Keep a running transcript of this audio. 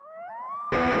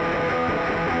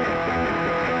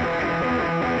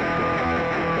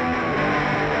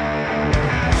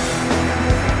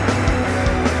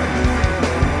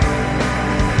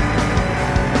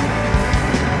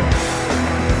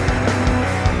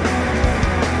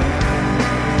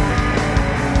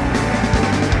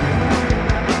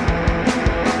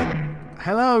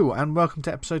Hello and welcome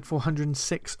to episode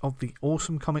 406 of the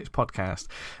Awesome Comics Podcast,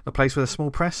 the place where the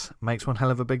small press makes one hell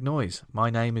of a big noise.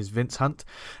 My name is Vince Hunt,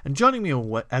 and joining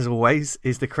me as always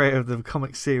is the creator of the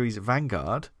comic series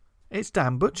Vanguard. It's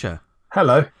Dan Butcher.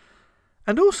 Hello.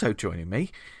 And also joining me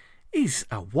is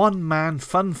a one-man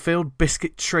fun-filled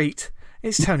biscuit treat.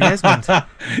 It's Tony Esmond.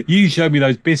 You showed me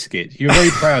those biscuits. You're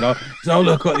very proud. Oh,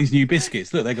 look, I've got these new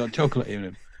biscuits. Look, they got chocolate in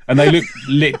them. And they look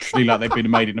literally like they've been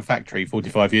made in a factory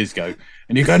 45 years ago.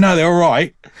 And you go, no, they're all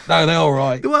right. No, they're all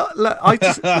right. Well, look,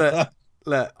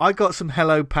 I got some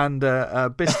Hello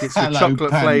Panda biscuits with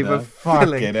chocolate flavour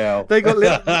filling. Hell. They got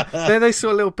they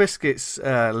sort of little biscuits,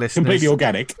 listeners. Completely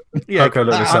organic. Yeah, okay,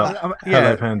 look this up.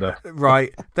 Hello Panda.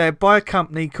 Right. They're by a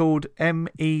company called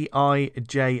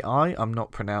MEIJI. I'm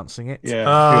not pronouncing it. Yeah.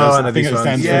 I think it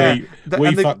stands for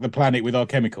we fuck the planet with our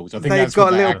chemicals. I think that's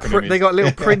what that acronym is. They got a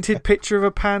little printed picture of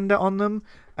a panda on them,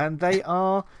 and they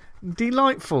are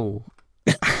delightful.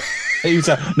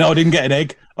 No, I didn't get an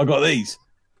egg. I got these.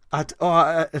 I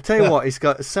tell you what, it's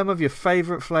got some of your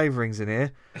favourite flavourings in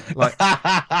here,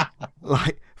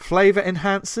 like flavour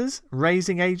enhancers,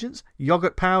 raising agents,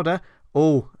 yoghurt powder,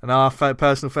 and our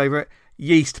personal favourite,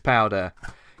 yeast powder.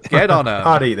 Get on her.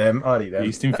 I'd eat them.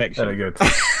 Yeast infection. They're good.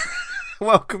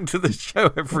 Welcome to the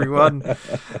show, everyone.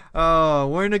 Oh,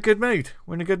 we're in a good mood.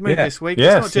 We're in a good mood this week.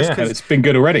 Yes, it's not just 'cause it's been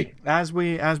good already. As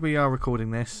we are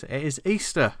recording this, it is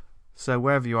Easter. So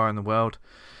wherever you are in the world,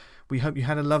 we hope you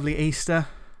had a lovely Easter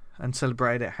and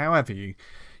celebrated it however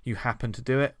you happen to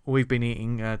do it. We've been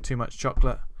eating too much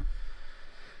chocolate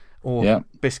or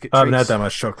biscuit treats. I haven't had that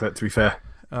much chocolate, to be fair.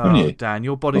 Oh, Dan,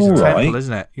 your body's a temple,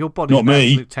 isn't it? Your body's Not an me.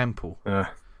 absolute temple.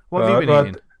 What have you been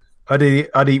eating?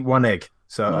 I'd eat one egg.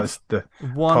 So that's the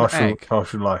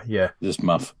partial lie. Yeah. Just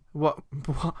muff. What?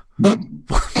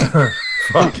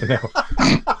 Fucking hell.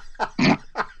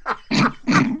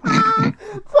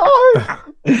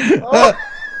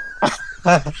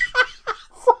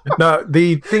 No,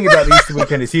 the thing about the Easter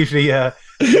weekend is usually you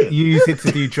use it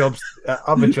to do jobs,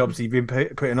 other jobs you've been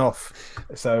putting off.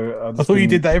 So I thought you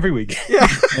did that every week. Yeah.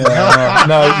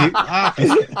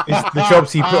 It's the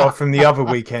jobs you put off from the other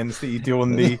weekends that you do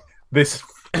on this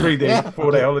 4-day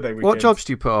holiday weekend. What jobs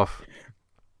do you put off?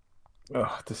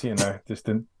 Oh, just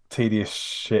the tedious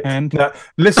shit. And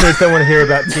listeners don't want to hear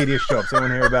about tedious jobs. They want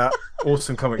to hear about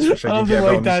awesome comics which I love the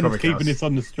way Dan's keeping this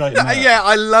on the straight and narrow. Yeah,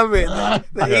 I love it.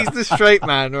 He's the straight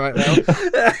man right now.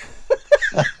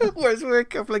 Whereas we're a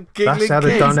couple of giggling kids.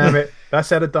 That's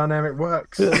how the dynamic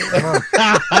works. Come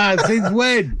on. Since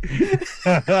when?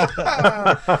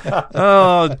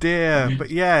 Oh dear. But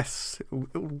yes,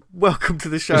 welcome to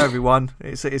the show, everyone.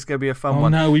 It's going to be a fun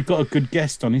one. Oh no, we've got a good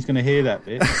guest on. He's going to hear that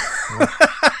bit.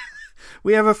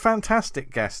 We have a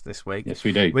fantastic guest this week. Yes,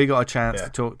 we do. We got a chance to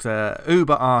talk to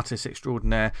Uber artist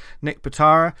extraordinaire Nick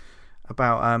Pitarra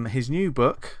about his new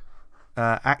book,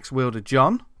 Axe Wielder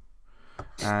Jon.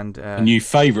 And a new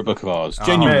favourite book of ours.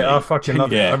 Genuinely. I fucking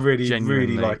love it. I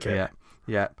really like it.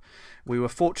 Yeah. We were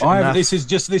fortunate enough. This is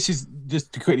just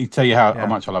to quickly tell you how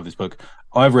much I love this book.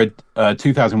 I've read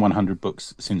 2,100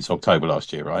 books since October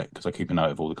last year, right? Because I keep a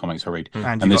note of all the comics I read.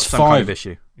 And there's some 5 kind of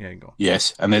issue. Yeah, go on.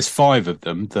 Yes, and there's 5 of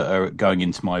them that are going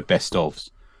into my best ofs,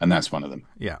 and that's one of them.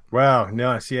 Yeah. Wow,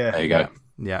 nice. Yeah. There you go.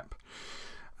 Yep.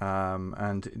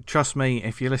 And trust me,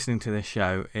 if you're listening to this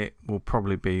show, it will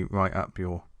probably be right up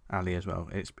your alley as well.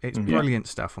 It's brilliant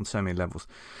stuff on so many levels.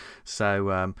 So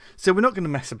we're not going to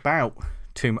mess about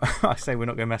too much. I say we're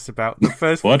not going to mess about. The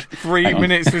first 3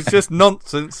 minutes was just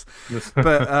nonsense.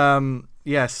 But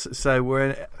yes, so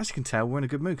as you can tell, we're in a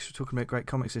good mood because we're talking about great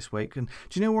comics this week. And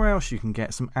do you know where else you can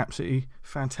get some absolutely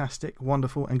fantastic,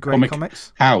 wonderful, and great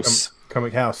comics?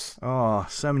 Comic House. Oh,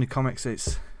 so many comics.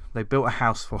 They built a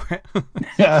house for it.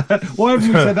 Why haven't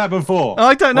you said that before?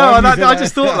 I don't know. I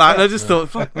just thought that. And I just thought,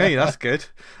 fuck me, that's good.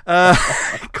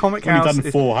 Comic House. We've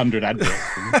done 400 adverts.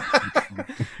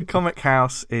 Comic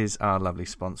House is our lovely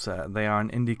sponsor. They are an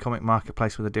indie comic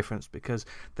marketplace with a difference because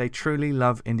they truly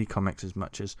love indie comics as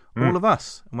much as all of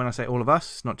us. And when I say all of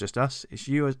us, it's not just us. It's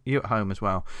you at home as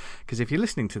well. Because if you're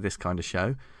listening to this kind of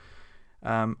show,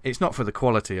 it's not for the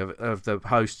quality of the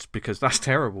hosts because that's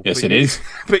terrible. Yes, it is.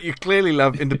 But you clearly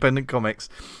love independent comics,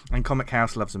 and Comic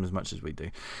House loves them as much as we do.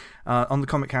 On the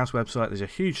Comic House website, there's a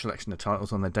huge selection of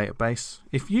titles on their database.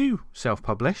 If you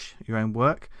self-publish your own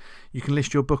work, you can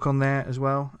list your book on there as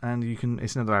well, and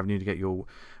it's another avenue to get your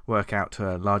work out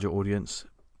to a larger audience.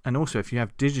 And also, if you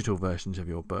have digital versions of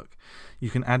your book, you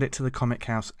can add it to the Comic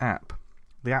House app.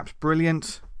 The app's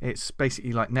brilliant. It's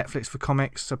basically like Netflix for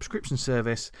comics, subscription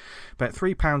service, about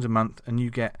 £3 a month, and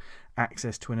you get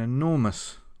access to an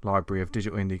enormous library of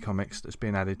digital indie comics that's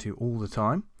being added to all the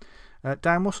time.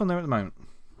 Dan, what's on there at the moment?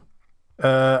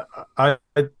 I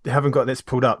haven't got this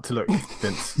pulled up to look,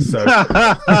 Vince. So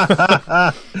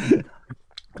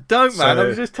don't, man. I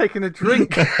was just taking a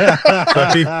drink.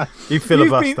 you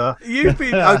filibuster. You've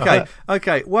been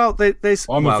okay. Well, there's.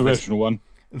 I'm a professional one.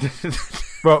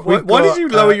 Well, why did you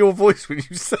lower your voice when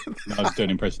you said that? No, I was doing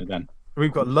an impression of Dan.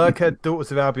 We've got Lurker,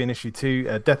 Daughters of Albion issue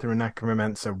 2, Death and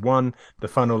Necromancer 1, The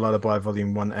Final Lullaby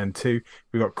volume 1 and 2.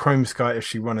 We've got Chrome Sky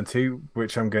issue 1 and 2,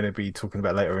 which I'm going to be talking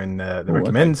about later in the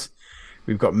recommends. Okay.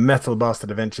 We've got Metal Bastard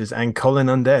Adventures and Colin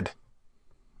Undead.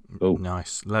 Oh,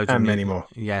 nice. Loads and of many more.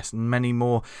 Yes, many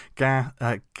more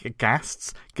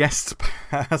guests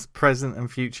past, present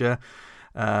and future.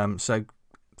 So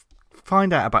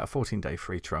find out about a 14-day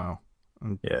free trial.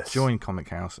 And join Comic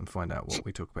House and find out what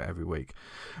we talk about every week.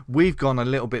 We've gone a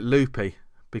little bit loopy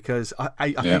because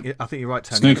I think you're right,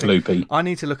 Tony. Snooker loopy. I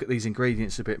need to look at these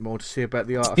ingredients a bit more to see about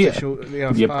the artificial.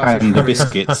 Your panda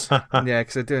biscuits. Yeah,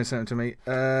 because they're doing something to me.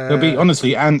 There'll be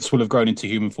honestly, ants will have grown into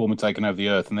human form and taken over the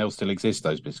earth, and they'll still exist.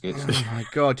 Those biscuits. Oh my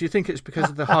god! Do you think it's because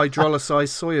of the hydrolyzed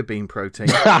soybean protein?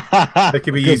 They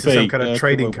could be used as some kind of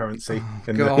trading currency.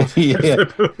 Oh, god.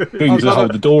 Booms will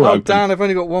hold the door open. Dan, I've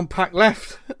only got one pack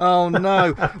left. Oh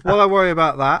no! While I worry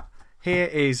about that, here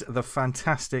is the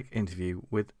fantastic interview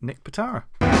with Nick Pitarra.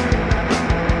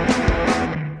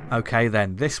 Okay,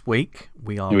 then, this week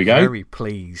we are very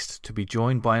pleased to be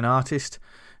joined by an artist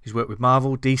who's worked with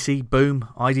Marvel, DC, Boom,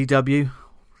 IDW,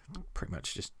 pretty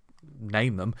much just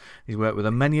name them. He's worked with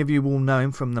them. Many of you will know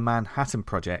him from the Manhattan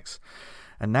projects.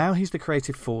 And now he's the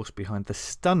creative force behind the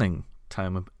stunning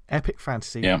tome of epic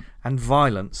fantasy and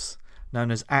violence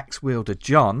known as Axe Wielder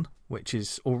Jon, which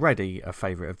is already a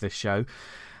favourite of this show.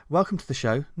 Welcome to the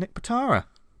show, Nick Pitarra.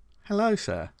 Hello,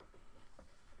 sir.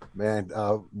 Man,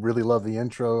 really love the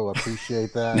intro.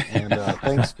 Appreciate that, and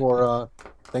thanks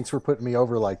for putting me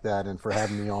over like that, and for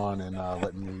having me on and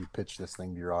letting me pitch this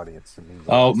thing to your audience.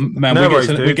 Man,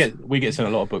 we get sent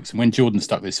a lot of books, and when Jordan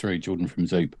stuck this through, Jordan from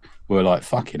Zoop, we were like,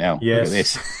 "Fucking hell, look at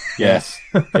this!" Yes,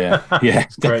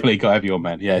 definitely got to have you on,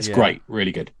 man. Yeah, it's great,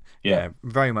 really good. Yeah,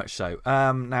 very much so.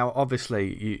 Now,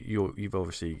 obviously, you've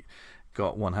obviously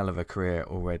got one hell of a career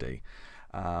already.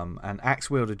 And Axe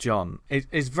Wielder Jon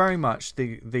is very much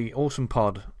the Awesome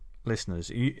Pod listeners.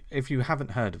 If you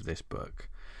haven't heard of this book,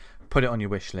 put it on your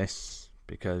wish lists,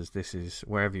 because this is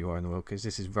wherever you are in the world, because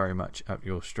this is very much up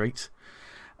your street.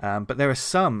 But there are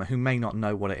some who may not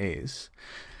know what it is.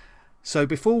 So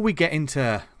before we get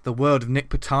into the world of Nick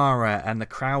Pitarra and the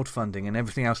crowdfunding and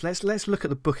everything else, let's look at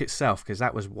the book itself, because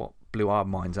that was what blew our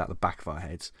minds out the back of our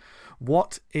heads.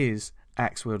 What is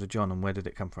Axe Wielder Jon, and where did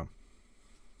it come from?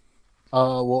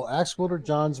 Well, Axe Wielder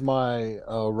Jon's my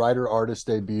writer-artist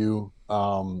debut.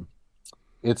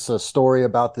 It's a story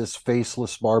about this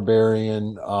faceless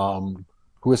barbarian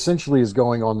who essentially is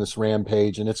going on this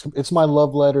rampage, and it's my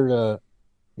love letter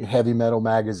to Heavy Metal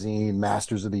Magazine,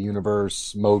 Masters of the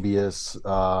Universe, Mobius,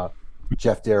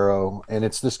 Jeff Darrow, and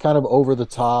it's this kind of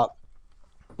over-the-top,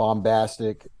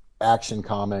 bombastic action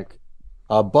comic.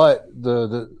 But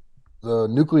the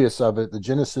nucleus of it, the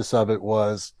genesis of it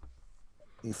was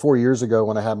 4 years ago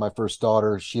when I had my first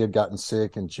daughter. She had gotten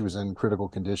sick and she was in critical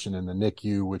condition in the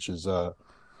NICU, which is the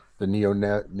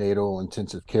neonatal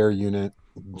intensive care unit.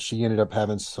 She ended up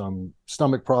having some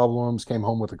stomach problems, came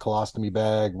home with a colostomy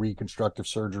bag, reconstructive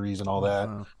surgeries and all that.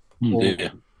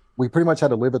 We pretty much had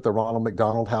to live at the Ronald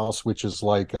McDonald House, which is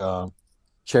like a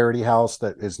charity house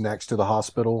that is next to the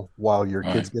hospital while your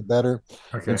kids get better.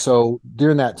 And so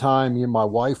during that time, me and my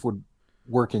wife would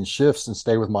work in shifts and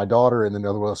stay with my daughter, and then the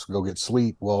other of us would go get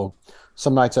sleep. Well,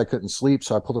 some nights I couldn't sleep,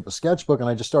 so I pulled up a sketchbook and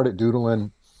I just started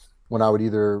doodling when I would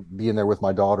either be in there with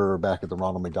my daughter or back at the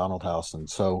Ronald McDonald House. And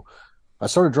so I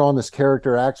started drawing this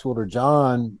character, Axe Wielder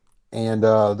Jon, and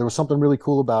there was something really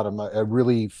cool about him. I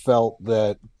really felt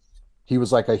that he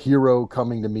was like a hero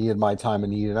coming to me in my time of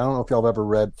need. And I don't know if y'all have ever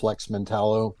read Flex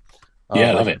Mentallo.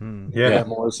 I love it. Matt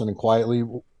Morrison and Quietly.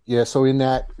 Yeah, so in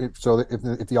that, if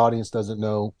the audience doesn't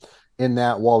know, in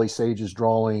that, Wally Sage is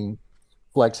drawing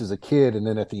Flex as a kid, and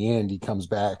then at the end he comes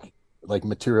back, like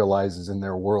materializes in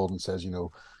their world and says,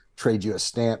 trade you a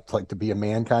stamp, like to be a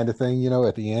man kind of thing,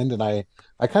 at the end. And I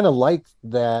kind of like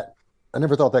that. I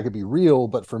never thought that could be real,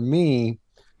 but for me,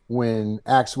 when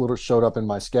Axe Wielder showed up in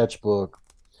my sketchbook,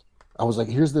 I was like,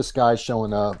 here's this guy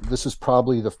showing up. This is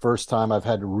probably the first time I've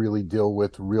had to really deal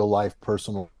with real life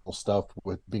personal stuff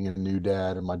with being a new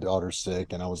dad and my daughter's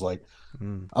sick. And I was like,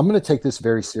 I'm going to take this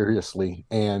very seriously.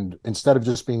 And instead of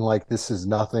just being like, this is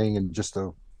nothing and just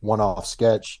a one-off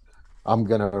sketch, I'm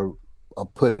going to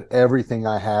put everything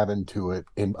I have into it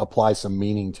and apply some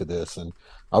meaning to this. And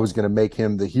I was going to make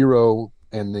him the hero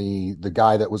and the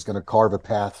guy that was going to carve a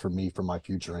path for me for my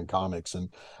future in comics. And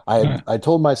I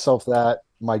told myself that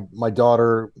my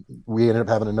daughter, we ended up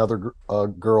having another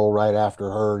girl right after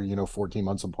her, 14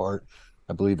 months apart.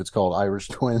 I believe it's called Irish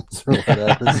twins or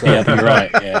whatever. So, yeah, you're right.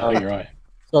 Yeah, you're right.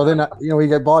 So then, we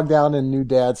get bogged down in new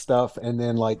dad stuff. And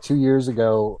then like 2 years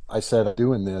ago, I said, I'm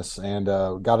doing this, and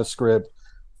got a script,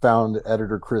 found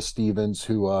editor Chris Stevens,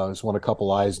 who has won a couple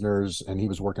Eisners, and he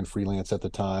was working freelance at the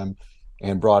time,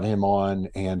 and brought him on.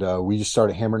 And we just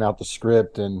started hammering out the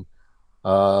script, and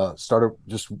started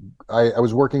I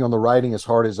was working on the writing as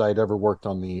hard as I'd ever worked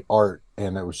on the art,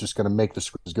 and I was just going to make the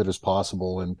script as good as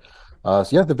possible. And so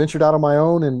yeah, I ventured out on my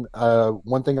own. And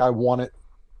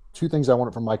two things I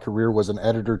wanted from my career was an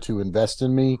editor to invest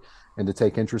in me and to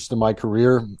take interest in my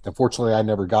career. Unfortunately, I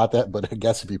never got that, but I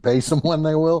guess if you pay someone,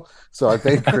 they will. So I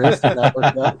paid Chris, and that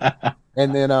worked out.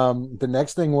 And then the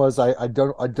next thing was I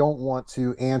don't want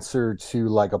to answer to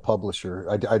like a publisher.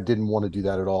 I didn't want to do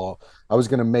that at all. I was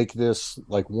going to make this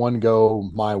like one go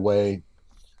my way.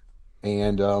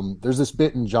 And there's this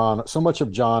bit in Jon. So much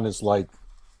of Jon is like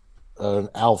an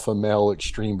alpha male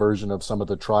extreme version of some of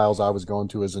the trials I was going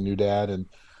to as a new dad. And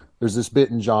there's this bit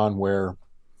in Jon where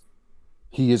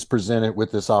he is presented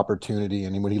with this opportunity,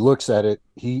 and when he looks at it,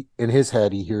 in his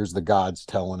head he hears the gods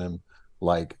telling him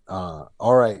like, all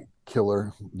right,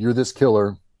 killer, you're this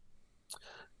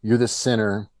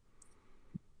sinner,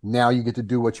 now you get to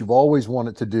do what you've always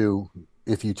wanted to do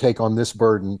if you take on this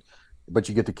burden, but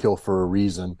you get to kill for a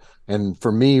reason. And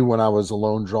for me, when I was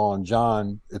alone drawing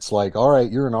Jon, it's like, all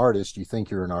right, you're an artist, you think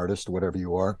you're an artist, whatever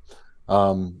you are.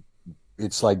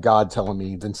 It's like God telling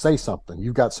me, then say something.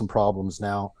 You've got some problems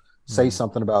now. Say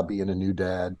something about being a new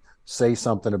dad. Say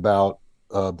something about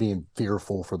being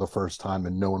fearful for the first time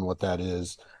and knowing what that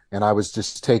is. And I was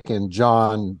just taking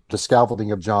Jon, the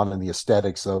scaffolding of Jon and the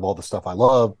aesthetics of all the stuff I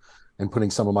love, and putting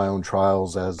some of my own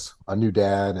trials as a new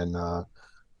dad and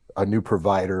a new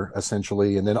provider,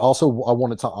 essentially. And then also I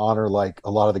wanted to honor like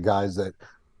a lot of the guys that,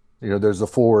 there's a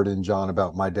forward in Jon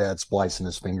about my dad splicing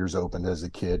his fingers open as a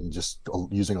kid and just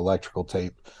using electrical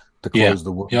tape to close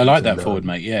the wound. Yeah, I like that forward,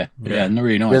 mate. Yeah,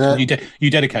 really nice.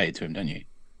 You dedicated to him, don't you?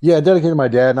 Yeah, I dedicated to my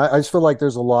dad, and I just feel like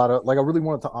there's a lot of, like, I really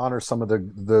wanted to honor some of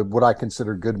the what I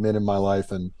consider good men in my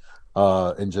life, and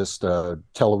just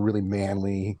tell a really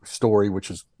manly story, which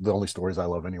is the only stories I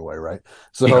love anyway, right?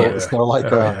 So it's kind of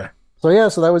like so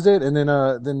that was it. And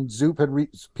then Zoop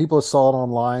people saw it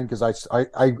online, because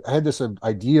I had this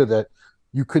idea that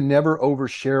you could never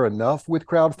overshare enough with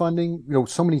crowdfunding.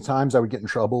 So many times I would get in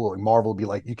trouble, and Marvel would be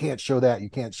like, you can't show that, you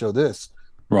can't show this.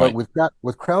 Right. But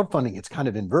with crowdfunding, it's kind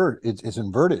of inverted. It's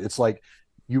inverted. It's like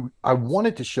I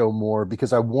wanted to show more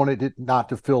because I wanted it not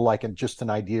to feel like just an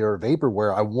idea or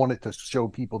vaporware. I wanted to show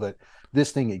people that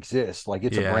this thing exists, like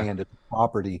it's a brand, it's a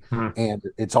property, and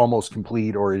it's almost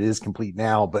complete, or it is complete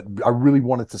now. But I really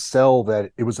wanted to sell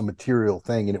that it was a material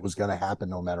thing and it was going to happen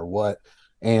no matter what.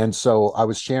 And so I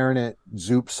was sharing it.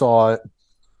 Zoop saw it,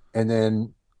 and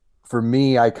then for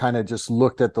me, I kind of just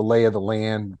looked at the lay of the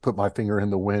land, put my finger in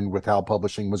the wind with how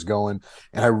publishing was going,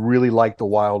 and I really liked the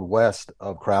Wild West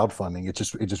of crowdfunding. It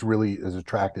just really is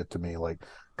attractive to me. Like,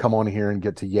 come on here and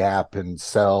get to yap and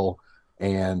sell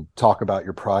and talk about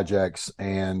your projects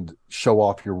and show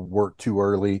off your work too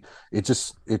early.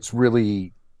 It's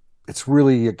really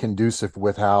conducive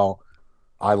with how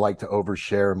I like to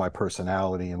overshare my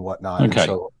personality and whatnot. Okay. And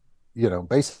so,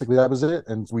 basically that was it.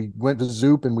 And we went to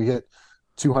Zoop and we hit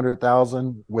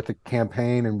 200,000 with the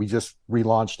campaign, and we just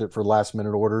relaunched it for last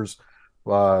minute orders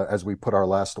as we put our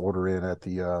last order in at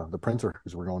the printer,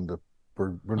 because we're going to.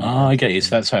 I get you.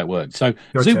 So that's how it worked. So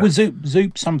gotcha. Was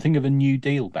Zoop something of a new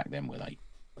deal back then, were they?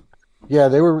 Yeah,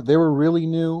 they were really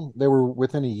new. They were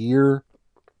within a year,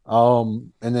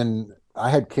 and then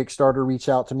I had Kickstarter reach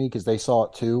out to me because they saw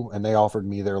it too, and they offered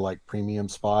me their like premium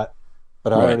spot.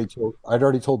 But I'd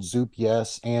already told Zoop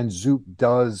yes, and Zoop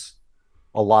does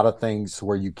a lot of things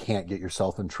where you can't get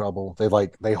yourself in trouble.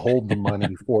 They hold the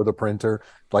money for the printer.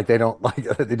 Like they don't like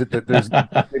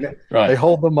they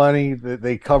hold the money.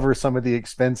 They cover some of the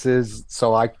expenses,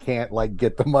 so I can't like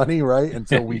get the money right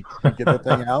until we get the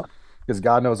thing out, because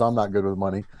God knows I'm not good with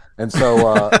money. And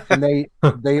so and they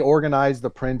organize the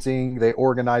printing, they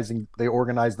organize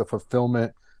the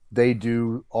fulfillment, they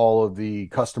do all of the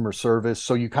customer service.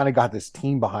 So you kind of got this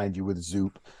team behind you with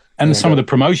Zoop, and some of the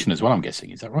promotion as well, I'm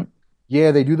guessing. Is that right?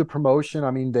 Yeah, they do the promotion.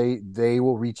 I mean, they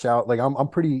will reach out. Like I'm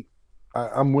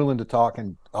willing to talk,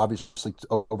 and obviously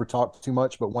over talk too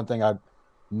much. But one thing I'm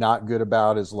not good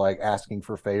about is like asking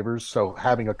for favors. So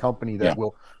having a company that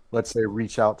will, let's say,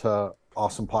 reach out to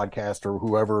Awesome Podcast or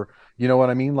whoever, you know what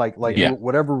I mean? Like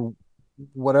whatever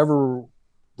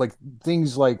like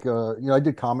things like I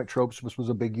did Comic Tropes, which was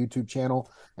a big YouTube channel,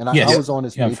 and I Yes. was on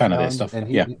his Yeah, I'm a fan of Patreon, his stuff. and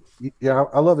Yeah.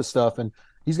 I love his stuff, and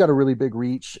he's got a really big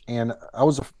reach, and I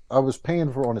was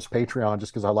paying for on his Patreon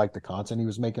just because I liked the content he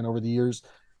was making over the years.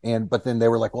 But then they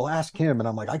were like, well, ask him. And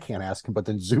I'm like, I can't ask him. But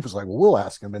then Zoop was like, well, we'll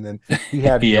ask him. And then he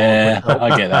had me Yeah, on.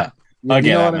 I get that. You I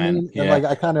get know that, what man. I mean? Yeah. And like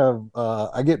I kind of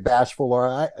I get bashful, or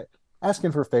I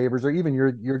asking for favors, or even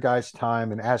your guys'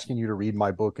 time and asking you to read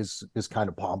my book is kind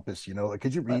of pompous, like,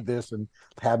 could you read this and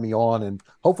have me on? And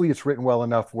hopefully it's written well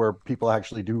enough where people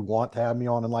actually do want to have me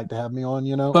on and like to have me on,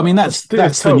 But I mean, that's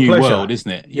the new pleasure. world,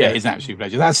 isn't it? Yeah, it's an absolute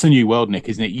pleasure. That's the new world, Nick,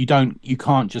 isn't it? You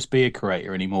can't just be a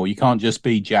creator anymore. You can't just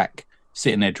be Jack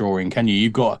sitting there drawing, can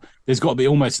you? There's got to be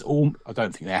almost all. I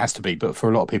don't think there has to be, but for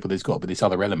a lot of people, there's got to be this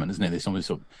other element, isn't it? This almost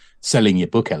sort of selling your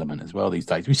book element as well these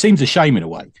days, which seems a shame in a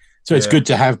way. So it's good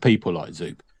to have people like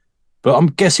Zoop. But I'm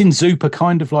guessing Zoop are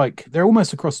kind of like, they're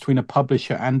almost a cross between a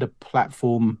publisher and a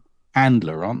platform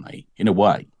handler, aren't they? In a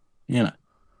way, Yeah,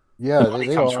 the money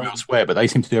comes from elsewhere, but they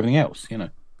seem to do everything else,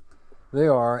 They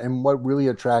are, and what really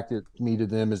attracted me to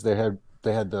them is they had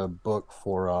the book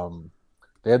for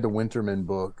they had the Winterman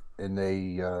book, and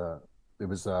it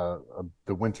was the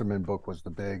Winterman book was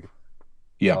the big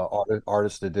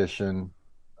artist edition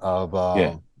of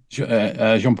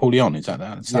Jean Paul Leon, is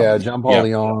that? Jean Paul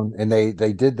Leon, and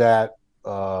they did that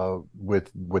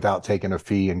without taking a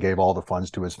fee and gave all the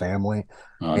funds to his family.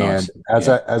 Oh, and nice.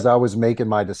 as I was making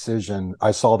my decision,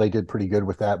 I saw they did pretty good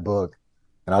with that book,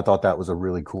 and I thought that was a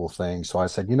really cool thing. So I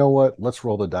said, you know what, let's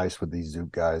roll the dice with these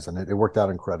Zoop guys, and it worked out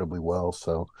incredibly well.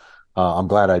 So I'm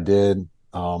glad I did.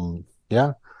 And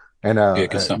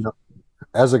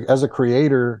as a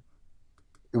creator,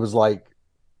 it was like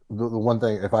the one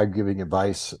thing, if I'm giving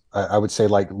advice, I would say,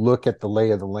 like, look at the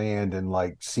lay of the land and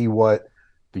like see what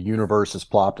the universe has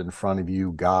plopped in front of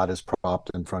you, God has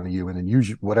plopped in front of you, and then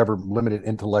use whatever limited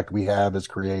intellect we have as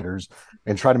creators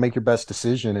and try to make your best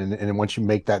decision. And once you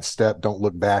make that step, don't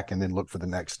look back and then look for the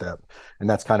next step. And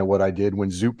that's kind of what I did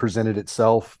when Zoop presented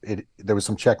itself. There was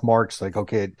some check marks, like,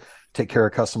 okay, take care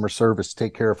of customer service,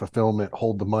 take care of fulfillment,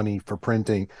 hold the money for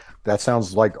printing. That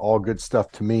sounds like all good stuff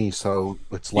to me. So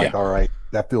it's like, all right,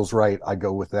 that feels right. I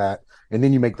go with that. And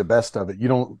then you make the best of it. You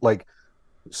don't, like,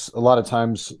 a lot of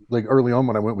times, like early on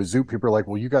when I went with Zoop, people are like,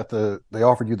 well, they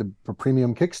offered you the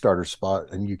premium Kickstarter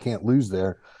spot and you can't lose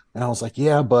there. And I was like,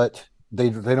 yeah, but they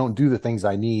don't do the things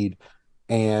I need.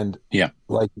 And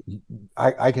like,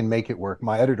 I can make it work.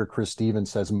 My editor, Chris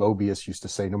Stevens, says Mobius used to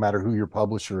say, no matter who your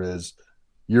publisher is,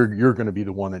 you're going to be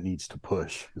the one that needs to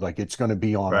push. Like, it's going to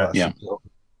be on us. Yeah. So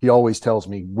he always tells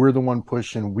me, we're the one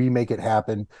pushing, we make it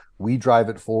happen, we drive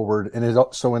it forward. And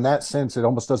so in that sense, it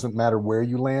almost doesn't matter where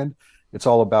you land. It's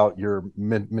all about your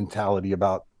mentality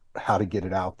about how to get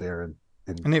it out there.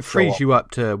 And it frees you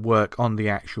up to work on the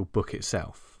actual book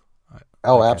itself.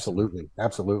 Oh, absolutely.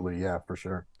 Absolutely. Yeah, for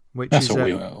sure. That's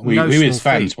what we as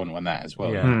fans want that as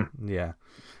well. Yeah.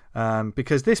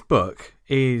 Because this book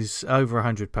is over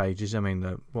 100 pages. I mean,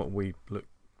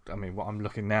 what I'm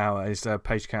looking now is a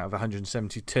page count of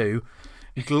 172.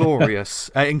 Glorious,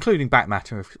 including back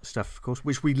matter stuff, of course,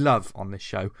 which we love on this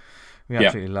show. We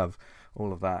absolutely love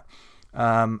all of that.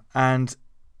 And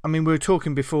I mean, we were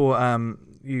talking before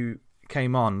you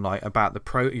came on, like, about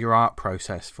your art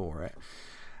process for it.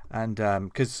 And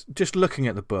because just looking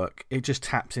at the book, it just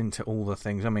taps into all the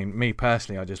things. I mean, me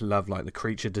personally, I just love, like, the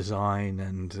creature design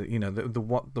and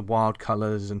the wild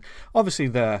colours and obviously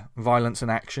the violence and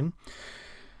action.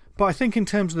 But I think in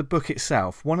terms of the book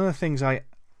itself, one of the things I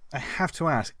have to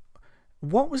ask,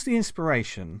 what was the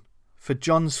inspiration for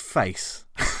Jon's face?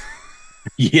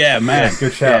 Yeah, man,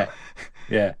 good shout.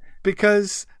 Yeah.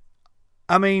 Because,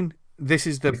 I mean, this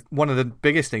is one of the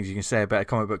biggest things you can say about a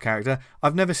comic book character.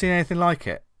 I've never seen anything like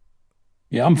it.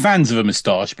 Yeah, I'm fans of a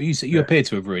moustache, but you appear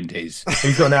to have ruined his.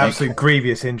 He's got an absolute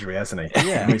grievous injury, hasn't he?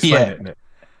 Yeah.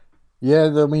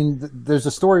 Yeah, I mean, there's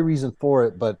a story reason for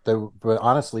it, but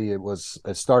honestly, it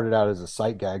started out as a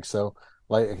sight gag. So,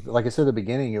 like I said at the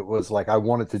beginning, it was like I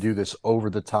wanted to do this over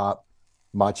the top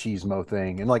machismo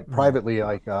thing, and like privately,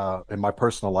 like in my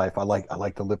personal life, I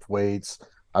like to lift weights.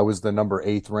 I was the number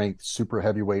 8th ranked super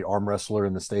heavyweight arm wrestler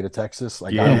in the state of Texas.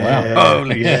 Like,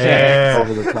 holy shit,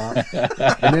 over the top.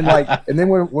 and then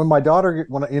when my daughter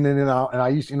went in and out, and I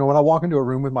used, when I walk into a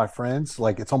room with my friends,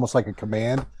 like, it's almost like a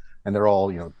command. And they're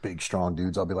all, big, strong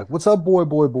dudes. I'll be like, what's up,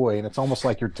 boy? And it's almost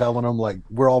like you're telling them, like,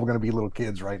 we're all going to be little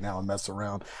kids right now and mess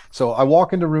around. So I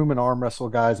walk into a room and arm wrestle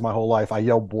guys my whole life. I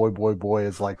yell, boy,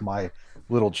 is like my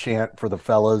little chant for the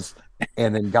fellas.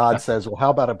 And then God says, well, how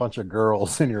about a bunch of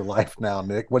girls in your life now,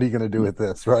 Nick? What are you going to do with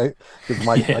this, right?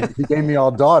 Because he gave me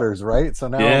all daughters, right? So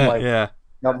now I'm like,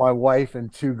 got my wife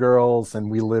and 2 girls, and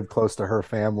we live close to her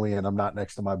family, and I'm not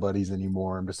next to my buddies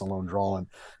anymore. I'm just alone drawing.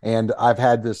 And I've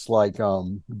had this like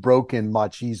broken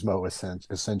machismo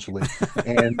essentially.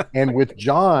 And with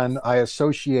Jon, I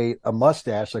associate a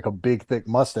mustache, like a big thick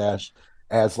mustache,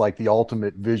 as like the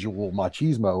ultimate visual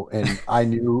machismo. And I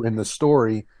knew in the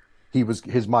story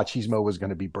his machismo was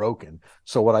going to be broken.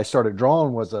 So what I started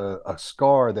drawing was a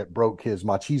scar that broke his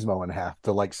machismo in half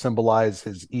to like symbolize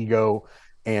his ego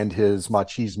and his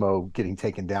machismo getting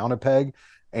taken down a peg.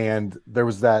 And there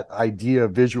was that idea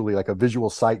visually, like a visual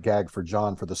sight gag for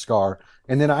Jon for the scar.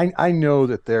 And then I know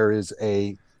that there is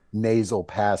a nasal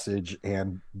passage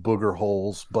and booger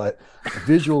holes, but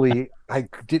visually I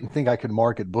didn't think I could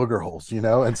market booger holes,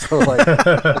 and so like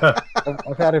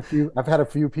I've had a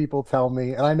few people tell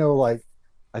me, and I know like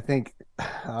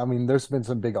I mean there's been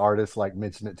some big artists like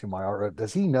mention it to my art.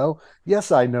 Does he know?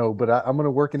 Yes, I know, but I'm going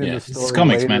to work it in the story. It's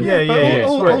comics, later. man. Yeah.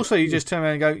 Also, you just turn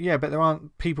around and go, yeah, but there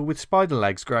aren't people with spider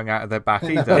legs growing out of their back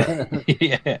either.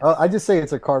 Yeah. I just say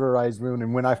it's a carterized wound,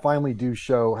 and when I finally do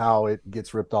show how it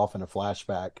gets ripped off in a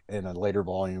flashback in a later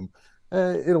volume,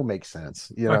 it'll make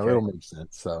sense. It'll make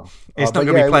sense. So it's not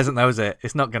going to be pleasant, though, is it?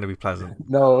 It's not going to be pleasant.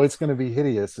 No, it's going to be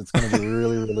hideous. It's going to be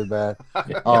really, really bad.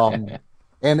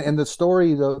 And the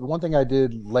story, the one thing I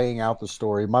did laying out the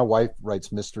story, my wife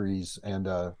writes mysteries, and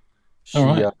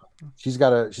she's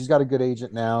got a good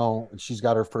agent now. She's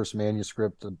got her first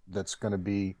manuscript that's going to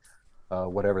be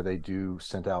whatever they do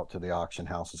sent out to the auction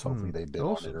houses. Hopefully they bid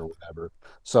on it or whatever.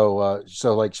 So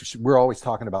like we're always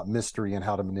talking about mystery and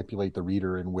how to manipulate the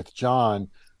reader. And with Jon,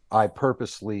 I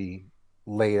purposely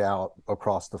laid out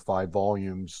across the 5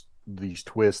 volumes these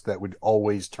twists that would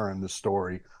always turn the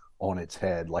story on its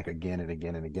head, like again and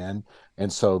again and again.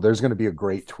 And so there's going to be a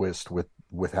great twist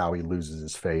with how he loses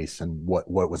his face and what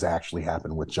was actually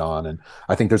happened with Jon. And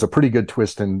I think there's a pretty good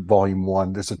twist in volume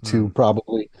 1. There's a 2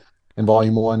 probably in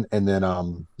volume 1, and then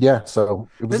so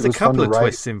there's a couple of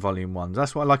twists in volume 1.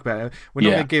 That's what I like about it. We're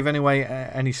not going to give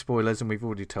any spoilers, and we've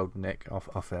already told Nick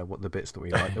off air what the bits that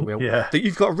we like that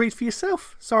you've got to read for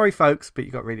yourself. Sorry folks, but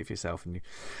you've got to read it for yourself.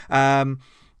 And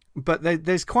but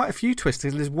there's quite a few twists.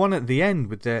 There's one at the end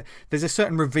with there's a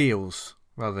certain reveals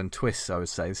rather than twists, I would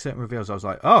say. There's certain reveals I was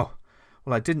like, oh,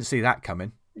 well, I didn't see that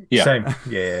coming. Yeah. Same.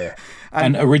 Yeah.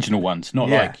 and original ones, not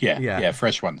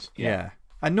fresh ones. Yeah.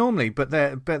 And normally, but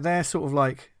they're sort of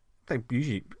like, they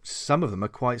usually, some of them are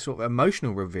quite sort of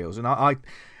emotional reveals. And I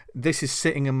this is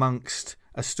sitting amongst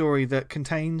a story that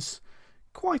contains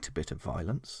quite a bit of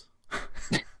violence.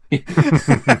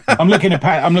 I'm looking at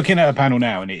a panel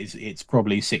now, and it's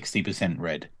probably 60%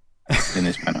 red in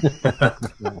this panel.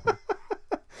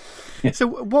 So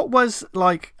what was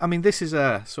like? I mean, this is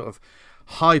a sort of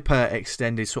hyper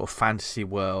extended sort of fantasy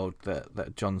world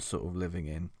that Jon's sort of living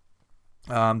in.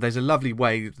 There's a lovely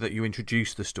way that you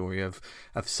introduce the story of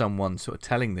someone sort of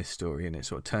telling this story, and it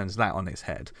sort of turns that on its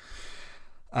head.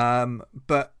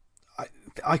 But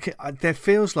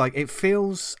it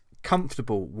feels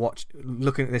comfortable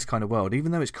looking at this kind of world,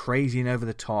 even though it's crazy and over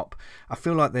the top. I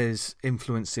feel like there's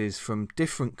influences from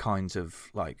different kinds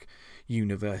of like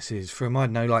universes, from I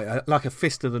don't know, like a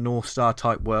Fist of the North Star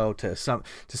type world to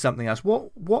something else.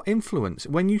 What influence,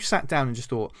 when you sat down and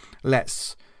just thought,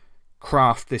 let's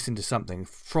craft this into something,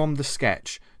 from the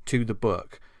sketch to the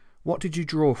book, what did you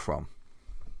draw from?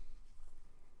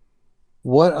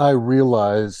 What I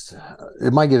realized,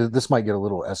 this might get a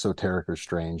little esoteric or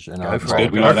strange, and let's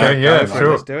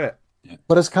do it.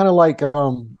 But it's kind of like there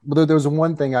was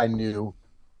one thing I knew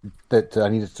that I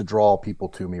needed to draw people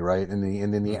to me, right? And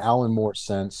in the Alan Moore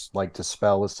sense, like to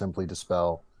spell is simply to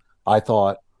spell. I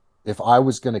thought if I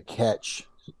was going to catch,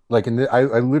 like, and I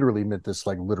literally meant this,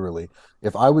 like literally,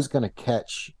 if I was going to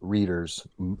catch readers,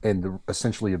 and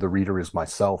essentially the reader is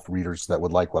myself, readers that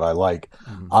would like what I like,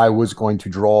 I was going to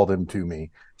draw them to me.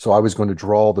 So I was going to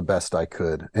draw the best I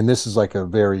could. And this is like a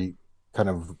very kind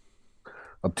of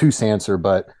obtuse answer,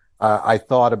 but I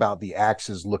thought about the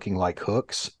axes looking like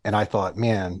hooks, and I thought,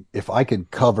 man, if I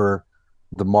could cover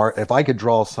if I could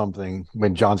draw something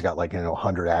when Jon's got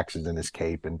 100 axes in his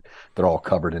cape and they're all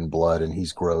covered in blood and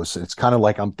he's gross, it's kind of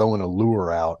like I'm throwing a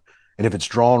lure out. And if it's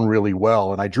drawn really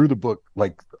well, and I drew the book,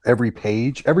 like every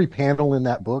panel in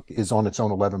that book is on its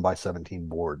own 11 by 17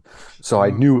 board. So I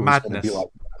knew it was going to be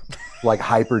like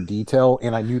hyper detail,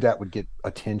 and I knew that would get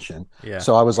attention. Yeah.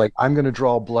 So I was like, I'm going to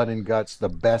draw blood and guts the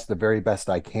very best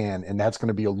I can, and that's going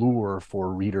to be a lure for a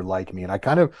reader like me. And I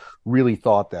kind of really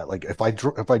thought that, like, if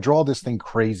I draw this thing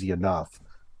crazy enough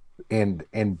and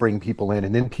bring people in,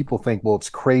 and then people think, well, it's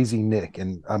crazy Nick,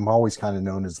 and I'm always kind of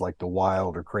known as like the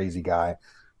wild or crazy guy.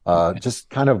 Just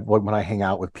kind of when I hang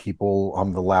out with people,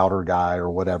 I'm the louder guy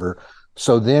or whatever.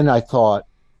 So then I thought,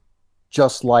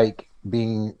 just like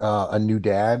being a new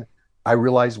dad, I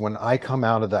realize when I come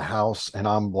out of the house and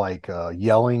I'm like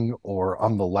yelling, or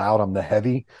I'm the loud, I'm the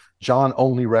heavy, Jon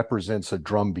only represents a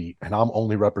drum beat, and I'm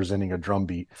only representing a drum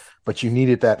beat. But you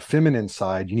needed that feminine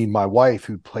side. You need my wife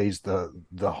who plays the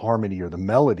harmony or the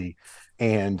melody,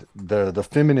 and the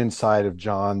feminine side of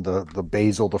Jon, the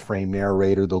Basil, the frame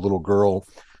narrator, the little girl.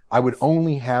 I would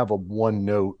only have a one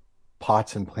note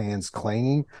pots and pans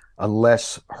clanging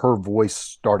unless her voice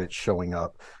started showing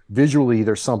up. Visually,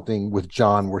 there's something with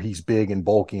Jon where he's big and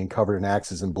bulky and covered in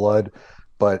axes and blood,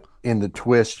 but in the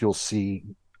twist, you'll see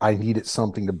I needed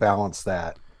something to balance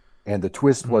that. And the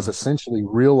twist was essentially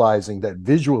realizing that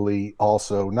visually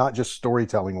also, not just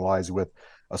storytelling wise with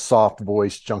a soft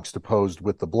voice juxtaposed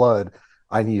with the blood,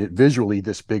 I needed visually,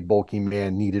 this big bulky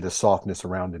man needed a softness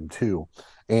around him too.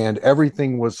 And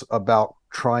everything was about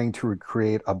trying to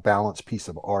recreate a balanced piece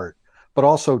of art, but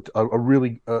also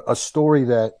a story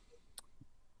that,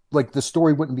 like, the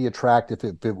story wouldn't be attractive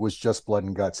if it was just blood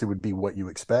and guts. It would be what you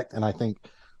expect. And I think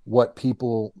what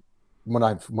people, when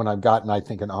I've gotten, I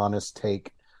think, an honest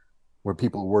take where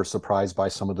people were surprised by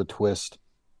some of the twist,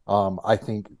 I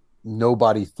think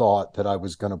nobody thought that I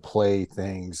was going to play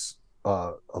things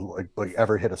like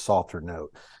ever hit a softer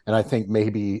note. And I think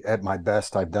maybe at my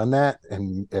best I've done that,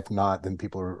 and if not, then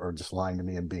people are just lying to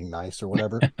me and being nice or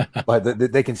whatever.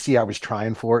 But they can see I was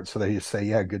trying for it, so they just say,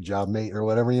 yeah, good job, mate, or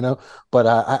whatever, you know. But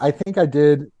I think I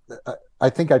did. I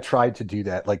think I tried to do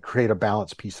that, like create a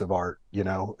balanced piece of art, you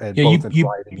know. And Yeah, both in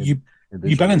writing and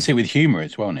you balance it with humor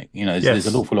as well, Nick. You know, there's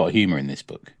an awful lot of humor in this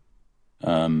book,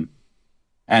 and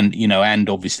you know, and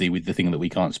obviously with the thing that we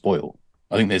can't spoil.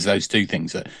 I think there's those two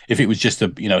things that if it was just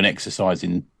an exercise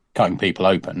in cutting people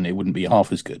open, it wouldn't be half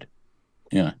as good.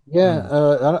 Yeah. Yeah.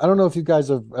 I don't know if you guys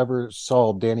have ever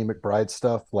saw Danny McBride's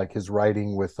stuff, like his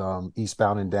writing with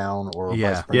Eastbound and Down or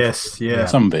Vice Principal. Yeah.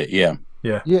 Some of it, yeah.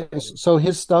 So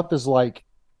his stuff is like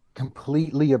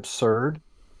completely absurd,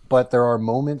 but there are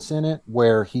moments in it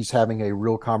where he's having a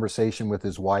real conversation with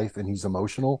his wife and he's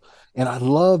emotional. And I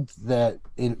loved that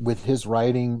with his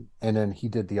writing. And then he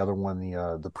did the other one,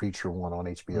 the Preacher one on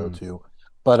HBO too.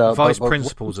 But Vice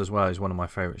Principals as well is one of my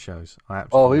favorite shows. I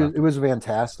absolutely it was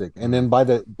fantastic. And then by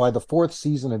the fourth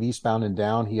season of Eastbound and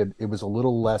Down, it was a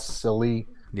little less silly.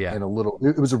 Yeah, and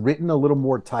it was written a little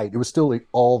more tight. It was still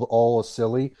all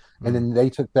silly, and then he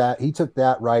took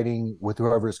that writing with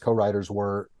whoever his co-writers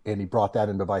were, and he brought that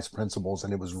into Vice Principals,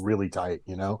 and it was really tight,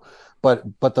 you know. But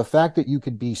the fact that you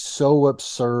could be so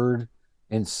absurd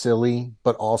and silly,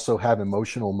 but also have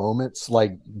emotional moments,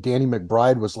 like Danny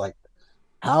McBride was like,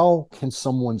 how can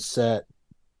someone set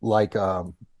like a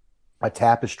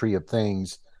tapestry of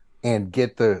things and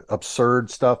get the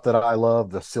absurd stuff that I love,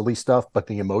 the silly stuff, but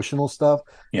the emotional stuff.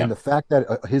 Yeah. And the fact that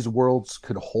his worlds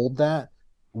could hold that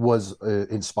was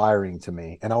inspiring to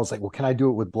me. And I was like, well, can I do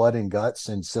it with blood and guts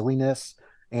and silliness?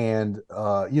 And,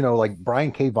 like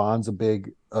Brian K. Vaughan's a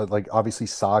big, like obviously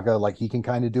Saga, like he can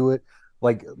kind of do it.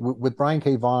 Like with Brian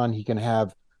K. Vaughan, he can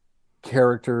have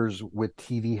characters with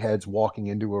TV heads walking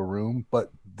into a room, but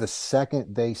the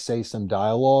second they say some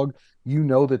dialogue, you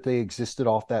know that they existed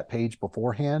off that page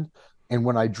beforehand. And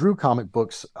when I drew comic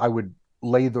books, I would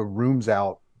lay the rooms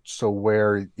out so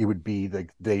where it would be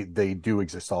they do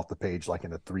exist off the page, like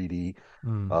in a 3D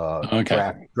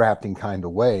drafting kind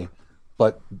of way.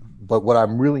 But what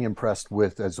I'm really impressed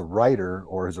with as a writer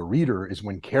or as a reader is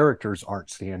when characters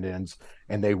aren't stand-ins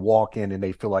and they walk in and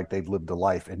they feel like they've lived a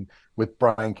life. And with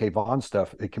Brian K. Vaughan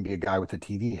stuff, it can be a guy with a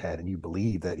TV head and you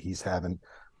believe that he's having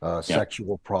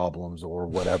sexual problems or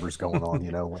whatever's going on,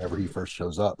 whenever he first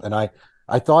shows up. And I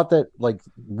thought that, like,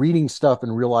 reading stuff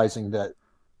and realizing that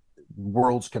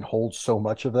worlds can hold so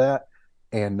much of that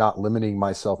and not limiting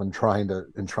myself and trying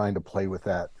to play with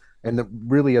that. And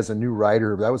really, as a new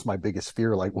writer, that was my biggest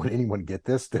fear. Like, would anyone get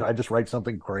this? Did I just write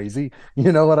something crazy?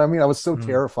 You know what I mean? I was so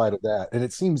terrified of that. And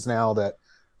it seems now that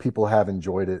people have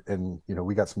enjoyed it. And,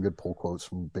 we got some good pull quotes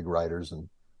from big writers. And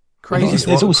crazy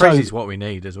is what we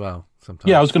need as well sometimes.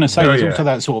 Yeah, I was going to say, there's also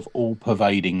that sort of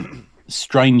all-pervading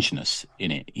strangeness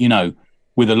in it,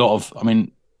 with a lot of,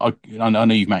 I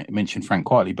know you've mentioned Frank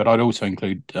Quietly, but I'd also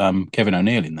include Kevin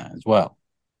O'Neill in that as well.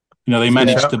 They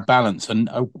managed to balance and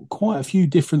quite a few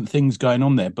different things going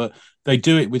on there, but they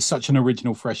do it with such an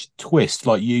original, fresh twist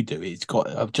like you do. It's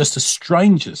got just a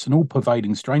strangeness, an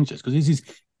all-pervading strangeness, because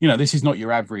this is not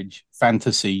your average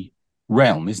fantasy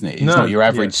realm, isn't it? It's not your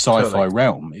average sci-fi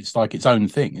realm. It's like its own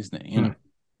thing, isn't it?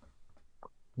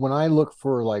 When I look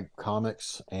for like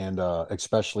comics, and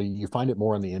especially you find it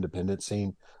more in the independent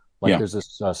scene. Like there's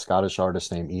this Scottish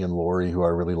artist named Ian Laurie who I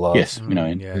really love. Yes,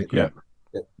 yeah.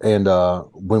 And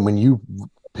when you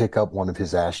pick up one of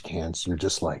his ash cans, you're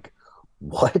just like,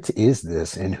 what is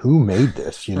this and who made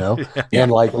this, Yeah.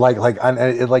 and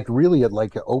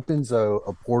it opens a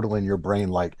portal in your brain,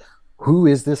 like, who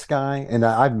is this guy? And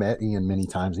I've met Ian many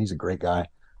times. He's a great guy.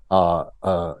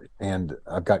 And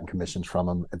I've gotten commissions from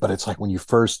him, but it's like when you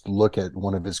first look at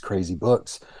one of his crazy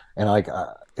books, and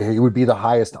it would be the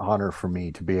highest honor for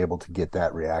me to be able to get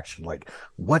that reaction, like,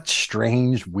 what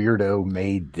strange weirdo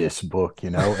made this book,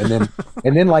 and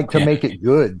then like to make it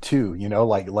good too,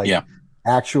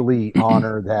 actually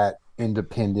honor that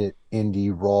independent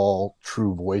indie raw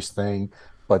true voice thing,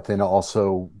 but then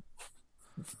also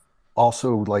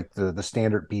like the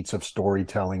standard beats of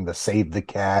storytelling, the save the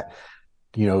cat,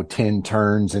 10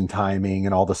 turns and timing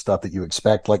and all the stuff that you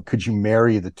expect. Like, could you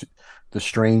marry the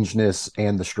strangeness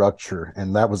and the structure?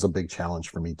 And that was a big challenge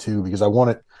for me too, because I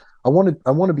want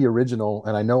to be original,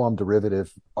 and I know I'm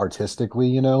derivative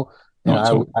artistically, and I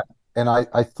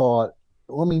thought,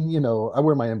 well, I mean, I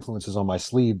wear my influences on my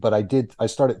sleeve, but I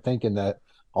started thinking that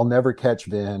I'll never catch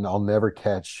Vin, I'll never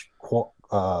catch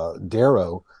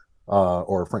Darrow,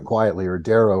 or Frank Quietly, or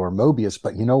Darrow, or Mobius.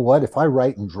 But you know what? If I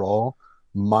write and draw,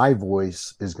 my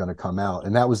voice is going to come out.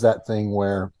 And that was that thing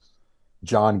where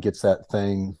Jon gets that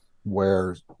thing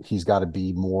where he's got to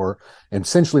be more. And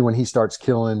essentially, when he starts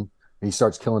killing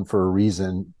for a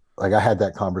reason. Like, I had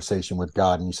that conversation with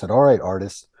God, and he said, "All right,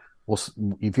 artist, well,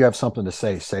 if you have something to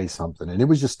say something." And it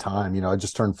was just time. I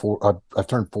just turned I've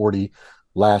turned 40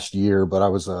 last year, but I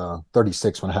was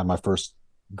 36 when I had my first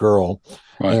girl,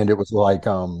 right. And it was like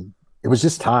it was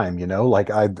just time, like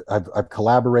I've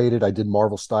collaborated. I did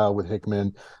Marvel style with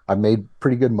Hickman. I made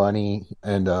pretty good money,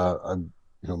 and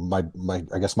my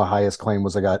I guess my highest claim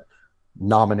was I got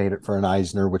nominated for an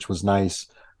Eisner, which was nice.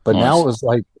 But nice. Now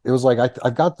it was like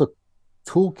I've got the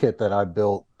toolkit that I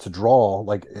built to draw.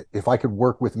 Like, if I could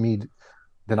work with me,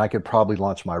 then I could probably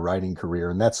launch my writing career.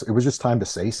 And it was just time to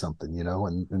say something,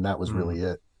 and that was really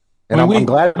it. And I'm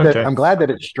glad that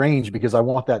it's strange, because I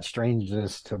want that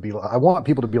strangeness to be. I want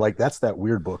people to be like, "That's that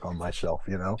weird book on my shelf,"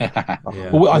 Yeah.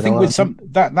 Well, I think with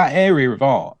that area of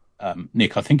art,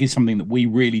 Nick, I think is something that we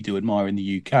really do admire in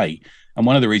the UK, and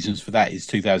one of the reasons for that is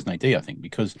 2000 AD. I think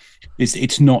because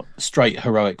it's not straight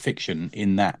heroic fiction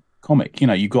in that comic.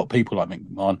 You've got people like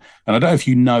McNamara, and I don't know if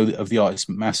you know of the artist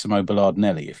Massimo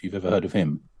Ballardinelli, if you've ever heard of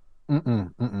him.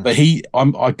 But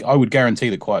I would guarantee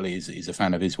that Quietly is a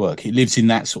fan of his work. He lives in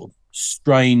that sort of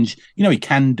strange, he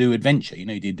can do adventure,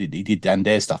 he did Dan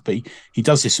Dare stuff, but he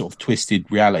does this sort of twisted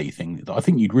reality thing that I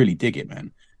think you'd really dig it, man.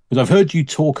 Because I've heard you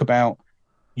talk about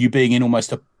you being in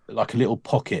almost like a little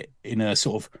pocket in a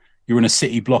sort of, you're in a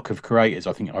city block of creators.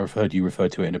 I think I've heard you refer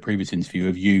to it in a previous interview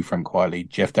of you, Frank Quietly,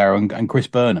 Jeff Darrow, and Chris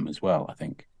Burnham as well, I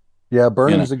think. Yeah,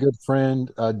 Burnham's a good friend.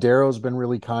 Darrow's been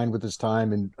really kind with his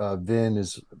time, and Vin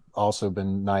has also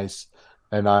been nice.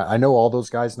 And I know all those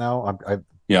guys now.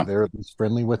 They're at least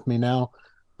friendly with me now.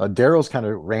 Darrow's kind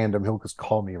of random. He'll just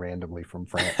call me randomly from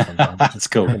France sometimes. That's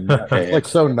cool. It's like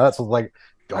so nuts. It's like,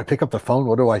 do I pick up the phone?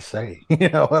 What do I say? You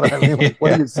know what I mean? Like,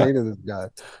 what do you say to this guy?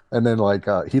 And then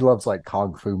he loves like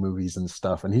kung fu movies and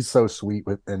stuff. And he's so sweet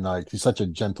and he's such a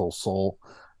gentle soul,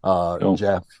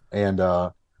 Jeff. And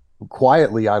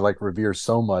Quietly, I revere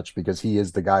so much because he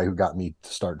is the guy who got me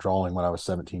to start drawing when I was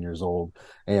 17 years old.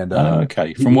 And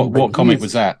okay, from what comic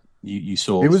was that you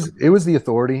saw? It was The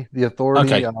Authority. The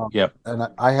Authority. Okay. Yep. And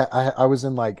I was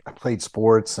in I played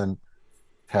sports and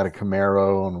had a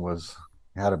Camaro and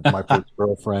had my first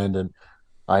girlfriend, and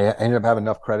I ended up having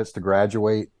enough credits to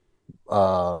graduate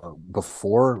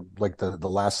before the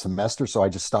last semester, so I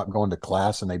just stopped going to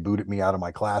class, and they booted me out of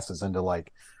my classes into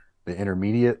the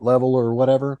intermediate level or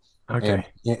whatever. Okay.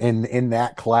 And in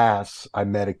that class, I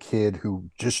met a kid who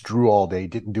just drew all day,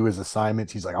 didn't do his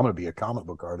assignments. He's like, I'm going to be a comic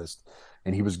book artist.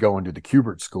 And he was going to the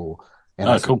Kubert school.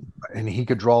 And cool. And he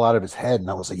could draw out of his head. And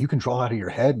I was like, you can draw out of your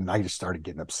head? And I just started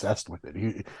getting obsessed with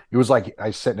it. It was like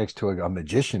I sat next to a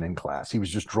magician in class. He was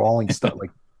just drawing stuff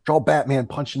draw Batman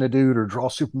punching a dude or draw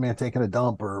Superman taking a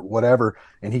dump or whatever.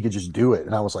 And he could just do it.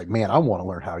 And I was like, man, I want to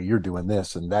learn how you're doing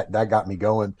this. And that got me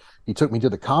going. He took me to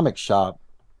the comic shop,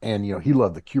 and, he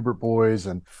loved the Kubert boys,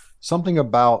 and something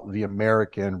about the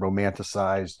American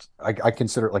romanticized, I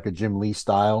consider it like a Jim Lee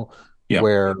style,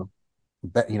 where,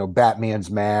 Batman's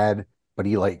mad, but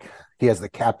he has the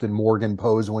Captain Morgan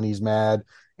pose when he's mad,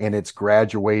 and it's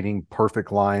graduating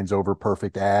perfect lines over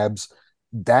perfect abs.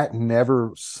 That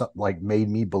never made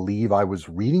me believe I was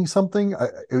reading something.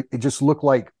 It just looked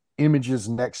like images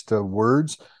next to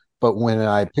words. But when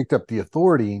I picked up The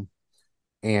Authority,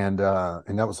 and that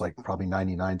was probably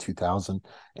 99, 2000,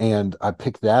 and I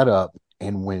picked that up,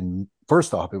 and when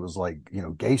first off, it was like,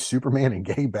 gay Superman and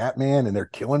gay Batman, and they're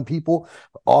killing people.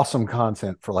 Awesome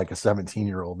content for like a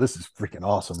 17-year-old. This is freaking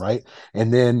awesome, right?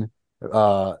 And then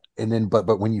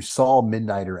but when you saw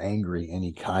Midnighter angry and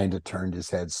he kind of turned his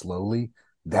head slowly,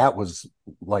 that was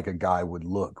like a guy would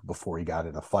look before he got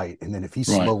in a fight. And then if he's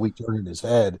slowly turning his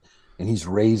head and he's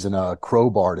raising a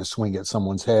crowbar to swing at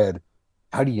someone's head,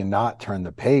 how do you not turn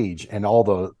the page? And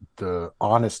all the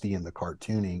honesty in the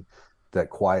cartooning that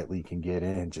quietly can get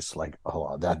in, just like,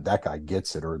 oh, that guy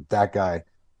gets it, or that guy,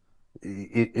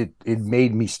 it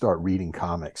made me start reading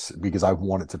comics because I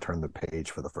wanted to turn the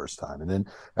page for the first time. And then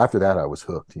after that, I was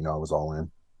hooked. I was all in.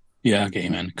 Yeah, I get you,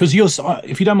 man. Because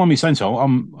if you don't mind me saying so,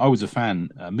 I was a fan.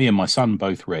 Me and my son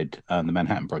both read the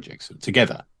Manhattan Projects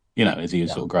together, as he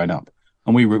was sort of growing up.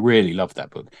 And we really loved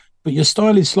that book. But your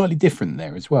style is slightly different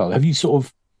there as well. Have you sort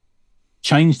of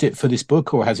changed it for this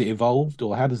book, or has it evolved,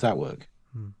 or how does that work?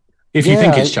 If you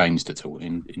think it's changed at all,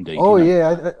 indeed. Oh,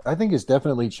 yeah, I think it's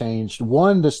definitely changed.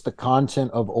 One, just the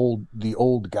content of the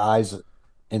old guys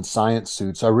in science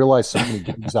suits. I realized so many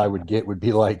gigs I would get would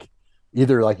be like,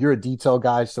 either like you're a detail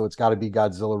guy, so it's got to be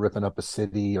Godzilla ripping up a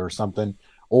city or something,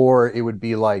 or it would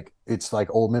be like it's like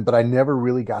old men. But I never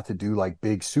really got to do like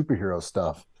big superhero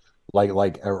stuff,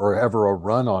 or ever a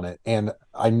run on it. And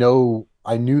I knew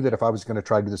that if I was going to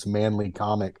try to do this manly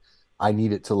comic, I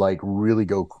needed to like really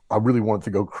go. I really wanted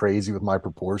to go crazy with my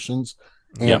proportions,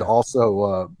 and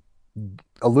also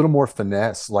a little more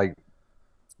finesse. Like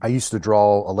I used to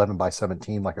draw 11 by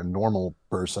 17 like a normal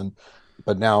person.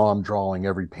 But now I'm drawing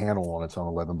every panel on its own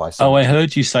 11 by 17. Oh, I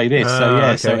heard you say this.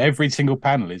 Okay. So every single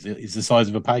panel is the size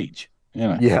of a page.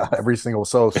 Yeah, every single.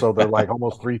 So they're like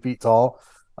almost 3 feet tall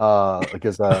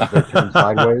because they're turned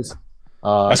sideways.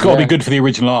 That's got to be good for the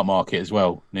original art market as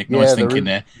well, Nick. Nice thinking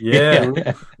there. Yeah,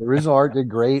 the original art did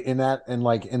great in that,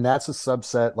 and that's a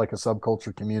subset, like a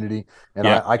subculture community. And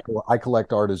I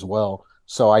collect art as well,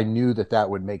 so I knew that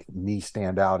would make me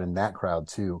stand out in that crowd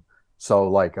too.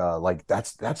 So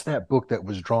that's that book that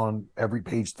was drawn every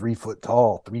page 3 foot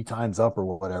tall, 3 times up or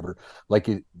whatever. Like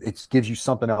it gives you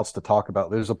something else to talk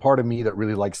about. There's a part of me that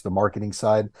really likes the marketing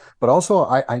side, but also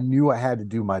I knew I had to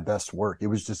do my best work. It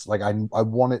was just like I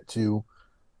wanted to,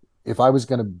 if I was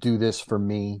going to do this for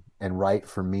me and write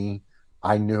for me,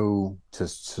 I knew to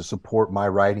support my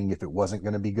writing. If it wasn't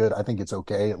going to be good, I think it's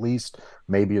okay. At least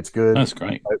maybe it's good. That's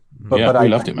great. But I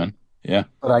loved it, man. Yeah.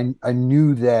 But I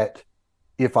knew that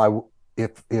if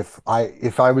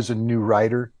I was a new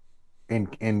writer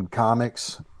in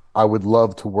comics, I would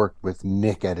love to work with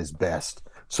Nick at his best.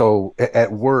 So at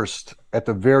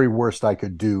the very worst I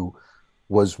could do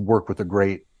was work with a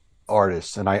great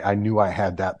artist. And I knew I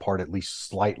had that part at least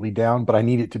slightly down, but I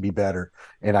needed to be better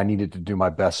and I needed to do my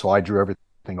best. So I drew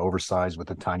everything oversized with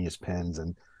the tiniest pens.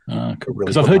 And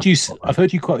because I've heard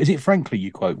you quote, is it frankly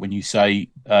you quote when you say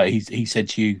he said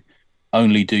to you,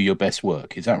 only do your best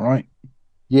work. Is that right?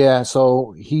 Yeah,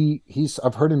 so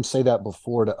I've heard him say that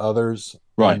before to others,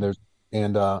 right?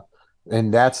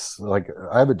 And that's like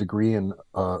I have a degree in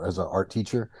as an art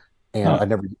teacher, and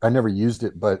I never used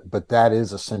it, but that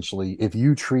is essentially if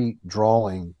you treat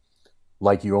drawing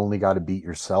like you only got to beat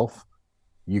yourself,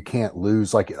 you can't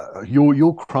lose. Like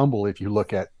you'll crumble if you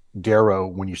look at Darrow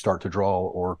when you start to draw,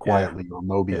 or Quietly or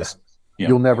Mobius. Yeah.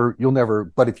 You'll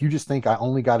never. But if you just think I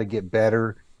only got to get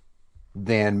better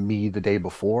than me the day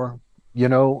before.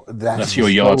 That's your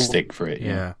yardstick for it.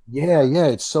 Yeah.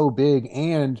 It's so big,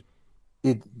 and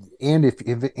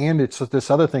it's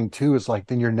this other thing too. Is like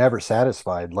then you're never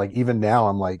satisfied. Like even now,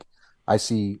 I'm like,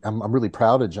 I'm really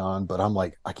proud of Jon, but I'm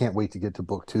like, I can't wait to get to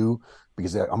book 2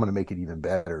 because I'm going to make it even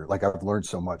better. Like I've learned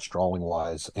so much drawing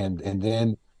wise, and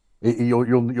then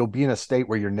you'll be in a state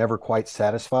where you're never quite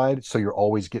satisfied. So you're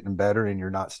always getting better, and you're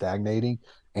not stagnating.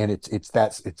 And it's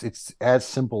as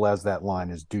simple as that line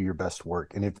is do your best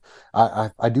work. And if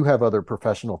I do have other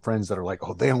professional friends that are like,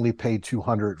 oh, they only pay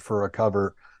 $200 for a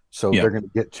cover, so they're going to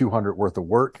get $200 worth of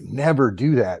work. Never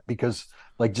do that, because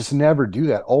just never do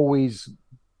that. Always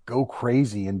go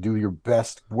crazy and do your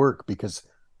best work, because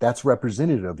that's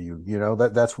representative of you.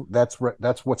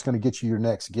 That's what's going to get you your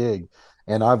next gig.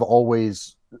 And I've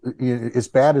always, as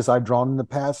bad as I've drawn in the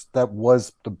past, that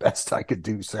was the best I could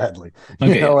do, sadly.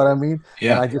 Okay. You know what I mean?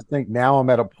 Yeah. And I just think now I'm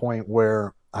at a point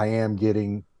where I'm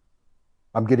getting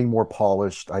more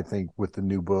polished, I think, with the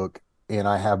new book, and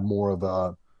I have more of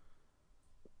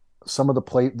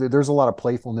there's a lot of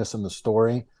playfulness in the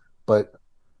story, but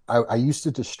I used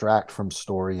to distract from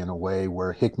story in a way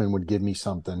where Hickman would give me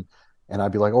something and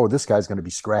I'd be like, oh, this guy's going to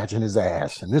be scratching his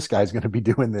ass and this guy's going to be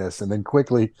doing this. And then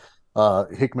quickly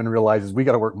Hickman realizes we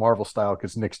got to work Marvel style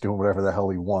because Nick's doing whatever the hell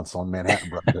he wants on Manhattan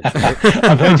Project.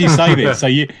 I've heard you say this. So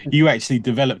you actually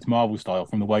developed Marvel style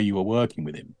from the way you were working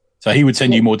with him. So he would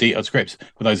send you more detailed scripts.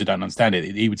 For those who don't understand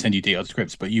it, he would send you detailed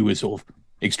scripts, but you were sort of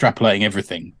extrapolating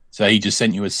everything. So he just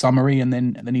sent you a summary, and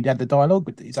then he'd add the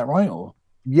dialogue. Is that right? Or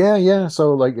Yeah.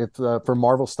 So like if for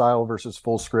Marvel style versus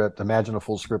full script, imagine a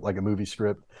full script like a movie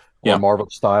script, or Marvel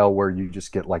style where you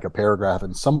just get like a paragraph,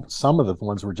 and some of the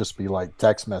ones would just be like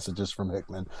text messages from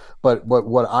Hickman. But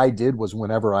what I did was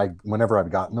whenever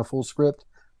I've gotten a full script,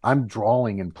 I'm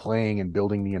drawing and playing and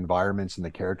building the environments, and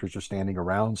the characters are standing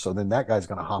around. So then that guy's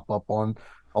going to hop up on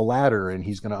a ladder and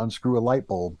he's going to unscrew a light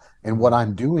bulb. And what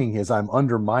I'm doing is I'm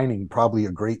undermining probably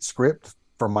a great script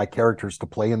for my characters to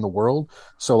play in the world.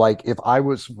 So like if I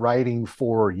was writing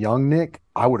for young Nick,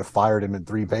 I would have fired him in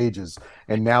 3 pages.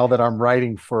 And now that I'm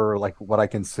writing for like what I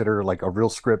consider like a real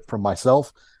script from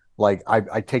myself, like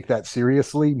I take that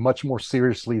seriously, much more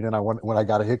seriously than when I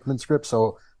got a Hickman script.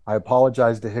 So I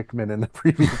apologize to Hickman and the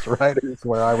previous writers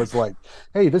where I was like,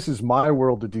 hey, this is my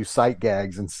world to do sight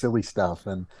gags and silly stuff.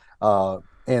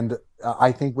 And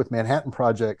I think with Manhattan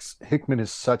Projects, Hickman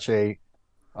is such a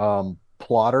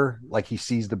plotter, like he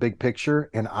sees the big picture,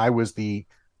 and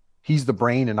he's the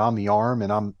brain and I'm the arm,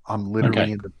 and I'm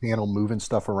literally in the panel moving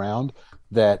stuff around,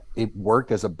 that it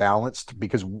worked as a balance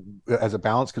because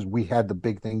we had the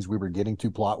big things we were getting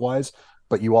to plot wise,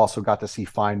 but you also got to see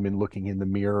Feynman looking in the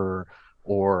mirror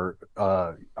or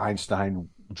Einstein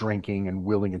drinking and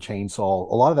wielding a chainsaw.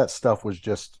 A lot of that stuff was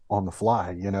just on the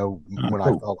fly, when I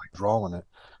felt like drawing it.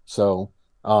 So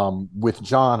with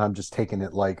Jon, I'm just taking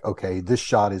it like, okay, this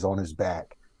shot is on his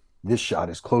back. This shot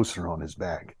is closer on his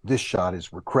back. This shot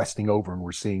is we're cresting over and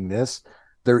we're seeing this.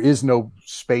 There is no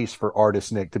space for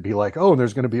artist Nick to be like, oh,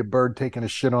 there's going to be a bird taking a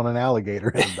shit on an alligator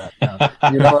in the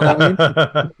background. You know what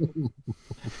I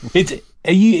mean?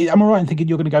 Am I right in thinking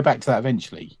you're going to go back to that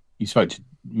eventually? You spoke to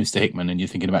Mr. Hickman and you're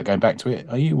thinking about going back to it,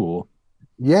 are you? Or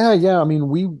Yeah. I mean,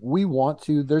 we want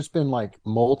to. There's been like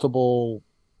multiple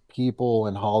people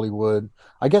in Hollywood.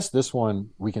 I guess this one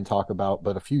we can talk about,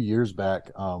 but a few years back,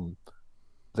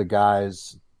 the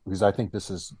guys, because I think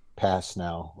this is past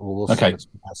now. We'll see if it's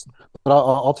past. But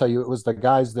I'll tell you, it was the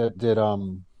guys that did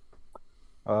the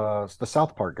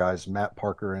South Park guys, Matt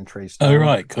Parker and Trey Stone. Oh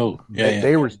right, cool.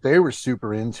 They were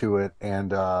super into it,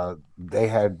 and they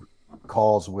had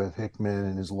calls with Hickman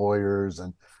and his lawyers,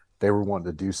 and they were wanting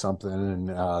to do something, and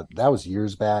that was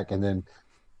years back. And then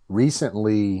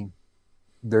recently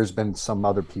there's been some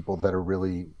other people that are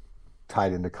really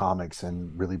tied into comics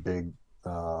and really big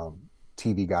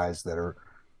TV guys that are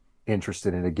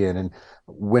interested in it again. And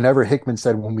whenever Hickman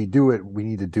said, when we do it, we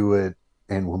need to do it,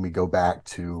 and when we go back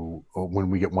to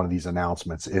when we get one of these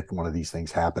announcements, if one of these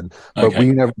things happen. But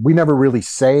we never really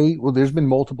say. Well, there's been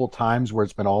multiple times where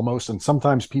it's been almost, and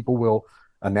sometimes people will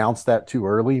announce that too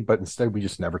early, but instead we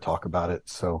just never talk about it.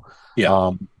 So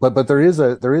but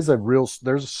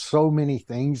there's so many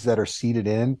things that are seeded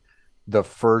in the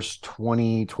first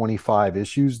 20-25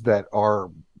 issues that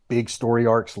are big story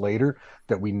arcs later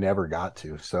that we never got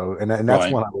to. So and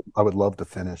that's one I would love to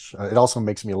finish. It also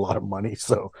makes me a lot of money,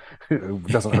 so it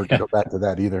doesn't hurt to go back to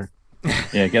that either.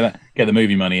 Yeah, get the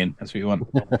movie money in. That's what you want.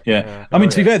 Yeah. I mean,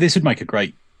 to be fair, this would make a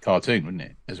great cartoon, wouldn't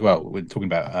it? As well, we're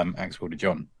talking about Axe Wielder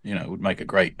Jon. It would make a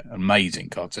great, amazing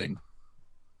cartoon.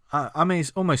 I mean,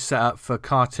 it's almost set up for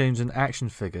cartoons and action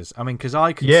figures. I mean, because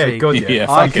I could see...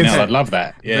 I'd love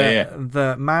that.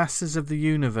 The Masters of the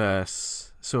Universe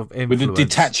sort of influence. With a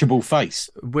detachable face.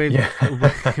 With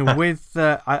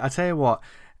I tell you what,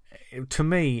 to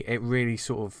me, it really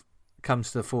sort of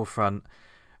comes to the forefront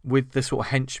with the sort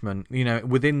of henchman,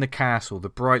 within the castle, the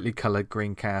brightly coloured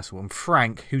green castle, and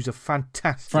Frank, who's a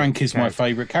fantastic Frank is my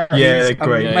favourite character. Yeah, they're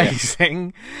great.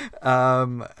 Amazing.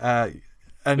 And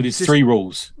with his 3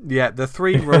 rules. Yeah, the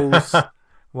 3 rules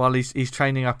while he's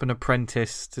training up an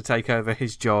apprentice to take over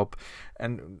his job.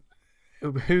 And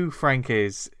who Frank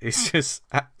is just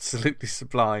absolutely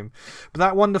sublime. But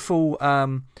that wonderful...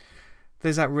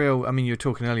 there's that real... I mean, you were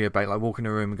talking earlier about like walking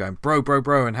in a room and going, bro, bro,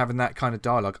 bro, and having that kind of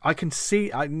dialogue. I can see...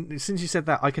 since you said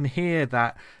that, I can hear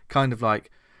that kind of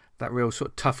like... that real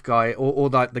sort of tough guy, or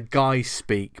like the guy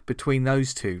speak between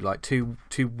those two, like two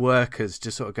workers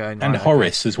just sort of going... And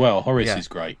Horace as well. Horace is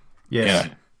great.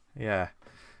 Yeah.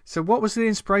 So what was the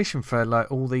inspiration for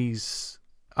like all these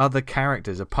other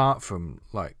characters apart from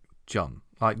like Jon?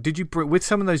 Like, did you... with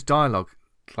some of those dialogue,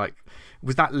 like,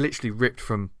 was that literally ripped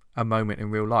from a moment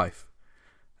in real life?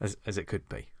 As it could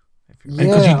be.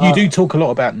 Because you do talk a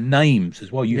lot about names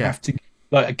as well. You have to...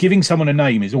 Like, giving someone a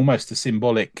name is almost a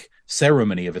symbolic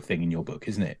ceremony of a thing in your book,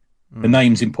 isn't it? The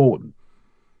name's important.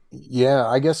 Yeah,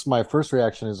 I guess my first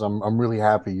reaction is I'm really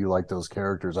happy you like those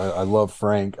characters. I love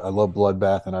Frank, I love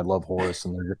Bloodbath, and I love Horace,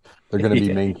 and they're going to be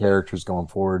Yeah. main characters going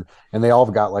forward, and they all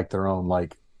have got like their own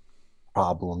like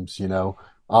problems, you know.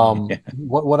 Yeah.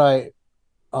 What I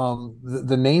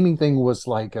the naming thing was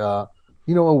like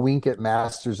you know, a wink at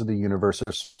Masters of the Universe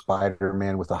or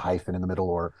Spider-Man with a hyphen in the middle,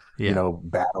 or you Yeah. know,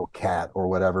 Battle Cat or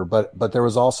whatever. But there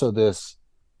was also this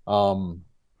um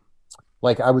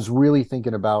like I was really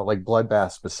thinking about like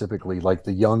Bloodbath specifically, like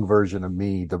the young version of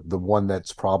me, the one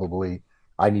that's probably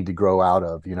I need to grow out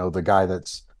of, you know, the guy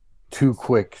that's too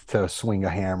quick to swing a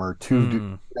hammer, you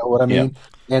know what I Yeah. mean?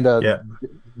 And Yeah.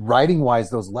 writing wise,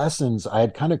 those lessons I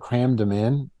had kind of crammed them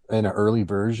in an early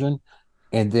version.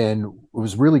 And then what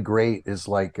was really great is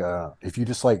like if you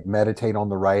just like meditate on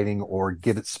the writing or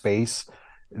give it space,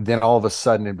 then all of a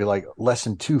sudden it'd be like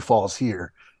lesson 2 falls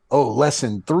here. Oh,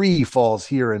 lesson 3 falls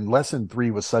here. And lesson 3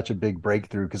 was such a big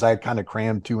breakthrough because I had kind of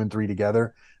crammed 2 and 3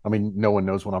 together. I mean, no one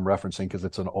knows what I'm referencing because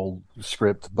it's an old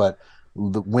script, but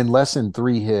when lesson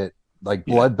 3 hit, like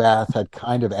Yeah. Bloodbath had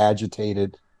kind of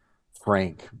agitated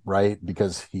Frank, right?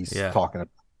 Because he's Yeah.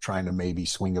 trying to maybe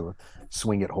swing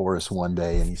at Horace one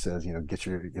day, and he says, you know, get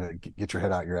your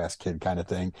head out your ass, kid, kind of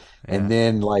thing. Yeah. And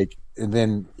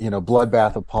then you know,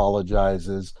 Bloodbath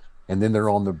apologizes, and then they're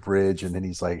on the bridge, and then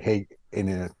he's like, hey, and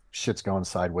then shit's going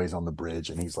sideways on the bridge,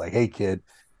 and he's like, hey, kid,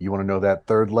 you want to know that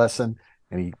third lesson?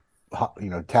 And he you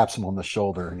know, taps him on the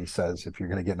shoulder, and he says, if you're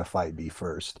going to get in a fight, be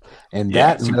first. And Yeah,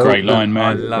 that it's a great line, man.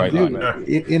 I love Great that.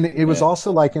 line, man. it was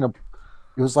also like it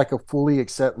was like a fully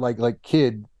accept like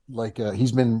kid, like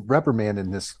he's been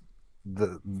reprimanding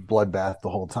the Bloodbath the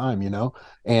whole time, you know.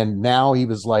 And now he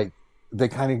was like, they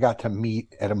kind of got to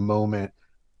meet at a moment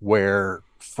where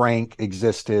Frank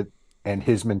existed and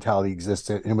his mentality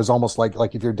existed, and it was almost like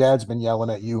if your dad's been yelling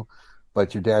at you,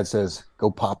 but your dad says, go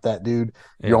pop that dude,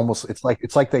 you're almost, it's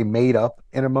like they made up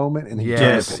in a moment. And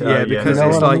Yes, Yes, yeah, yeah. because You know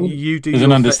it's what I like mean? you do There's your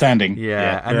an understanding.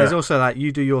 Yeah, and there's also that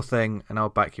you do your thing and I'll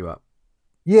back you up.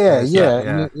 Yeah, Yeah,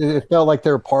 and it felt like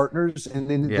they were partners, and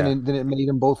then Yeah. then it made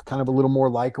them both kind of a little more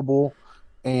likable,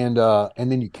 and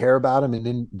then you care about them,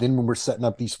 and then when we're setting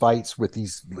up these fights with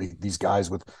these guys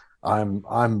with I'm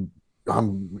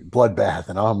Bloodbath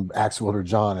and I'm Axe Wielder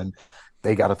Jon, and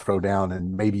they got to throw down,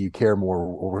 and maybe you care more,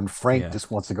 or when Frank Yeah.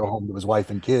 just wants to go home to his wife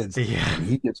and kids, Yeah. and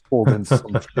he gets pulled in some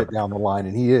shit down the line,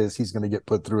 and he's going to get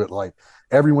put through it like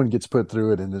everyone gets put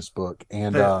through it in this book,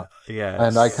 and Yeah,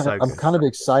 and it's I'm good. kind of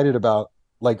excited about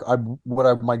like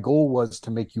my goal was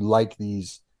to make you like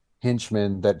these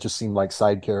henchmen that just seem like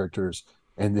side characters,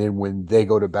 and then when they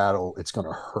go to battle, it's going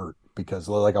to hurt because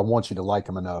like I want you to like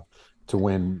them enough to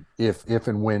win if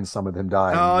and when some of them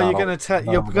die. Oh, Not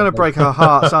you're gonna break our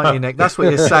hearts, aren't you, Nick? That's what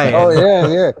you're saying. Oh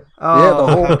yeah. Oh,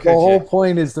 The how could whole you?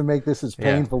 point is to make this as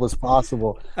Yeah. painful as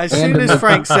possible. As And soon to as make-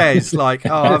 Frank says, like,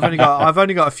 "Oh, I've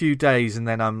only got a few days," and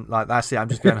then I'm like, "That's it. I'm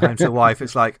just going home to the wife."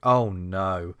 It's like, "Oh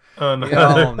no, Oh no.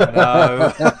 oh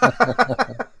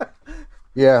no."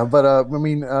 Yeah, but I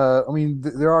mean,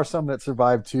 there are some that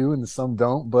survive too, and some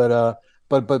don't. But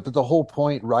the whole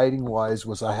point, writing wise,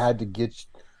 was I had to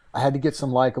get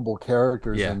some likable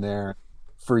characters Yeah. in there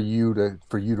for you to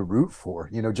root for.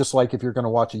 You know, just like if you're going to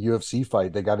watch a UFC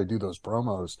fight, they got to do those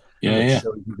promos. Yeah.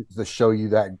 To show you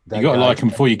that You got to guy. like them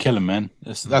before you kill them, man.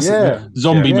 That's Yeah.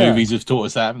 zombie Yeah. movies have taught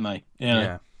us that, haven't they?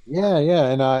 Yeah, Yeah,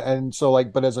 and so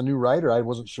like, but as a new writer, I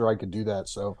wasn't sure I could do that.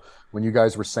 So when you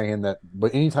guys were saying that,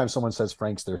 but anytime someone says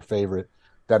Frank's their favorite,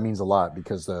 that means a lot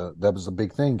because that was a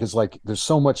big thing. Because like, there's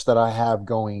so much that I have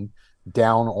going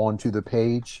down onto the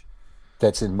page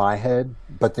that's in my head,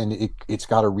 but then it's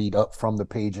got to read up from the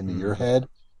page into your head,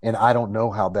 and I don't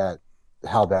know how that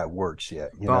works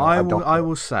yet. You but know, I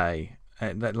will say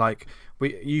that like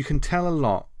you can tell a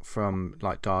lot from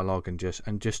like dialogue and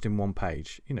just in one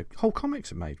page. You know, whole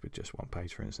comics are made with just one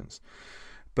page, for instance.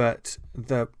 But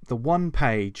the one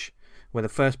page where the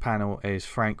first panel is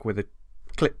Frank with a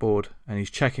clipboard and he's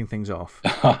checking things off.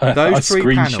 I Those three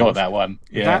screenshot panels, that one.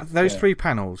 Yeah, those 3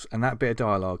 panels and that bit of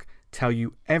dialogue tell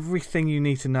you everything you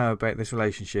need to know about this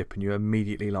relationship, and you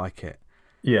immediately like it.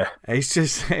 Yeah. It's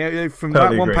just from Totally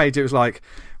that one agree. page, it was like,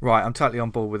 right, I'm totally on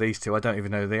board with these two. I don't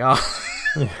even know who they are.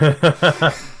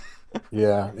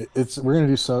 Yeah, we're gonna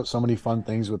do so many fun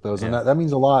things with those, and Yeah. that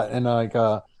means a lot. And like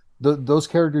those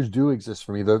characters do exist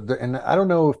for me. And I don't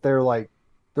know if they're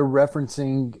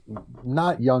referencing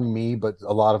not young me, but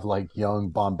a lot of like young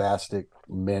bombastic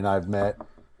men I've met.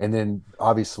 And then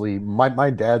obviously my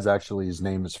dad's actually, his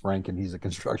name is Frank, and he's a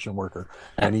construction worker,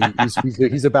 and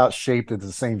he's about shaped as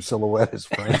the same silhouette as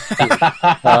Frank.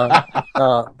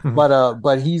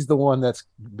 But he's the one that's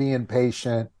being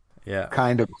patient, Yeah.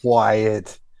 kind of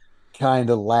quiet, kind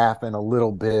of laughing a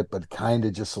little bit, but kind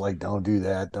of just like, don't do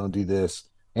that, don't do this.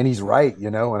 And he's right,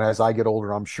 you know, and as I get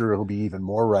older, I'm sure he'll be even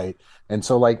more right. And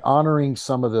so like honoring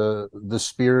some of the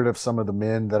spirit of some of the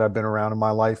men that I've been around in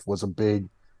my life was a big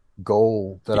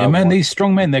goal that Yeah, I man, want. these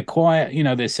strong men, they're quiet, you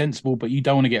know, they're sensible, but you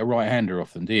don't want to get a right hander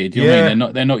off them, do you? Do you know what I mean?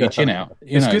 Yeah. They're not your chin out.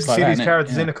 You It's know, good it's to like see that, these isn't it?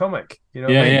 characters Yeah. in a comic. You know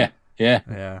what Yeah, I mean? yeah.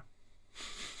 Yeah.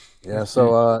 Yeah,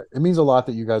 so it means a lot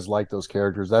that you guys like those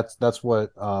characters. That's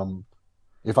what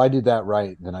if I did that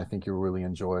right, then I think you'll really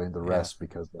enjoy the rest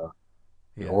because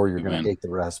Yeah. or you're Good going to man. hate the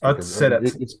rest I'd because say that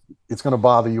it's going to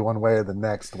bother you one way or the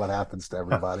next what happens to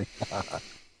everybody.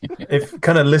 if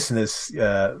kind of listeners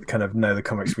kind of know the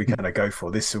comics we kind of go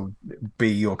for, this will be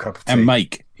your cup of tea. And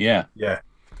make, yeah. Yeah,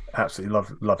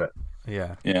 absolutely love it.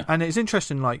 Yeah. Yeah. And it's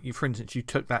interesting, like, you, for instance, you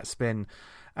took that spin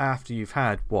after you've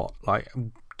had, what, like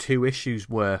 2 issues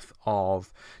worth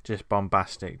of just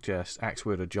bombastic, just Axe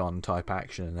Wielder Jon type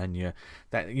action, and then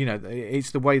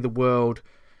it's the way the world,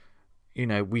 you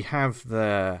know, we have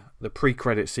the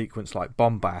pre-credit sequence like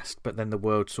bombast, but then the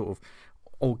world sort of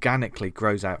organically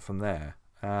grows out from there.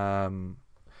 And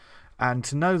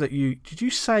to know that did you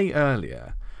say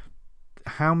earlier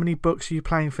how many books are you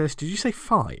planning for this? Did you say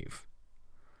 5?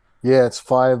 Yeah, it's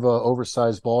 5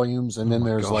 oversized volumes, and then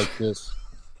there's God. like this.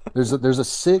 There's a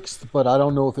 6th, but I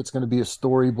don't know if it's going to be a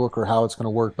storybook or how it's going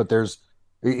to work. But there's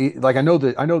like I know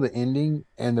the ending,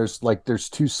 and there's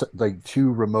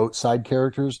 2 remote side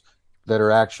characters that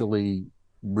are actually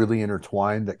really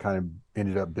intertwined that kind of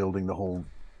ended up building the whole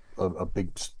a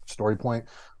big story point.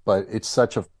 But it's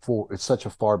such a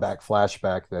far back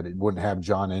flashback that it wouldn't have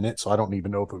Jon in it, so I don't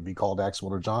even know if it would be called Axe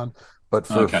Wielder Jon. But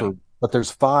but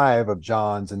there's 5 of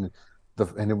Jon's, and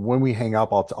then when we hang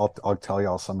up, I'll tell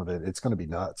y'all some of it. It's going to be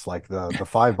nuts, like the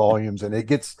 5 volumes, and it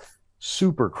gets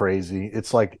super crazy.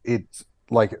 It's like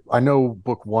I know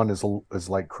book 1 is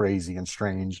like crazy and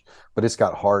strange, but it's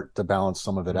got heart to balance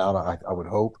some of it out. I would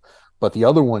hope, but the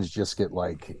other ones just get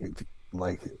like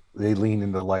they lean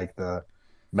into like the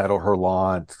Metal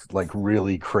Hurlant, like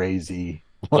really crazy,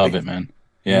 Love it, man.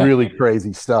 Yeah. really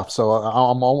crazy stuff. So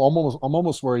I'm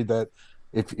almost worried that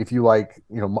if you like,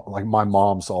 you know, like my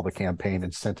mom saw the campaign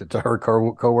and sent it to her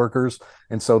coworkers,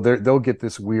 and so they'll get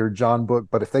this weird Jon book.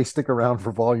 But if they stick around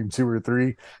for volume 2 or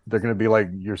 3, they're going to be like,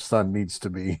 your son needs to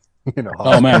be, you know.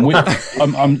 Oh man, I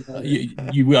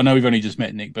know we've only just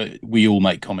met, Nick, but we all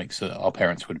make comics that our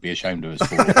parents would be ashamed of us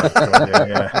for.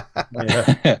 Yeah.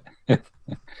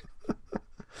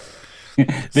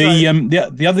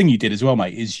 The other thing you did as well,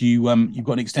 mate, is you've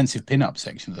got an extensive pin-up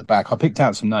section at the back. I picked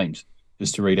out some names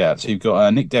just to read out. So you've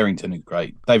got Nick Derrington, who's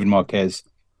great, David Marquez,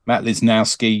 Matt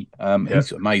Lisnowski.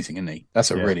 He's amazing, isn't he? That's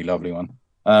a really lovely one.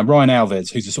 Ryan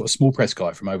Alves, who's a sort of small press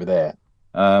guy from over there.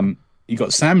 You got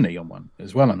Samney on one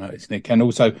as well, I noticed, Nick, and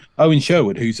also Owen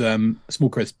Sherwood, who's a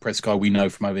small press guy we know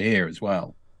from over here as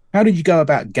well. How did you go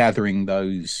about gathering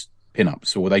those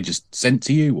or were they just sent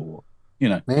to you, or you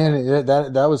know? Man,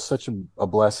 that was such a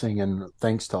blessing, and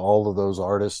thanks to all of those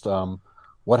artists.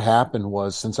 What happened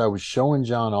was, since I was showing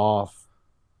Jon off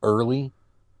early,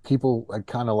 people had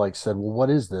kind of like said, well,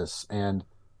 what is this? And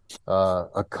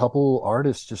a couple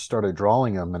artists just started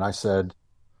drawing them, and I said,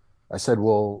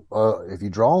 well, if you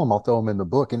draw them, I'll throw them in the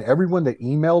book. And everyone that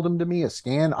emailed them to me, a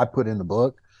scan, I put in the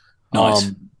book.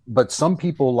 Nice. But some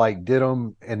people like did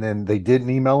them and then they didn't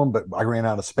email them, but I ran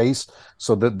out of space,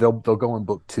 so they'll go in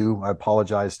book 2. I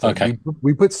apologize. Okay.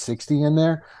 We put 60 in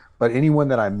there, but anyone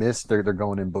that I missed, they're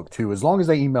going in book 2. As long as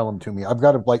they email them to me, I've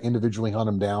got to like individually hunt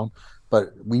them down.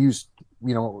 But we used,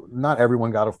 you know, not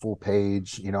everyone got a full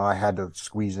page. You know, I had to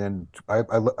squeeze in. I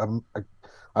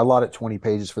allotted 20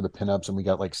 pages for the pinups, and we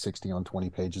got like 60 on 20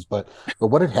 pages. But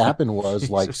what had happened was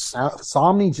like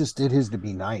Somni just did his to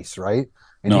be nice, right?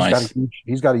 And Nice.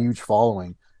 he's got a huge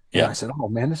following. Yeah. And I said, oh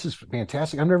man, this is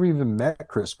fantastic. I've never even met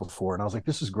Chris before, and I was like,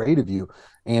 this is great of you.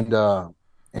 And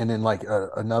then like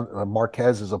another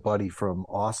Marquez is a buddy from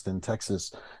Austin,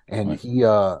 Texas, and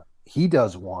he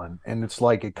does one, and it's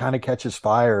like it kind of catches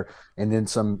fire. And then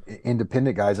some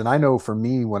independent guys, and I know for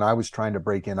me, when I was trying to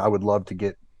break in, I would love to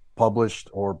get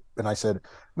published, and I said,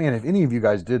 man, if any of you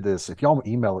guys did this, if y'all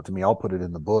email it to me, I'll put it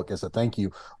in the book as a thank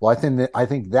you. Well, I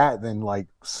think that then like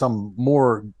some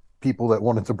more people that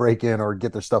wanted to break in or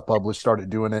get their stuff published started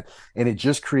doing it, and it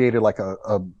just created like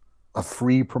a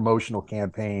free promotional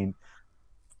campaign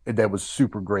that was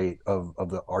super great of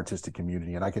the artistic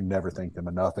community, and I can never thank them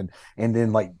enough. And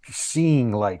then like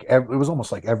seeing like it was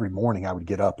almost like every morning I would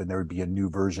get up and there would be a new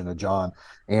version of Jon.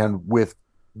 And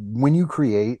when you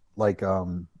create like a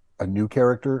new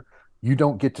character, you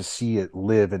don't get to see it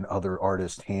live in other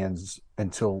artists' hands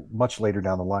until much later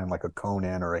down the line, like a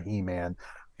Conan or a He-Man.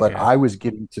 but Yeah. I was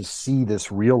getting to see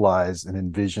this realized and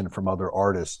envisioned from other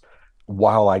artists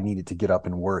while I needed to get up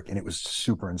and work. And it was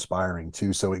super inspiring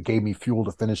too. So it gave me fuel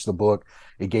to finish the book.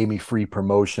 It gave me free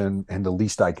promotion. And the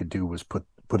least I could do was put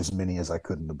as many as I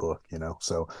could in the book, you know?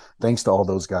 So thanks to all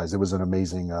those guys. It was an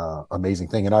amazing, amazing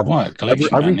thing. And I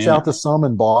reached out to some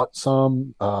and bought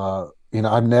some, you know,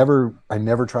 I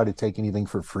never try to take anything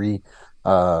for free.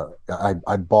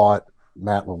 I bought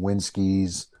Matt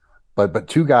Lewinsky's, but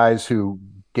two guys who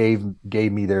gave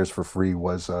me theirs for free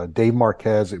was Dave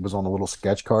Marquez. It was on a little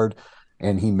sketch card,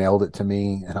 and he mailed it to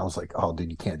me, and I was like, "Oh,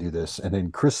 dude, you can't do this." And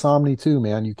then Chris Somney too,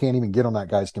 man, you can't even get on that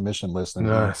guy's commission list. And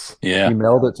Nice. he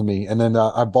mailed it to me, and then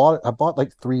I bought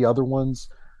like 3 other ones,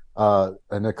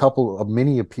 and a couple of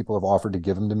many people have offered to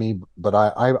give them to me, but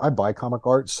I buy comic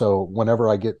art, so whenever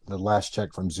I get the last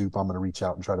check from Zoop, I'm going to reach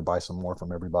out and try to buy some more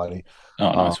from everybody.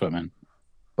 Oh, nice one, man.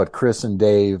 But Chris and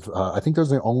Dave, I think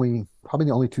those are probably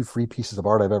the only 2 free pieces of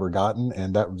art I've ever gotten,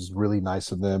 and that was really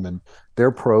nice of them. And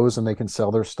they're pros, and they can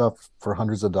sell their stuff for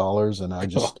hundreds of dollars. And I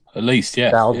just at least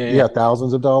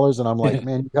thousands of dollars. And I'm like,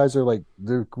 man, you guys are like,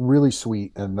 they're really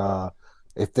sweet. And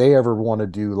if they ever want to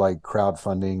do like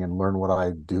crowdfunding and learn what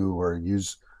I do, or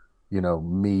use, you know,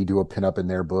 me do a pinup in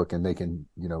their book, and they can,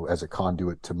 you know, as a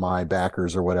conduit to my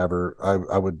backers or whatever,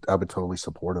 I would totally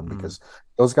support them, because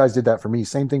those guys did that for me.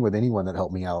 Same thing with anyone that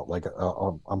helped me out. Like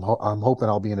I'm hoping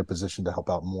I'll be in a position to help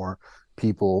out more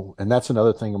people. And that's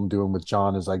another thing I'm doing with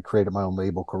Jon, is I created my own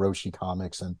label, Kuroshi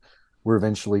Comics, and we're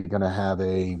eventually going to have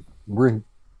we're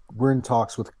in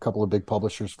talks with a couple of big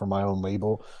publishers for my own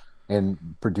label and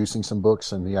producing some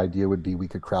books. And the idea would be we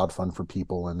could crowdfund for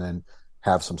people, and then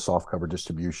have some soft cover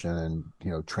distribution and, you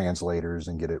know, translators,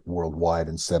 and get it worldwide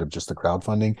instead of just the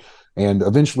crowdfunding. And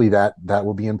eventually that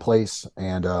will be in place,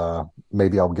 and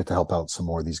maybe I'll get to help out some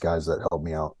more of these guys that help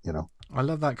me out, you know. I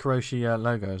love that Kuroshi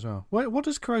logo as well. What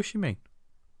does Kuroshi mean?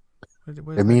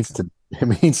 It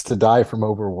means to die from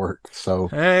overwork. So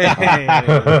hey,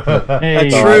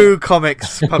 a true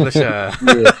comics publisher.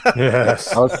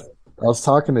 Yes. I was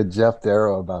talking to Jeff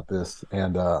Darrow about this,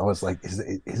 and I was like, is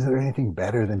there anything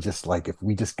better than just like, if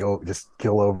we just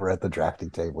kill over at the drafting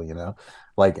table, you know?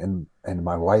 Like, and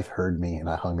my wife heard me, and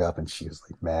I hung up, and she was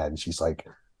like mad, and she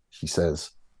says,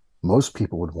 most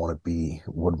people would want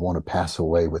to pass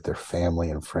away with their family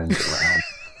and friends around.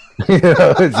 You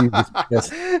know,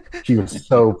 she was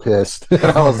so pissed.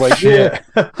 I was like, yeah.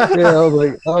 I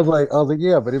was like,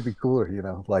 yeah, but it'd be cooler, you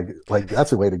know, like that's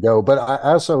the way to go. But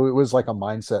I also, it was like a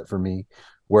mindset for me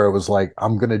where it was like,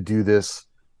 I'm gonna do this.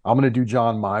 I'm gonna do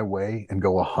Jon my way and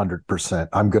go 100%.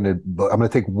 I'm gonna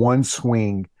take one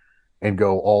swing and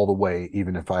go all the way,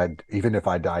 even if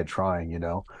I died trying, you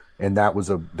know. And that was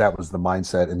the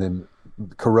mindset. And then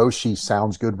Kuroshi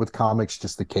sounds good with comics,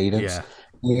 just the cadence. Yeah.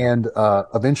 And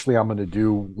eventually I'm going to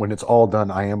do, when it's all done,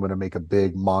 I am going to make a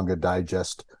big manga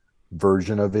digest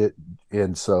version of it.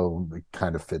 And so it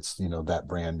kind of fits, you know, that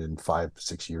brand in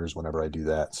 5-6 years whenever I do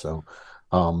that. So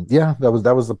yeah, that was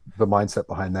the mindset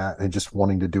behind that, and just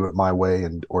wanting to do it my way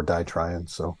or die trying.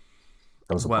 So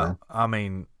that was the plan. I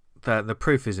mean, the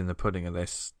proof is in the pudding of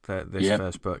this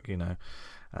first book, you know.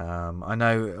 I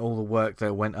know all the work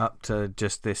that went up to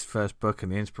just this first book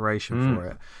and the inspiration for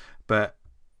it, but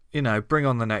you know, bring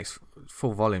on the next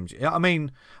 4 volumes. I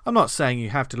mean, I'm not saying you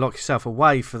have to lock yourself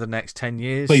away for the next 10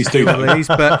 years. Please do,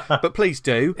 but please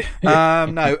do.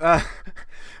 No,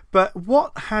 but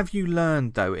what have you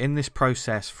learned though in this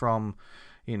process from,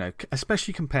 you know,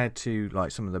 especially compared to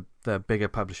like some of the bigger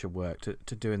publisher work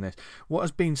to doing this? What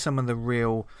has been some of the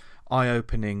real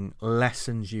eye-opening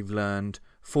lessons you've learned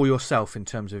for yourself in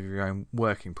terms of your own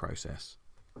working process?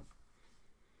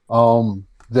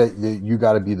 That you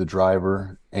got to be the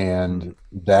driver, and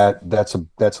that's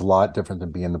a lot different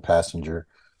than being the passenger.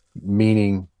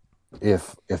 Meaning,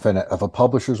 if a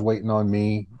publisher's waiting on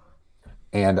me,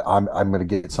 and I'm going to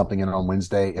get something in on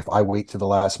Wednesday, if I wait to the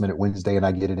last minute Wednesday and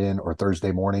I get it in, or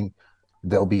Thursday morning,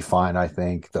 they'll be fine. I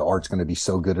think the art's going to be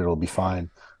so good it'll be fine.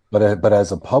 But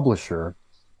as a publisher,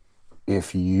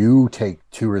 if you take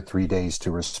 2 or 3 days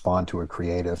to respond to a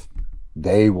creative,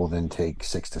 they will then take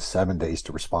 6 to 7 days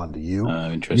to respond to you.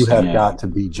 You have got to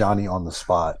be Johnny on the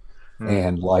spot.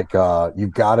 And like,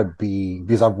 you've got to be,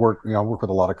 because I work with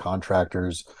a lot of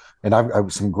contractors, and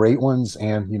I've some great ones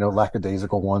and, you know,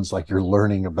 lackadaisical ones. Like, you're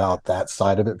learning about that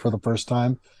side of it for the first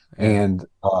time. And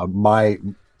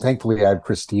thankfully I have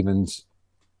Chris Stevens,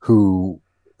 who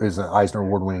is an Eisner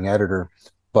Award-winning editor.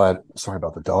 But sorry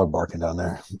about the dog barking down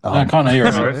there. I can't hear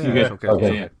it.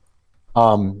 Okay.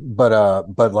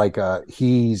 But like,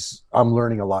 I'm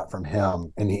learning a lot from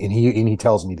him, and he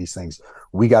tells me these things.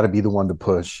 We got to be the one to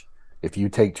push, if you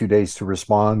take 2 days to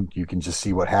respond, you can just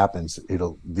see what happens.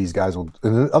 These guys will,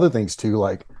 and other things too,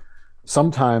 like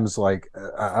sometimes like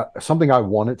something I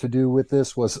wanted to do with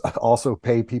this was also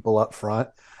pay people up front,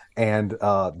 and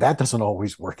that doesn't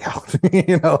always work out.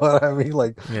 You know what I mean?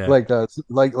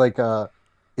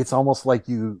 It's almost like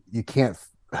you can't.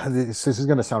 This is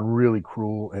going to sound really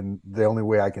cruel, and the only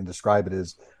way I can describe it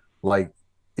is like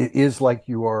it is like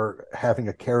you are having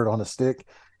a carrot on a stick,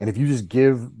 and if you just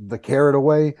give the carrot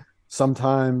away,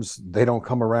 sometimes they don't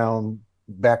come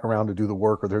back around to do the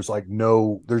work, or there's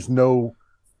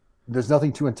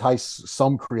nothing to entice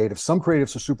some creatives. Some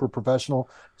creatives are super professional,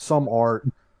 some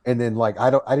aren't. And then like I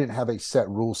didn't have a set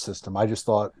rule system. I just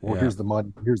thought, well, here's the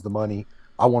money.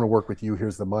 I want to work with you.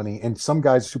 Here's the money. And some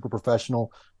guys super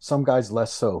professional, some guys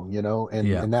less so, you know.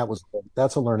 And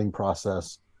that's a learning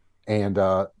process. And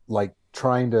like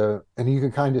trying to, and you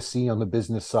can kind of see on the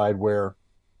business side where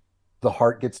the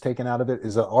heart gets taken out of it.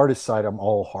 Is the artist side, I'm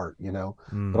all heart, you know.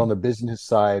 But on the business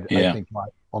side, I think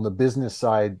on the business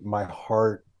side, my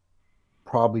heart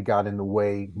probably got in the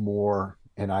way more,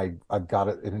 and I've got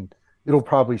it, and it'll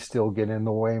probably still get in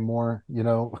the way more, you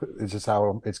know. It's just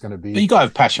how it's going to be. But you got to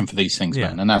have passion for these things,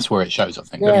 man, and that's where it shows, I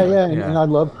think. And I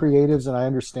love creatives, and I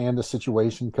understand the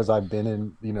situation because I've been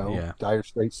in, you know, dire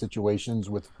straight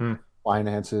situations with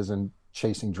finances and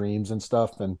chasing dreams and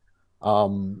stuff, and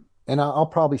I'll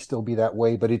probably still be that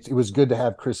way. But it was good to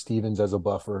have Chris Stevens as a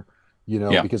buffer, you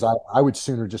know, because I would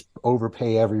sooner just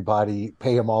overpay everybody,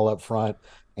 pay them all up front.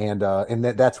 And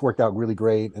that's worked out really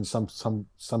great, and some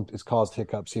it's caused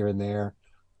hiccups here and there.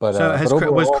 But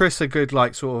so was Chris a good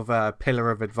like sort of pillar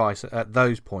of advice at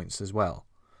those points as well?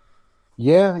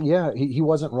 Yeah, he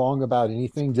wasn't wrong about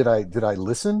anything. Did I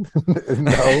listen?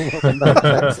 No. On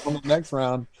the next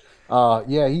round,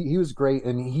 he was great,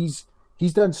 and he's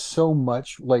done so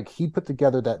much. Like he put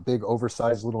together that big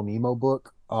oversized Little Nemo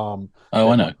book. I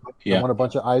know. Yeah, won a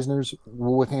bunch of Eisners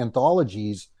with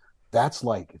anthologies. That's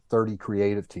like 30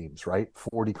 creative teams, right?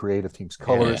 40 creative teams,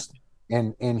 colorists.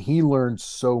 And he learned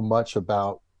so much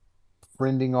about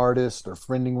friending artists or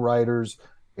friending writers,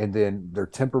 and then their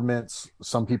temperaments.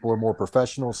 Some people are more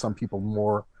professional, some people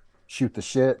more shoot the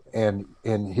shit. And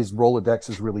his Rolodex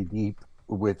is really deep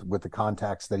with the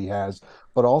contacts that he has.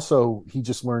 But also he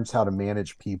just learns how to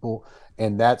manage people.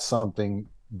 And that's something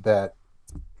that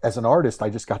as an artist, I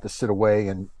just got to sit away,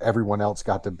 and everyone else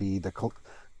got to be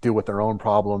deal with their own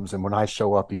problems. And when I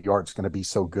show up, the art's going to be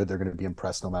so good, they're going to be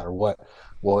impressed no matter what.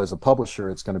 Well, as a publisher,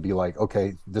 it's going to be like,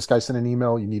 okay, this guy sent an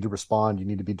email, you need to respond, you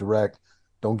need to be direct,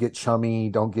 don't get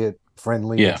chummy, don't get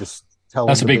friendly, just tell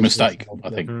that's a big mistake, I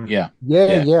think.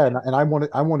 And I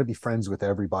want to be friends with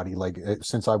everybody. Like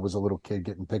since I was a little kid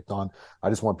getting picked on, I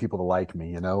just want people to like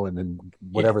me, you know. And then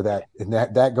whatever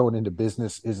that going into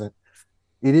business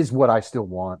it is what I still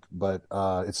want, but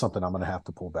it's something I'm going to have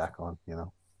to pull back on, you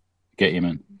know. Get you,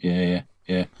 man.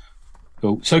 Yeah.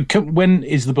 Cool. So when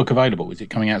is the book available? Is it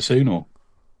coming out soon or?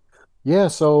 Yeah,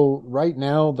 so right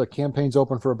now the campaign's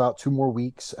open for about 2 more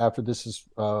weeks after this is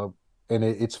and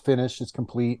it's finished, it's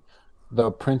complete. The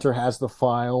printer has the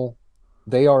file.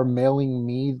 They are mailing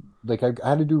me, like I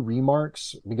had to do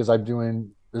remarks because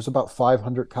there's about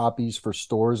 500 copies for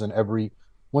stores, and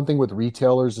one thing with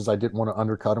retailers is I didn't want to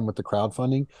undercut them with the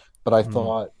crowdfunding, but I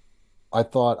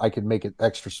thought I could make it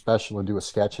extra special and do a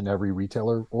sketch in every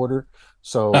retailer order.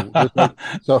 So, do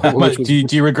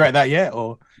you regret that yet?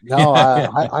 Or no,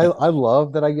 I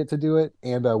love that I get to do it.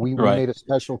 And we made a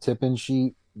special tip-in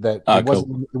sheet that it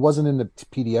wasn't in the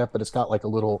PDF, but it's got like a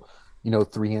little,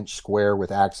 3-inch square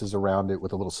with axes around it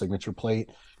with a little signature plate.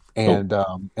 And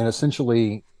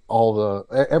essentially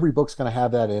every book's going to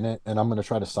have that in it. And I'm going to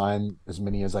try to sign as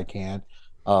many as I can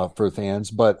for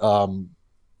fans. But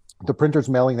the printer's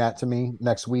mailing that to me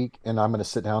next week, and I'm going to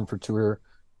sit down for 2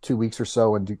 weeks or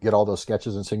so and get all those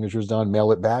sketches and signatures done,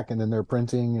 mail it back, and then they're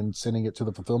printing and sending it to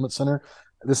the fulfillment center.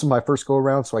 This is my first go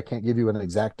around, so I can't give you an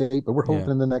exact date, but we're hoping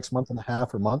in the next month and a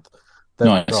half or month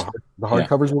that the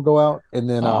hardcovers will go out. And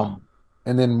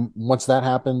then once that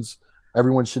happens,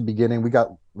 everyone should be getting, we got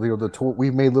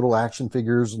we've made little action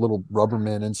figures, little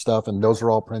Rubbermen and stuff, and those are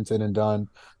all printed and done,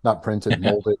 not printed,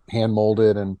 molded, hand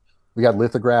molded, and we got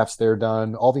lithographs, they're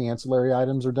done. All the ancillary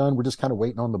items are done. We're just kind of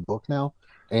waiting on the book now.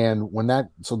 And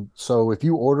so if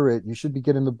you order it, you should be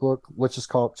getting the book. Let's just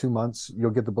call it 2 months.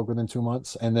 You'll get the book within 2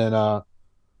 months, and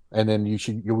then you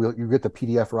get the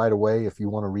PDF right away if you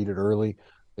want to read it early.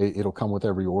 It'll come with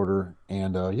every order,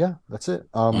 and that's it.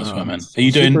 That's right, man. Are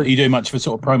you doing much of a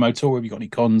sort of promo tour? Have you got any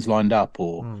cons lined up,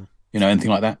 or anything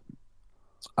like that?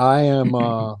 I am.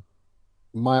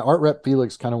 My art rep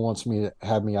Felix kind of wants me to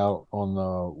have me out on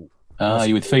the. Are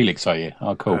you with Felix? Are you?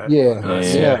 Oh, cool.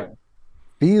 Yeah.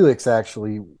 Felix,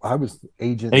 actually, I was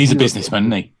agent. He's a Felix.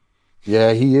 businessman, isn't he?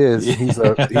 Yeah, he is.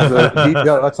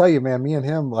 I'll tell you, man, me and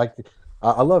him, like,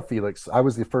 I love Felix. I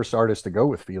was the first artist to go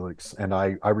with Felix, and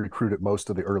I recruited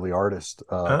most of the early artists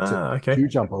to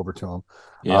jump over to him.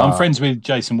 Yeah, I'm friends with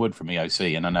Jason Wood from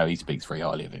EOC, and I know he speaks very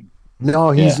highly of him. No,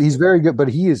 he's very good, but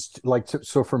he is like,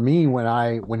 so for me,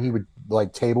 when he would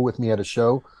like table with me at a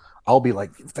show, I'll be like,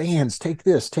 fans, take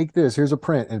this, here's a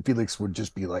print. And Felix would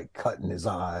just be like cutting his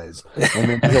eyes. And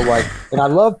then he'll like, and I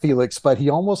love Felix, but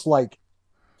he almost like,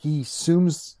 he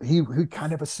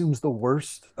kind of assumes the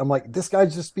worst. I'm like, this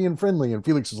guy's just being friendly. And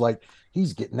Felix is like,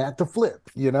 he's getting that to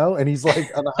flip, you know? And he's like,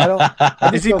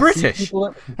 is he British?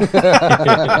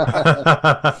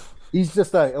 He's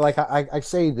just like, I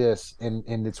say this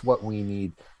and it's what we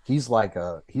need. He's like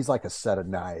a set of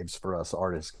knives for us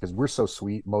artists, because we're so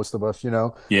sweet, most of us, you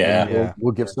know.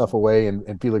 We'll give stuff away,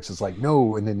 and Felix is like,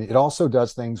 no. And then it also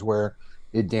does things where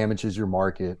it damages your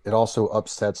market. It also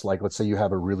upsets, like, let's say you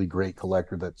have a really great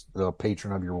collector that's a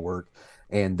patron of your work,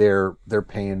 and they're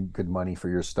paying good money for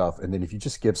your stuff, and then if you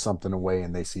just give something away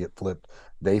and they see it flipped,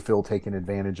 they feel taken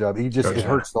advantage of. It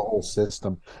hurts the whole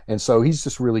system. And so he's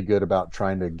just really good about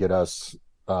trying to get us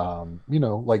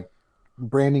like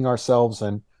branding ourselves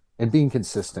and being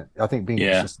consistent. I think being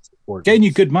consistent is important. Getting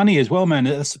you good money as well, man.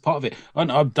 That's part of it.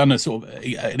 I've done a sort of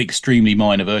an extremely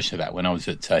minor version of that when I was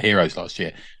at Heroes last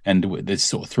year, and there's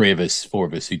sort of 4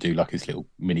 of us who do like this little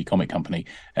mini comic company,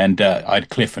 and I had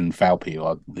Cliff and Falpy, who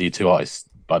are the 2 artists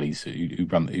buddies who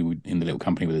were in the little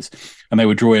company with us, and they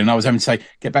were drawing, and I was having to say,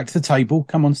 get back to the table,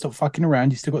 come on, stop fucking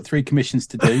around, you still got 3 commissions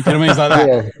to do. You know what I mean? It's like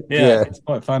that. Yeah, it's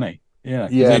quite funny.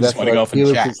 They just want to go off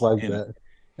and chat. Like that.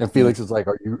 And Felix is like,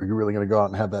 are you really going to go out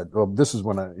and have that? Well, this is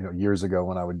when years ago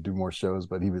when I would do more shows,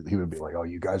 but he would be like, oh,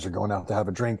 you guys are going out to have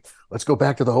a drink. Let's go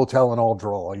back to the hotel and all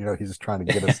draw. He's just trying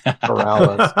to get us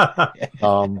around us.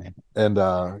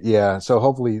 So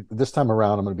hopefully this time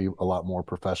around, I'm going to be a lot more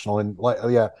professional. And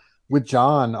with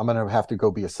Jon, I'm going to have to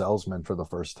go be a salesman for the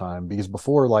first time, because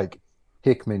before, like,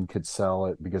 Hickman could sell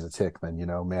it because it's Hickman,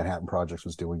 Manhattan Projects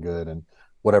was doing good, and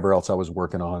whatever else I was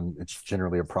working on, it's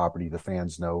generally a property the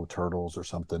fans know, Turtles or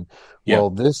something. Yeah. Well,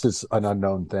 this is an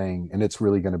unknown thing, and it's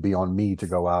really going to be on me to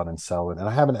go out and sell it. And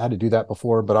I haven't had to do that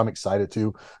before, but I'm excited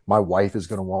to. My wife is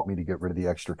going to want me to get rid of the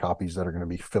extra copies that are going to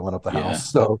be filling up the house.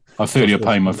 So I feel your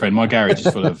pain, my friend. My garage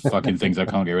is full of fucking things I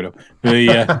can't get rid of. Are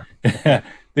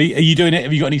you doing it?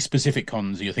 Have you got any specific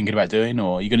cons you're thinking about doing,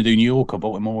 or are you going to do New York or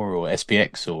Baltimore or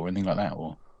SPX or anything like that?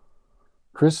 Or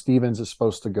Chris Stevens is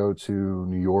supposed to go to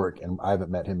New York, and I haven't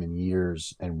met him in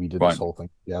years, and we did this whole thing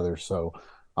together. So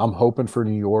I'm hoping for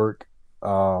New York.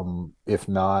 If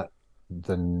not,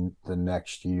 the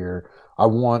next year. I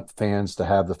want fans to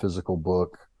have the physical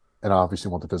book, and I obviously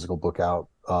want the physical book out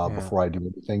before I do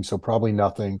anything. So probably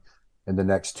nothing in the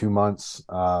next 2 months.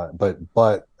 But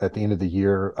at the end of the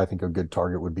year, I think a good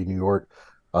target would be New York.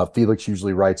 Felix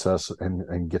usually writes us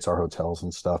and gets our hotels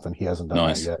and stuff, and he hasn't done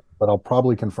that yet. But I'll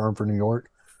probably confirm for New York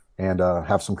and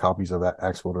have some copies of that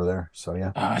Axe Wielder there. So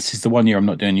this is the 1 year I'm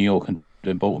not doing New York and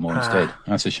doing Baltimore instead.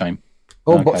 That's a shame.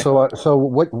 Oh, okay. So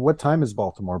what time is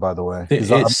Baltimore, by the way?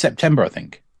 It's September, I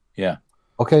think. Yeah.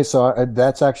 Okay, so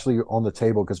that's actually on the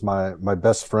table, because my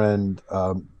best friend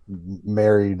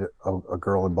married a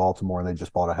girl in Baltimore, and they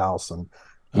just bought a house, and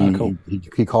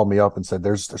he called me up and said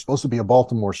there's supposed to be a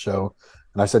Baltimore show.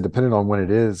 And I said, depending on when it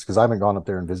is, because I haven't gone up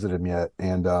there and visited him yet.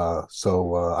 And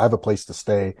so I have a place to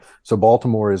stay. So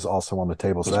Baltimore is also on the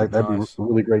table. So that'd be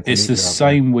really great. It's the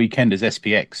same weekend as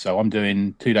SPX. So I'm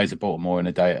doing 2 days at Baltimore and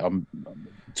a day.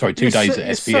 2 days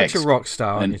at SPX. You're such a rock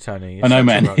star, aren't you, Tony? I know,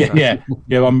 man. Yeah.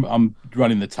 I'm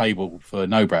running the table for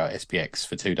Nobrow at SPX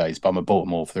for 2 days, but I'm at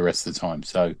Baltimore for the rest of the time.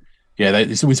 So yeah,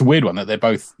 it's a weird one that they're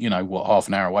both, half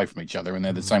an hour away from each other, and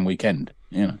they're the same weekend.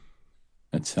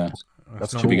 It's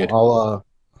That's should cool. be good.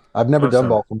 I've never done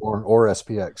Baltimore or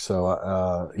SPX,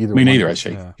 so either. Me neither,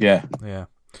 actually. Yeah.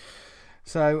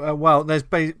 So, there's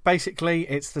basically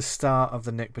it's the start of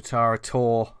the Nick Pitarra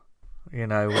tour,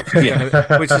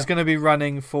 which is going to be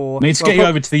running for. Needs to get you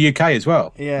over to the UK as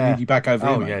well. Yeah, need you back over.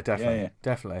 Oh yeah, definitely,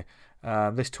 definitely.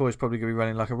 This tour is probably going to be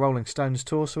running like a Rolling Stones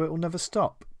tour, so it will never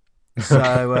stop.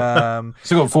 So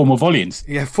still got 4 more volumes.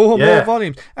 Yeah, 4 more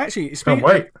volumes. Actually,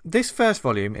 this first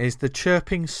volume is the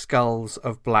Chirping Skulls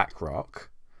of Blackrock.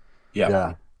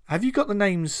 Yeah. Have you got the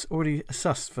names already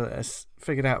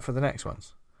figured out for the next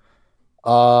ones?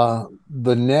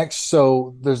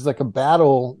 So there's like a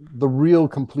battle, the real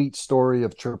complete story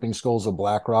of Chirping Skulls of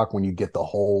Blackrock, when you get the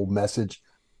whole message.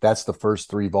 That's the first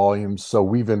 3 volumes. So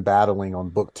we've been battling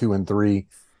on book 2 and 3.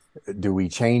 Do we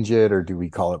change it, or do we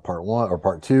call it part 1 or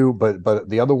part 2? But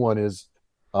the other one is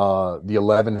the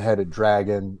 11-headed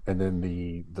dragon, and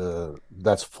then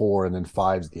that's 4, and then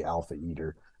 5's the Alpha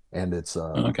Eater, and it's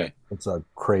it's a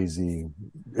crazy,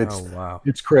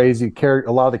 it's crazy.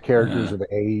 A lot of the characters have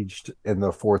aged in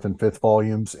the 4th and 5th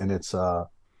volumes, and it's a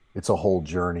whole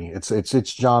journey.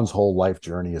 It's Jon's whole life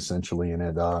journey essentially,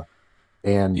 and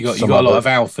and you got a lot of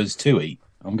alphas to eat.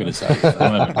 I'm going to say.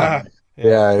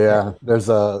 Yeah. There's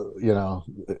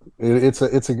it's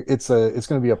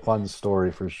going to be a fun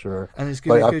story for sure, and it's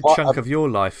going to be a good chunk of your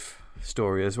life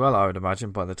story as well, I would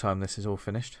imagine, by the time this is all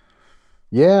finished.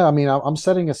 Yeah, I mean, I'm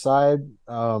setting aside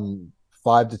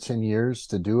 5 to 10 years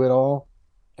to do it all,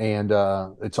 and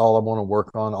it's all I want to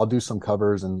work on. I'll do some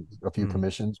covers and a few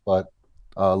commissions, but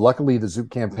luckily the Zoop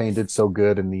campaign did so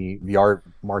good, and the art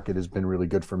market has been really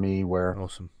good for me, where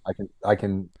awesome.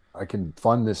 I can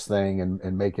fund this thing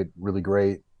and make it really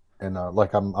great. And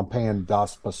like I'm paying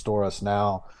Das Pastoras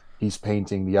now. He's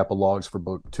painting the epilogues for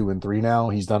book 2 and 3 now.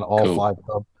 He's done all 5.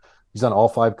 He's done all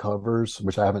 5 covers,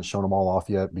 which I haven't shown them all off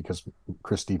yet because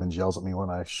Chris Stevens yells at me when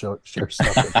I share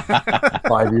stuff that's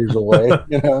 5 years away.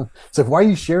 So why are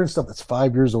you sharing stuff that's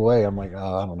 5 years away? I'm like,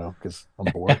 I don't know, because I'm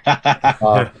bored.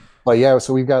 But yeah,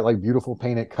 so we've got like beautiful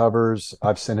painted covers.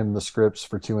 I've sent him the scripts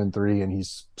for 2 and 3, and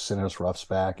he's sent us roughs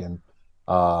back, and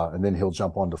then he'll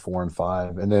jump on to 4 and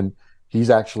 5, and then he's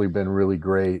actually been really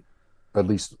great. At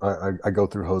least I go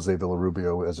through Jose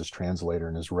Villarubio as his translator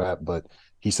and his rep, but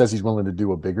he says he's willing to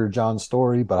do a bigger Jon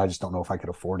story, but I just don't know if I could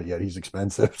afford it yet. He's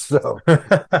expensive, so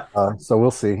so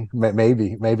we'll see.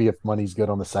 Maybe if money's good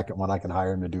on the second one, I can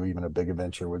hire him to do even a big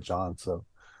adventure with Jon. So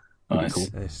nice. Cool.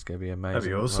 This is going to be amazing. That'd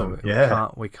be awesome.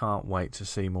 We can't wait to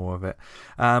see more of it.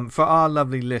 For our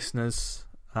lovely listeners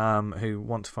who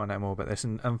want to find out more about this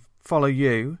and follow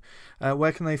you,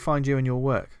 where can they find you and your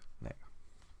work?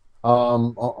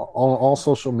 On all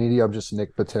social media, I'm just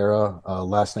Nick Pitarra,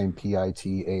 last name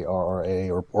Pitarra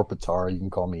or Pitarra. You can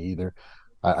call me either.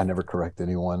 I never correct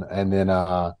anyone. And then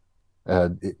I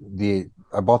bought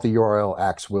the URL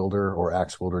Axe Wielder or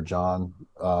Axe Wielder Jon,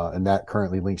 and that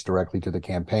currently links directly to the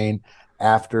campaign.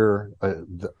 After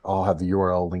I'll have the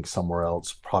URL linked somewhere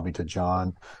else, probably to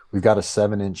Jon. We've got a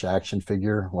 7-inch action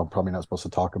figure. Well, I'm probably not supposed to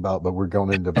talk about, but we're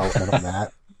going in development on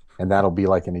that. And that'll be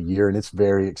like in a year, and it's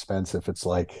very expensive. It's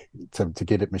like to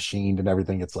get it machined and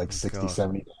everything, it's like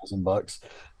 $60,000-$70,000.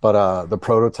 But the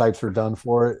prototypes are done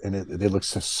for it, and it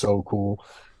looks just so cool.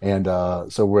 And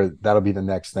so that'll be the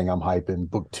next thing I'm hyping,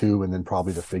 book 2, and then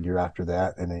probably the figure after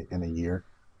that in a year.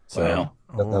 So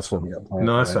that's what we got planned.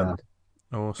 Nice one.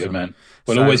 Awesome. Good, man.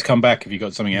 We'll always come back if you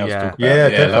got something else to talk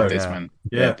about. Yeah, love this, man.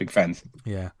 Yeah, big fans.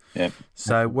 Yeah.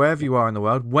 So wherever you are in the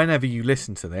world, whenever you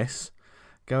listen to this,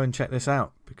 go and check this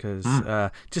out, because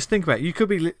just think about it. You could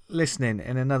be listening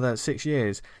in another 6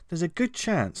 years. There's a good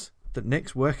chance that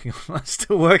Nick's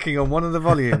still working on one of the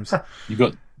volumes. You've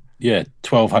got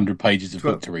 1,200 pages of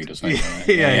book to read or something.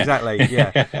 Yeah, exactly.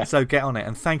 Yeah. So get on it,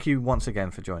 and thank you once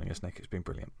again for joining us, Nick. It's been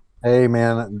brilliant. Hey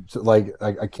man, like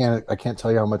I can't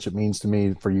tell you how much it means to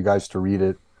me for you guys to read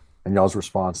it and y'all's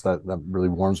response. That really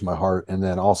warms my heart, and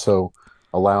then also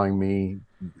allowing me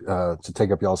to take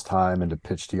up y'all's time and to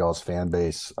pitch to y'all's fan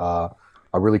base. I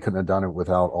really couldn't have done it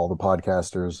without all the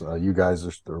podcasters. You guys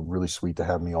are really sweet to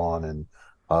have me on, and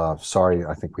sorry,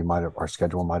 I think our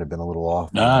schedule might have been a little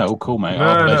off. No, all cool, mate.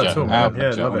 Our pleasure. Our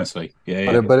pleasure, honestly.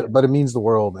 But it means the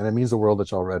world, and it means the world that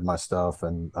y'all read my stuff,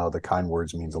 and the kind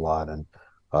words means a lot, and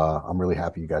I'm really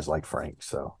happy you guys like Frank.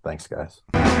 So thanks, guys.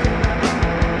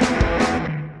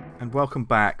 And welcome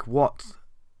back. What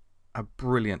a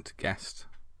brilliant guest.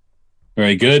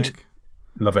 Very good.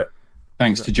 Love it.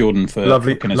 Thanks to Jordan for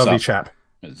lovely up chap.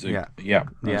 At Zoop.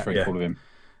 That's very cool of him.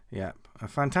 Yeah, a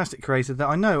fantastic creator that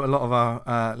I know a lot of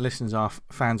our listeners are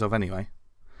fans of anyway.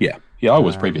 Yeah, I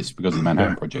was previous because of the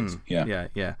Manhattan project.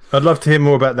 Yeah. I'd love to hear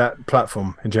more about that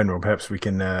platform in general. Perhaps we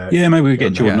can. Maybe we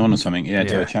get Jordan on or something.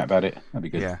 Do a chat about it. That'd be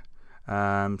good. Yeah.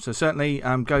 So certainly,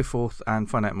 go forth and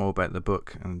find out more about the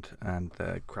book and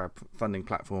the crowdfunding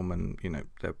platform and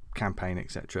the campaign,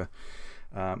 etc.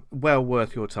 Well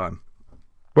worth your time.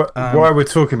 While we're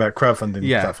talking about crowdfunding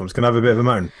platforms, can I have a bit of a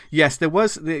moan? Yes, there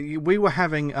was. We were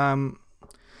having.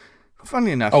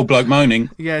 Funnily enough, old bloke moaning.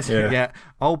 Yes,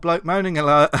 old bloke moaning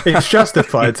alert. It's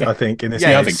justified, I think. In this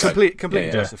case. I think so.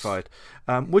 Completely justified.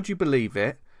 Would you believe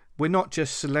it? We're not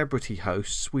just celebrity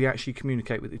hosts. We actually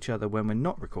communicate with each other when we're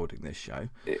not recording this show.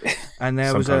 And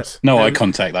there Sometimes. was no eye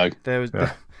contact though. There was.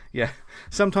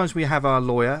 Sometimes we have our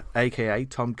lawyer, aka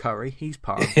Tom Curry. He's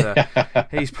part of the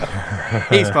he's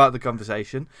part of the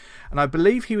conversation, and I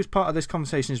believe he was part of this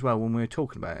conversation as well when we were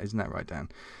talking about it. Isn't that right, Dan?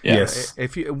 Yes.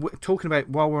 If you talking about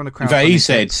while we're on a crowd, in fact, he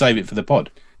said save it for the pod.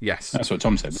 Yes, that's what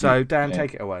Tom said. So Dan,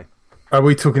 take it away. Are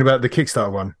we talking about the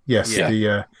Kickstarter one? Yes.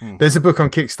 Yeah. There's a book on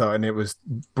Kickstarter, and it was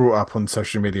brought up on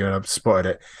social media, and I've spotted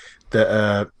it.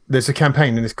 That there's a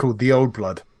campaign, and it's called The Old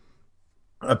Blood,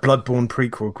 a Bloodborne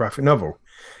prequel graphic novel.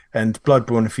 And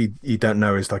Bloodborne, if you don't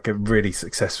know, is like a really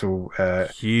successful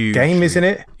game, isn't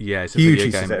it? Yeah, it's a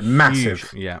huge, video game.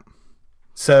 Massive. Huge, yeah.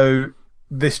 So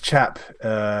this chap,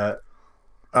 I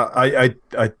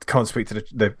can't speak to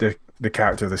the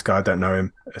character of this guy. I don't know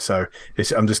him, so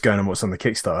I'm just going on what's on the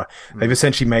Kickstarter. They've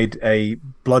essentially made a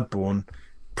Bloodborne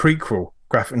prequel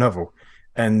graphic novel,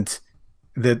 and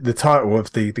the title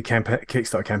of the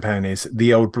Kickstarter campaign is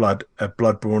The Old Blood, a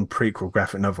Bloodborne prequel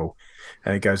graphic novel.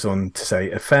 And it goes on to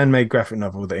say, a fan-made graphic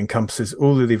novel that encompasses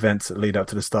all of the events that lead up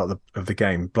to the start of the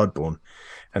game, Bloodborne.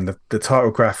 And the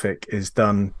title graphic is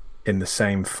done in the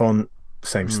same font,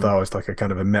 same style. It's like a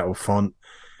kind of a metal font,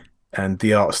 and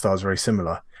the art style is very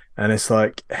similar. And it's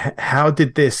like, how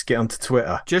did this get onto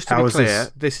Twitter? Just to be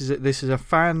clear, this is a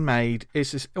fan-made.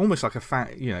 It's almost like a fan.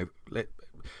 It's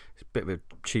a bit of a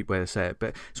cheap way to say it,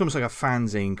 but it's almost like a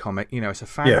fanzine comic. It's a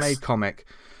fan-made comic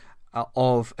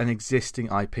of an existing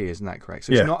IP, isn't that correct?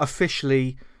 So it's not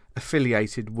officially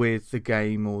affiliated with the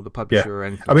game or the publisher or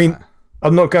anything. I mean,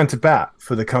 I'm not going to bat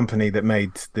for the company that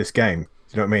made this game. Do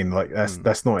you know what I mean? Like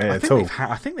that's not it at all.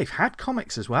 I think they've had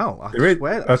comics as well.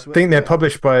 I think they're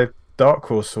published by Dark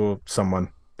Horse or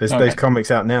someone. There's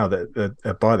comics out now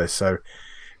that buy this. So,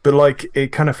 but like,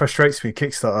 it kind of frustrates me.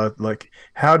 Kickstarter, like,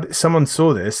 how someone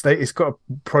saw this? It's got a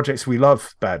Projects We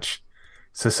Love badge.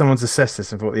 So someone's assessed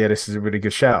this and thought, yeah, this is a really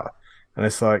good shout. And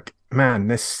it's like, man,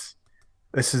 this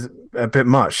is a bit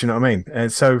much, you know what I mean? And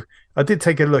so I did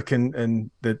take a look, and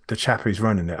the chap who's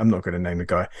running it, I'm not going to name the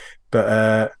guy,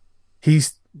 but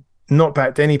he's not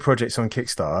backed any projects on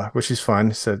Kickstarter, which is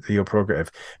fine, so your prerogative.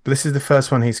 But this is the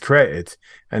first one he's created,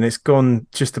 and it's gone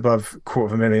just above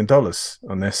 $250,000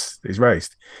 on this he's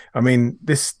raised. I mean,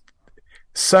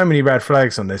 so many red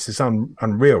flags on this. It's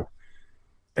unreal.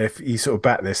 If you sort of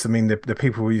back this, I mean, the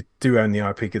people who do own the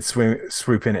IP could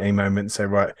swoop in at any moment and say,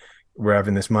 right, we're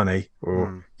having this money,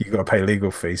 or you've got to pay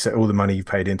legal fees. So all the money you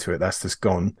paid into it, that's just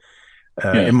gone.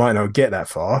 It might not get that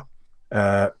far.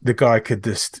 The guy could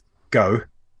just go,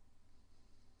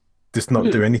 just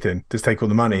not do anything, just take all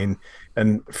the money.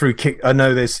 And through I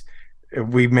know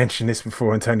we mentioned this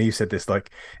before, and Tony, you said this, like,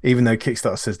 even though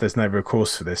Kickstarter says there's no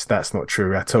recourse for this, that's not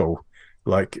true at all.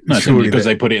 Like, no, surely because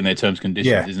they put it in their terms and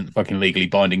conditions, isn't fucking legally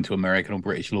binding to American or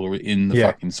British law in the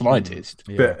fucking slightest.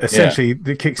 But essentially,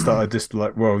 the Kickstarter just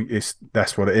like, well,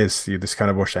 that's what it is. You just kind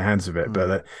of wash your hands of it.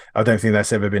 But I don't think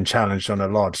that's ever been challenged on a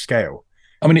large scale.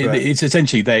 I mean, it's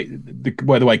essentially the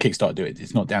way Kickstarter do it.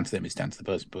 It's not down to them; it's down to the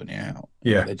person putting it out.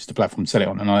 Yeah, they're just a platform to sell it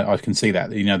on, and I can see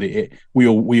that. We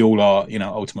all are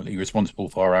ultimately responsible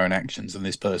for our own actions, and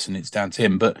this person, it's down to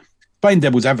him. But playing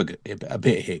devil's advocate a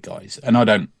bit here, guys, and I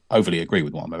don't overly agree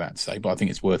with what I'm about to say, but I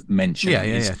think it's worth mentioning.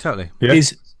 Yeah, totally. Yeah.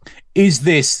 Is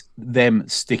this them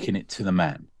sticking it to the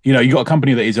man? You got a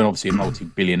company that is obviously a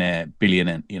multi-billionaire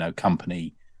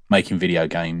company making video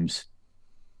games.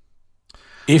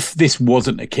 If this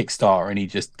wasn't a Kickstarter and he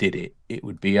just did it,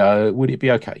 would it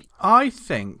be okay? I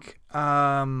think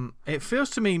it feels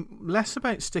to me less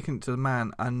about sticking it to the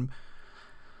man and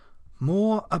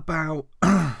more about,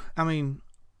 I mean,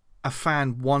 a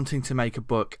fan wanting to make a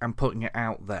book and putting it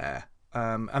out there.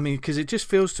 I mean, because it just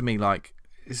feels to me like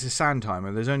it's a sand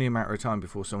timer. There's only a matter of time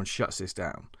before someone shuts this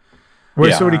down. Well,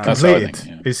 it's already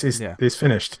completed. It's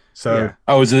finished. So,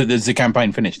 is the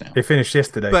campaign finished now? It finished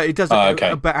yesterday. But it doesn't.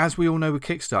 Okay. But as we all know with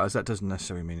Kickstarters, that doesn't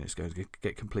necessarily mean it's going to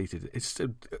get completed. It's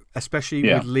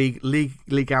especially with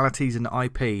legalities and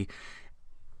IP.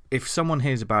 If someone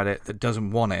hears about it that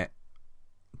doesn't want it,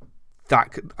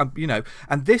 that could,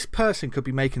 and this person could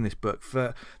be making this book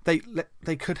for they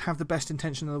could have the best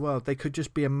intention in the world. They could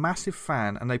just be a massive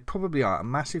fan, and they probably are a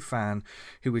massive fan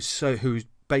who's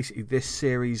basically this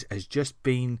series has just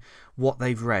been what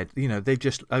they've read. They've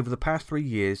just over the past 3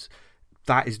 years,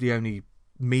 that is the only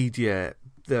media,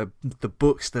 the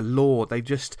books, the lore.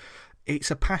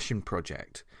 It's a passion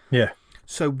project. Yeah.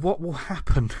 So what will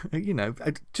happen?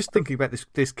 Just thinking about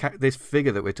this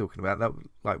figure that we're talking about, that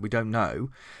like we don't know.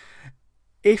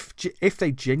 If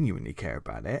they genuinely care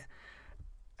about it,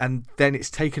 and then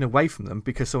it's taken away from them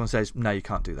because someone says, no, you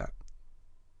can't do that.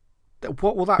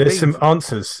 What will that mean? There's some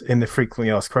answers in the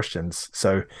frequently asked questions.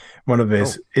 So one of them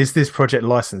is this project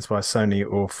licensed by Sony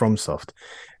or FromSoft?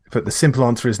 But the simple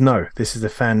answer is no. This is a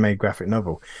fan-made graphic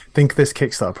novel. Think of this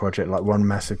Kickstarter project like one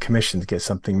massive commission to get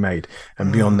something made,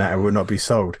 and beyond that, it will not be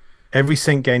sold. Every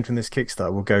cent gained from this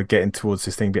Kickstarter will go getting towards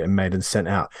this thing getting made and sent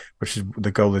out, which is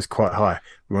the goal is quite high.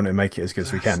 We want to make it as good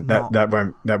as we can. That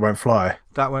won't fly.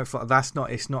 That won't fly.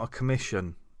 It's not a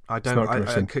commission. I don't. not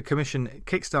commission. Commission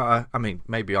Kickstarter. I mean,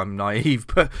 maybe I'm naive,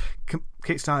 but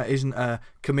Kickstarter isn't a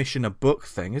commission a book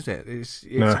thing, is it?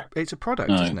 It's a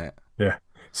product, isn't it? Yeah.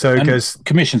 So because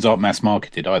commissions aren't mass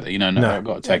marketed either. I've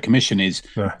got to say, commission is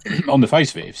on the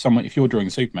face of it. If you're drawing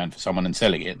Superman for someone and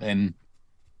selling it, then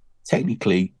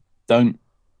technically, don't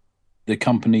the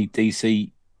company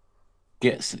DC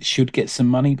should get some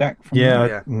money back from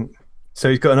them? Yeah. So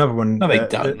he's got another one. No, they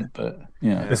don't. But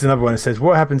there's another one that says,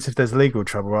 "What happens if there's legal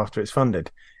trouble after it's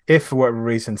funded? If for whatever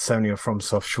reason Sony or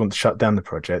FromSoft want to shut down the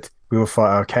project, we will fight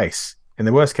our case. In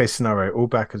the worst case scenario, all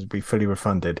backers will be fully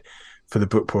refunded for the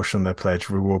book portion of their pledge.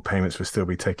 Reward payments will still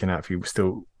be taken out if you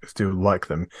still like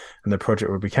them, and the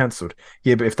project will be cancelled."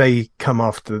 Yeah, but if they come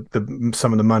after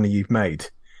some of the money you've made,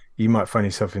 you might find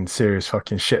yourself in serious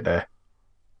fucking shit there.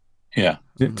 Yeah.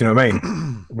 Do you know what I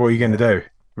mean? What are you going to do?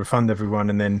 Refund everyone,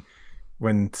 and then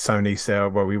when Sony say, "Oh,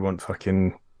 well, we want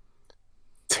fucking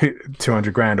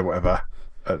 200 grand or whatever,"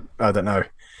 I don't know.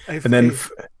 It's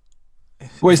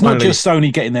not just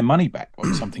Sony getting their money back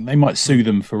or something. They might sue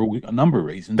them for a number of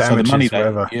reasons. Damages, so the money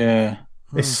whatever. Yeah.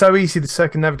 It's so easy to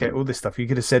circumnavigate all this stuff. You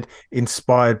could have said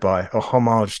inspired by or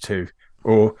homage to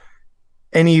or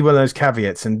any one of those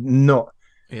caveats and not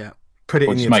put it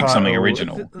in your make title. Something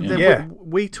original.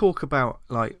 We talk about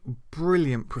like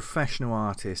brilliant professional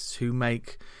artists who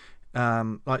make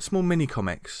like small mini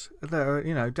comics.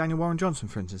 Daniel Warren Johnson,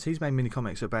 for instance, he's made mini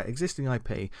comics about existing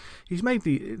IP. He's made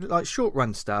the like short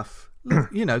run stuff.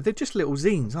 They're just little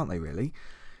zines, aren't they? Really,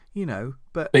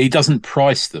 But he doesn't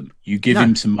price them. You give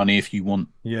him some money if you want.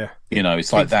 Yeah.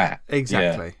 It's like that.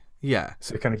 Exactly. Yeah.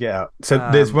 So kind of get out. So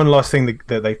there's one last thing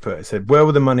that they put. It said, "Where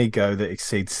will the money go that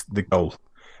exceeds the goal?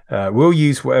 We'll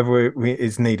use whatever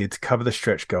is needed to cover the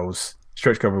stretch goal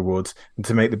rewards and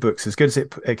to make the books as good as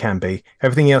it can be.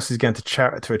 Everything else is going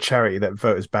to a charity that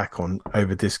voters back on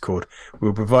over Discord.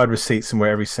 We'll provide receipts and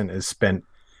where every cent is spent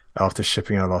after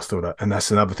shipping our last order." And that's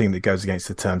another thing that goes against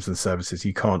the terms and services.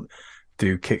 You can't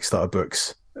do Kickstarter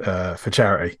books for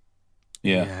charity.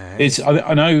 Yeah.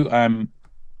 I know.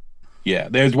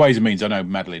 There's ways and means. I know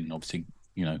Madeline, obviously.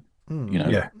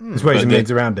 There's ways and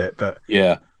means around it, but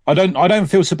I don't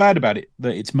feel so bad about it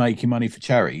that it's making money for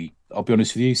charity. I'll be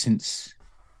honest with you, since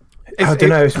I don't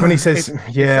know. When he says,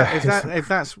 if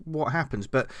that's what happens,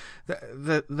 but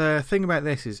the thing about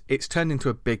this is it's turned into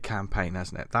a big campaign,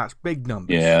 hasn't it? That's big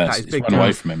numbers. Yeah, that is it's big run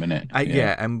away from him, isn't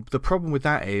it? And the problem with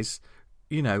that is,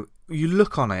 you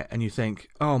look on it and you think,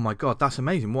 oh my god, that's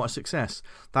amazing! What a success!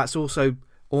 That's also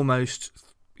almost,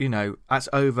 that's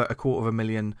over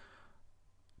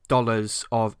 $250,000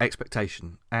 of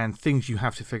expectation and things you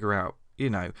have to figure out.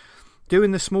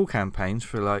 Doing the small campaigns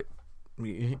for like,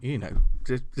 I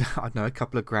don't know, a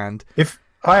couple of grand. If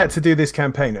I had to do this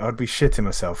campaign, I'd be shitting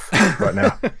myself right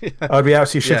now. I'd be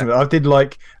absolutely shitting. I did I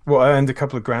earned a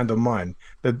couple of grand on mine.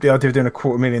 The idea of doing a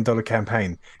 $250,000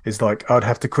 campaign is like, I'd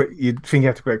have to quit. You'd think you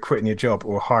have to quit quitting your job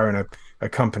or hiring a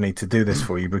company to do this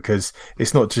for you, because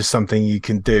it's not just something you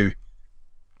can do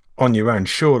on your own.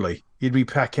 Surely you'd be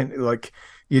packing,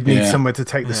 you'd need somewhere to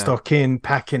take the stock in,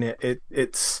 packing it.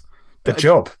 It's the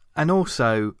job. And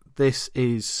also, this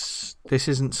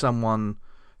isn't someone,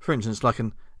 for instance, like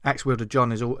an Axe Wielder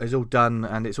Jon is all done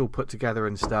and it's all put together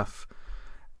and stuff.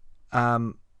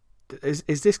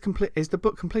 Is this complete? Is the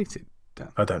book completed?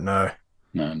 I don't know.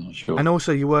 No, I'm not sure. And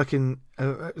also, you're working.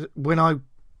 When I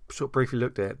sort of briefly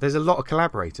looked at it, there's a lot of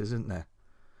collaborators, isn't there?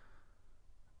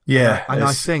 Yeah, and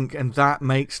I think, and that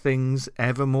makes things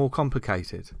ever more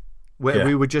complicated. Where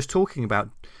we were just talking about,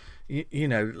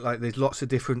 there's lots of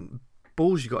different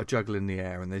balls you got to juggle in the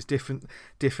air, and there's different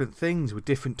things with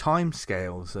different time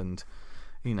scales, and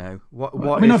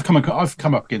I've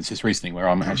come up against this recently where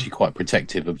I'm actually quite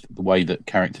protective of the way that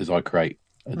characters I create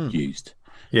are used.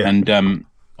 Yeah, and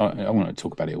I want to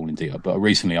talk about it all in detail. But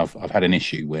recently, I've had an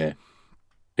issue where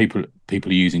people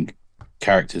are using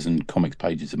characters and comics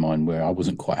pages of mine where I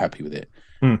wasn't quite happy with it.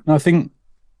 And I think,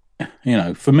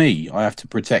 for me, I have to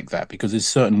protect that, because there's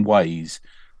certain ways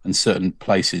and certain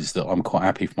places that I'm quite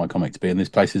happy for my comic to be, and there's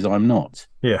places I'm not.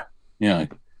 Yeah.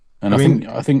 And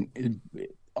I think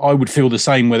I would feel the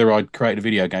same whether I'd create a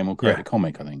video game or create a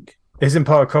comic, I think. Isn't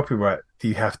part of copyright,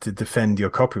 you have to defend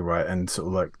your copyright and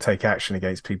sort of take action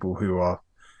against people who are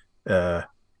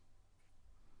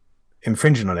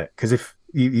infringing on it? Because if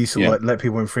you sort of let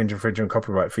people infringe on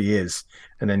copyright for years,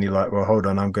 and then you're like, well, hold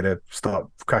on, I'm going to start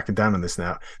cracking down on this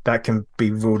now, that can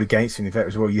be ruled against you in effect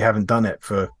as well. You haven't done it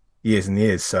for years and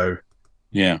years, so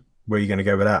where are you going to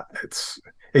go with that?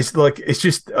 It's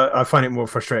just I find it more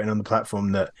frustrating on the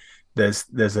platform that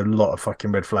there's a lot of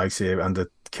fucking red flags here under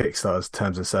Kickstarter's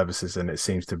terms and services, and it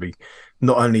seems to be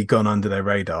not only gone under their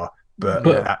radar,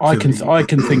 but I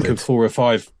can think of 4 or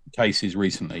 5 cases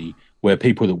recently where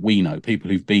people that we know, people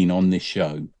who've been on this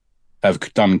show, have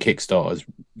done Kickstarters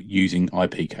using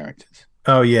IP characters.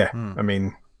 Oh yeah, I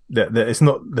mean, it's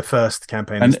not the first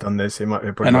campaign that's done this. It might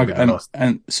be probably the last.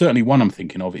 And certainly one I'm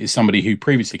thinking of is somebody who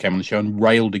previously came on the show and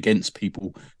railed against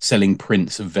people selling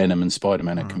prints of Venom and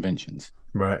Spider-Man at conventions.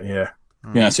 Right. Yeah.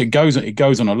 Yeah. So it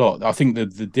goes on a lot. I think the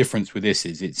difference with this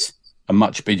is it's a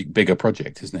much bigger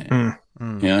project, isn't it?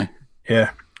 Yeah.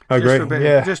 Yeah. I agree.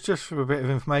 Just for a bit of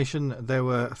information, there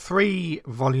were 3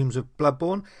 volumes of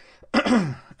Bloodborne,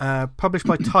 published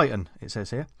by Titan. It says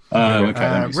here. Oh,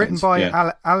 okay. Written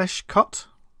by Alish Cott.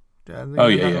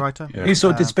 Writer. Yeah. He's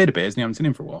sort of disappeared a bit, hasn't he? I haven't seen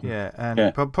him for a while. Yeah,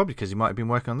 and probably because he might have been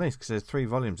working on these, because there's 3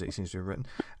 volumes that he seems to have written.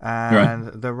 And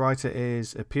the writer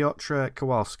is Piotr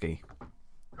Kowalski.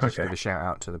 Just give a shout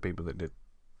out to the people that did.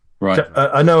 Right.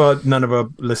 I know none of our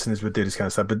listeners would do this kind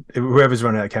of stuff, but whoever's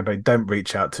running that campaign, don't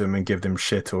reach out to them and give them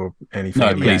shit or anything.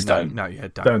 No, please don't. No,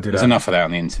 don't do that. There's enough of that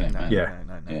on the internet. No,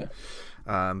 man.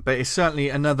 Yeah. But it's certainly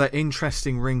another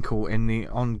interesting wrinkle in the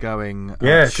ongoing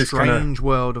strange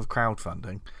world of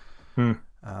crowdfunding.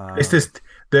 It's just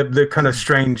the kind of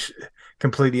strange,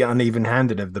 completely uneven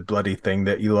handed of the bloody thing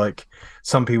that you like.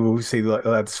 Some people see like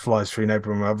this flies through no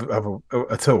problem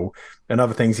at all, and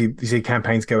other things you see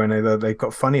campaigns going, they've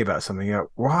got funny about something. You're like,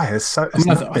 why?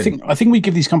 I think we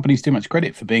give these companies too much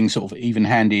credit for being sort of even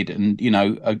handed, and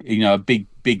a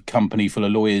big company full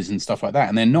of lawyers and stuff like that,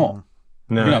 and they're not.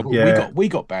 No, we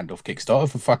got banned off Kickstarter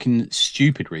for fucking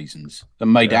stupid reasons that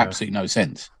made absolutely no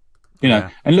sense.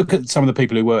 And look at some of the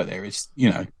people who work there. It's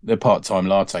they're part-time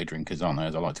latte drinkers, aren't they?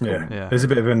 As I like to call them. Yeah. There's a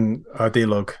bit of an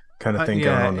ideologue kind of thing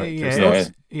going on.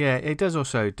 It does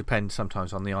also depend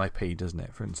sometimes on the IP, doesn't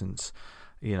it? For instance,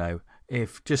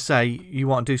 if just say you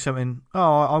want to do something.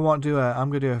 I'm going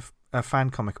to do a fan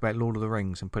comic about Lord of the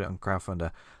Rings and put it on crowdfunder.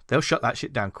 They'll shut that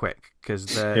shit down quick because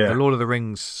the Lord of the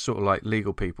Rings sort of like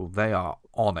legal people. They are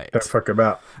on it. Don't fuck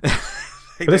about. But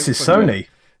this is Sony.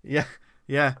 Yeah.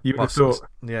 You would have thought.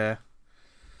 Yeah.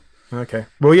 Okay.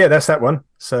 Well, yeah, that's that one.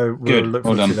 So we'll look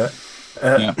forward to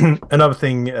that. Another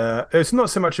thing, it's not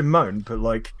so much a moan, but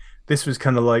like this was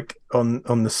kind of like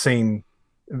on the scene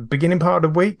beginning part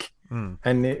of the week,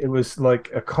 and it was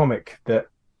like a comic that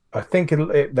I think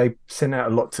they sent out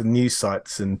a lot to news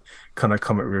sites and kind of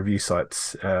comic review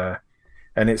sites, and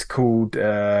it's called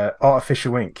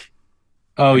Artificial Ink.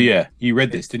 Oh yeah, you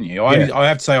read this, didn't you? I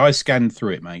have to say I scanned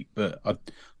through it, mate, but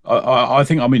I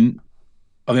think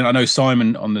I know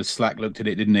Simon on the Slack looked at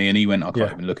it, didn't he? And he went, I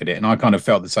can't even look at it. And I kind of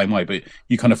felt the same way, but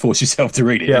you kind of force yourself to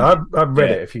read it. Yeah, I've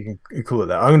read it, if you can call it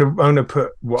that. I'm gonna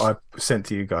put what I sent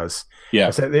to you guys. Yeah.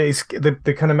 So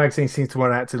the kind of magazine seems to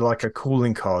want to act like a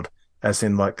calling card, as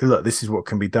in like, look, this is what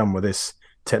can be done with this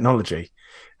technology.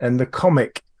 And the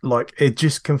comic, like, it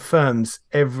just confirms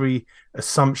every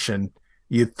assumption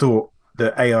you thought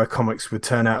that AI comics would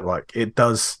turn out like. It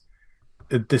does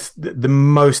the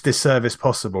most disservice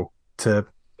possible to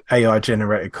AI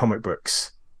generated comic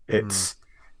books. It's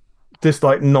just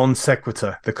like non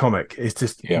sequitur. The comic is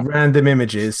just random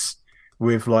images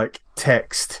with like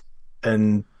text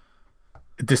and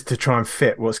just to try and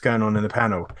fit what's going on in the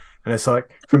panel. And it's like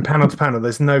from panel to panel,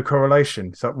 there's no correlation.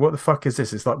 It's like, what the fuck is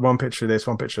this? It's like one picture of this,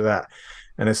 one picture of that,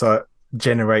 and it's like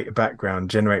generate a background,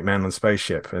 generate man on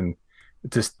spaceship, and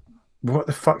just what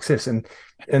the fuck's this? And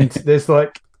there's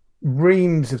like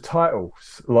reams of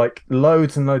titles, like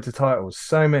loads and loads of titles,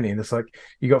 so many, and it's like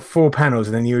you got 4 panels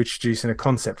and then you're introducing a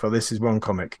concept for this is one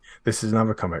comic, this is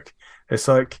another comic. It's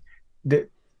like, where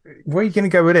are you going to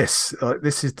go with this? Like,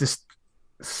 this is just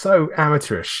so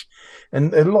amateurish,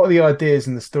 and a lot of the ideas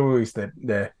and the stories that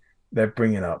they're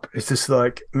bringing up, it's just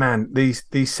like, man, these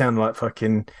sound like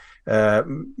fucking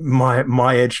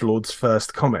my edgelord's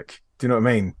first comic. Do you know what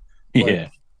I mean?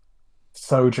 Like,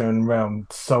 Sojourn Realm,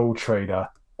 Soul Trader,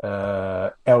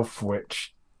 Elf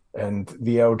Witch, and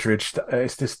the Eldridge.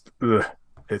 It's just,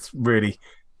 it's really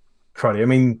cruddy. I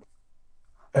mean,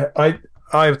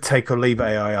 I take or leave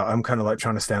AI out. I'm kind of like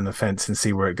trying to stay on the fence and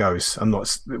see where it goes. I'm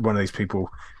not one of these people.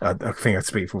 I think I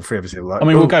speak for 3 of us. Like,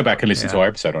 we'll go back and listen to our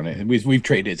episode on it. We've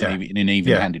treated it in an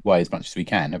even-handed way as much as we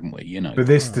can, haven't we? But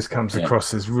this just comes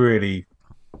across as really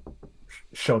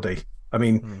shoddy. I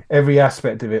mean, every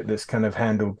aspect of it that's kind of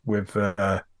handled with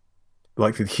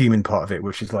like the human part of it,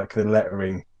 which is like the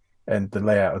lettering and the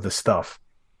layout of the stuff,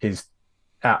 is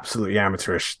absolutely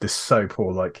amateurish. They're so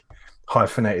poor, like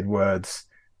hyphenated words,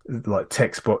 like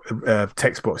text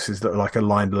boxes that are like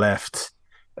aligned left,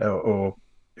 or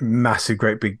massive,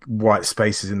 great big white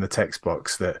spaces in the text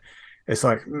box. That it's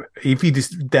like, if you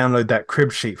just download that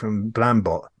crib sheet from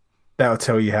Blambot, that'll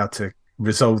tell you how to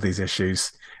resolve these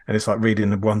issues. and it's like reading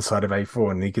the one side of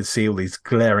A4, and you can see all these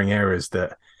glaring errors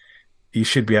that you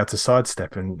should be able to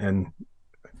sidestep. And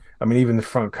I mean, even the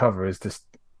front cover is just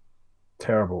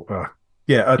terrible. I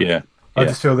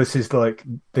just feel this is like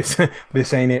this.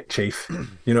 This ain't it, Chief.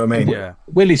 You know what I mean? Yeah.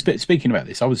 Willie, speaking about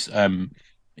this, I was I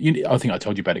think I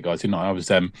told you about it, guys, didn't I? I was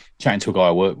chatting to a guy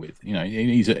I work with. You know,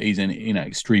 he's an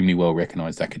extremely well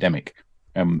recognised academic,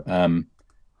 and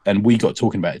we got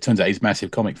talking about it. It turns out he's a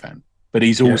massive comic fan, but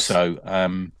he's also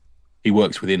he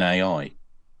works within AI,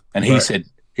 and he said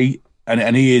he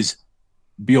is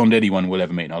beyond anyone we'll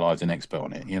ever meet in our lives an expert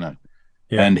on it. You know,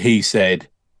 and he said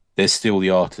there's still the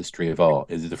artistry of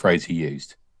art is the phrase he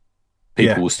used.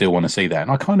 People will still want to see that, and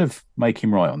I kind of make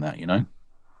him right on that. You know,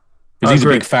 because he's a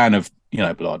big fan of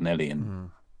Blardinelli and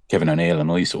Kevin O'Neill and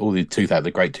all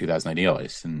the great 2000 AD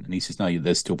artists, and he says no,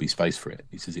 there's still be space for it.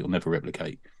 He says it'll never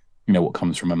replicate what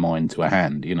comes from a mind to a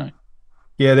hand.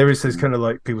 Yeah, there is this kind of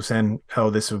like people saying, "Oh,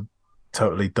 this will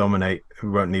totally dominate. We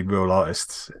won't need real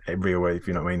artists in real way, if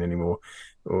you know what I mean, anymore."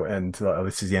 And like, oh,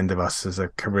 this is the end of us as a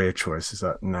career choice. It's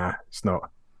like, nah, it's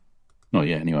not. Not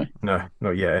yet, anyway. No,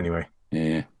 not yet, anyway.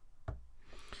 Yeah.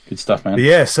 Good stuff, man. But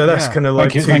yeah, so that's kind of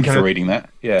like... Thank you for reading that.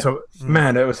 Yeah. So,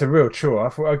 man, it was a real chore. I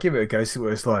thought I'll give it a go, see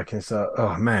what it's like. And it's like,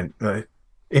 oh, man. Like,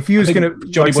 if you was going to...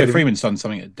 Johnny Boy Freeman's done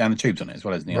something down the tubes on it as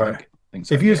well, hasn't he? Right. I think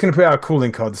so, if you was going to put out a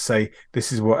calling card to say,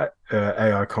 this is what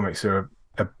AI comics are,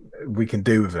 we can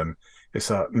do with them, it's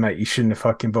like, mate, you shouldn't have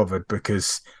fucking bothered,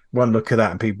 because one look at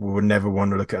that and people would never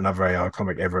want to look at another AI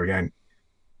comic ever again.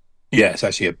 Yeah, it's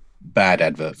actually a bad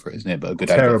advert for it, isn't it? But a good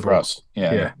advert for us.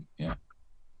 Yeah.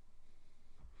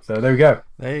 So there we go.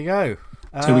 There you go.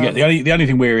 So we get the only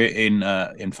thing we're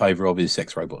in favour of is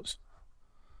sex robots.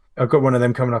 I've got one of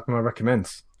them coming up in my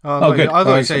recommends. Oh, good. I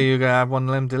thought you say you were going to have one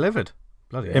of them delivered.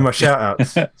 Bloody hell. In my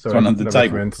shout-outs. Sorry, one on the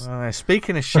table.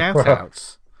 Speaking of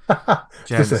shout-outs...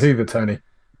 Just a Hoover, Tony.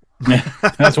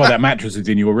 That's why that mattress is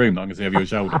in your room. I'm going to see over your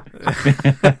shoulder.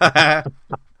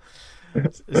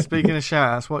 Speaking of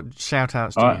shout-outs, what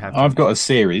shout-outs do you have? I've got a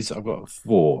series. I've got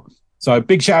 4. So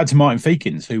big shout out to Martin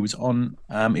Feekins, who was on.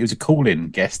 He was a call-in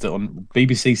guest on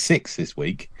BBC 6 this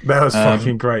week. That was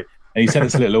fucking great. And he sent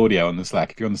us a little audio on the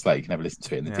Slack. If you're on the Slack, you can have a listen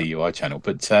to it in the DUI channel.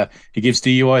 But he gives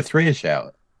DUI 3 a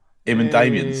shout. Him and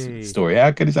Damien's story.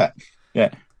 How good is that? Yeah.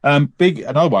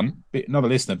 Another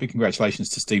listener. Big congratulations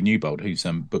to Steve Newbold, whose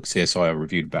book CSI I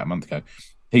reviewed about a month ago.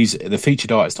 He's the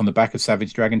featured artist on the back of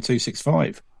Savage Dragon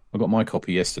 265. I got my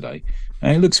copy yesterday,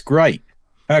 and it looks great.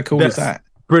 How cool is that?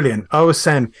 Brilliant. I was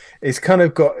saying it's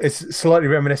slightly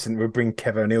reminiscent. We'll bring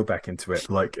Kevin O'Neill back into it,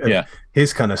 like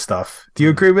his kind of stuff. Do you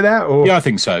agree with that? Or yeah, I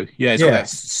think so. Yeah, it's got that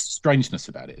strangeness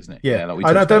about it, isn't it? Yeah, like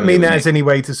I don't mean that as any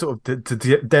way to sort of to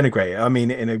denigrate it. I mean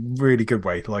it in a really good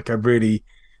way. Like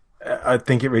I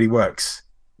think it really works.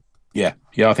 Yeah,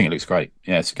 I think it looks great.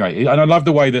 Yeah, it's great, and I love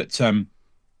the way that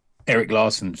Eric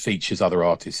Larson features other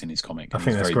artists in his comic. I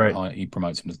think that's great. He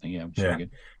promotes them, doesn't he? Yeah, really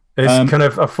good. It's kind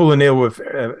of a fallen ill with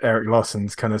Eric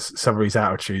Larson's kind of some of his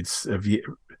attitudes of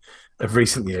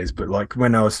recent years, but like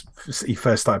when he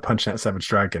first started punching out Savage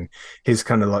Dragon, his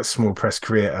kind of like small press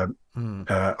creator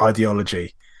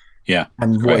ideology. Yeah,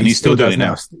 and what he's still doing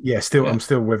now. I'm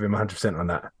still with him 100% on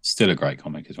that. Still a great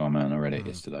comic as well, man. I read it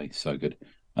yesterday, so good.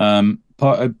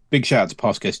 A big shout out to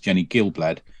past guest Jenny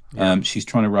Gyllblad. She's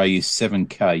trying to raise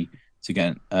 7k to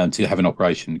get to have an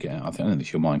operation. I don't think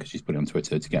she'll mind because she's put it on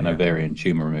Twitter to get an ovarian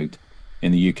tumor removed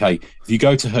in the UK. If you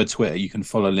go to her Twitter, you can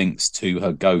follow links to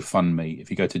her GoFundMe. If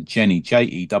you go to Jenny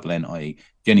JENNIE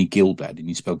Jenny Gyllblad, and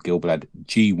you spell Gyllblad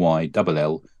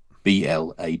GYLLBLAD,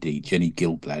 Jenny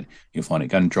Gyllblad, you'll find it.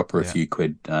 Go and drop her a few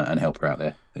quid and help her out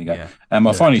there. There you go. And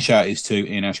my final shout is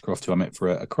to Ian Ashcroft, who I met for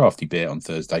a crafty beer on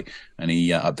Thursday, and he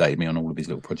updated me on all of his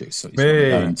little projects. So he's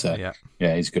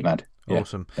he's a good lad.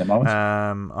 Awesome.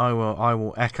 I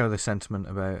will echo the sentiment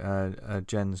about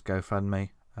Jen's GoFundMe.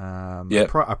 A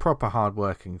proper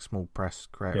hard-working small press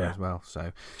creator as well.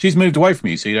 So she's moved away from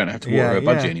you, so you don't have to water her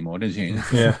budget anymore, does she?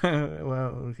 Yeah.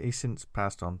 Well, he's since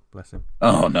passed on. Bless him.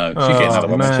 Oh no, she gets another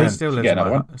one.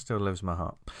 She still lives in my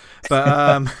heart.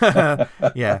 But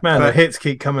the hits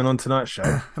keep coming on tonight's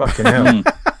show. Fucking hell.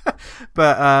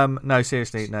 But no,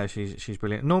 seriously, no, she's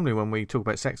brilliant. Normally, when we talk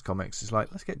about sex comics, it's like,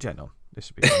 let's get Jen on. This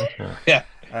would be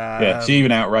funny. She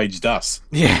even outraged us.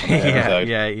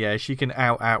 Yeah. She can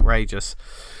outrage us.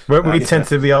 We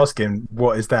tentatively ask him,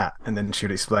 "What is that?" and then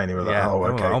she'd explain. And we're like, "Oh,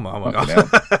 okay." Oh my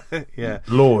god. Yeah.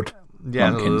 Lord.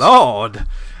 Yeah, Pumpkins. Lord.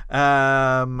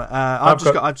 I've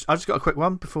just got a quick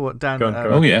one before Dan.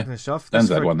 Finish off. Dan's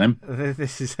had one then.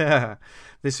 This is a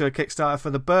Kickstarter for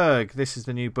the Berg. This is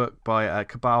the new book by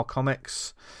Cabal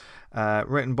Comics.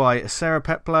 Written by Sarah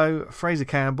Peplow, Fraser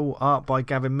Campbell, art by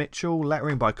Gavin Mitchell,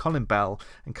 lettering by Colin Bell,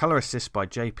 and colour assist by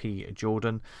JP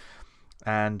Jordan.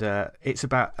 And it's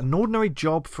about an ordinary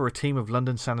job for a team of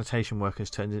London sanitation workers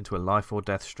turned into a life or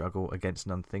death struggle against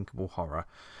an unthinkable horror.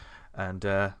 And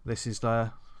this is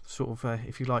sort of,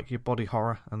 if you like, your body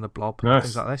horror and the blob. Nice.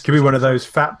 Things like this. Could be one of those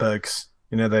fat Bergs.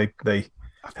 You know, they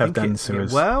have done some.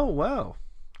 Well,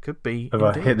 could be. Have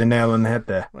I hit the nail on the head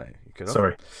there? Well, you could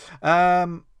Sorry.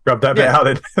 Grab that bit out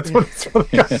then.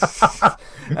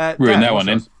 Ruin that one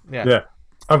in. Yeah.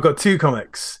 I've got 2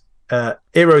 comics.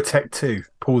 Ero-Tech 2,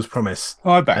 Paul's Promise.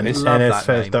 Oh, I bet and this.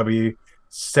 NSFW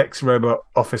Sex Robot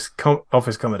Office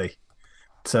Comedy.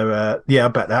 So, I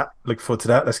bet that. Looking forward to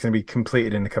that. That's going to be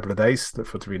completed in a couple of days. Look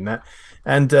forward to reading that.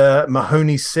 And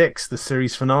Mahoneys 6, the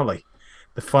series finale.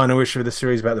 The final issue of the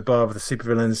series about the bar of the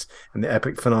supervillains and the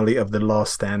epic finale of the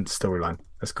Last Stand storyline.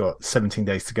 That's got 17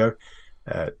 days to go.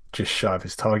 Just shy of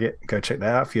his target. Go check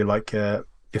that out if you like your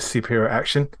superhero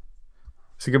action.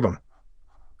 It's a good one.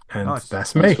 And nice.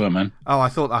 That's me. That's fun, man. Oh, I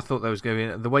thought there was going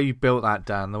to be the way you built that,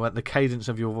 Dan. The cadence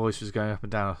of your voice was going up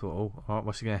and down. I thought, all right,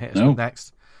 what's he going to hit us with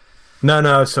next?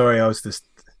 No, sorry, I was just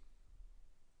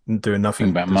doing nothing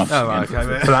about muffs. Oh, right,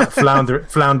 okay.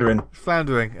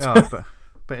 Floundering. Oh,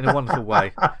 but in a wonderful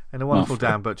way, in a wonderful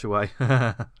Dan Butcher way.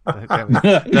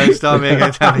 Don't start me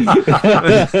again, Danny.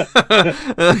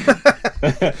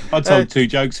 I told 2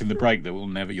 jokes in the break that you'll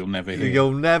never hear.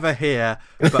 You'll never hear,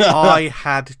 but I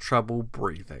had trouble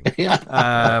breathing.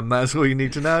 That's all you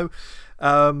need to know.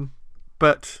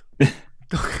 But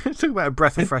talk about a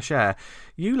breath of fresh air.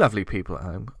 You lovely people at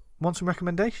home want some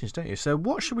recommendations, don't you? So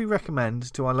what should we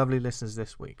recommend to our lovely listeners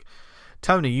this week?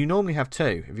 Tony, you normally have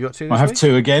 2. Have you got 2 this I have week?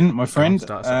 2 again, my friend.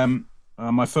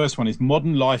 My first one is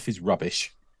Modern Life is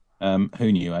Rubbish.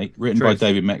 Who knew, eh? Written by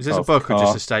David Metcalf. Is this a book or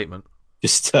just a statement?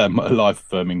 Just a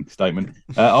life-affirming statement.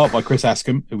 Art by Chris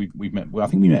Askham, who we've met. Well, I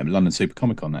think we met at London Super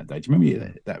Comic Con that day. Do you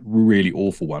remember that really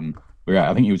awful one we were at?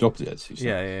 I think he was opposite us.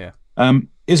 Yeah.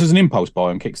 This was an impulse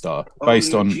buy on Kickstarter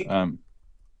based on...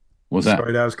 what was that?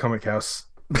 Sorry, that was Comic House.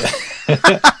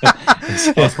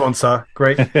 Our sponsor.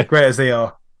 Great as they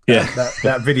are. Yeah,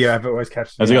 that video advert always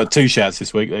catches me. Has got 2 shouts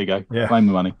this week. There you go. Yeah. Claim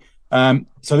the money.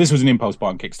 So this was an impulse buy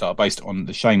on Kickstarter based on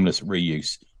the shameless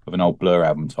reuse of an old Blur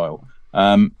album title.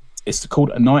 It's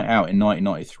called A Night Out in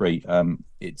 1993.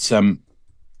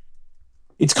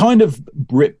 It's kind of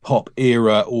Britpop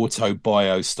era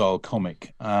auto-bio style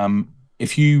comic.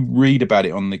 If you read about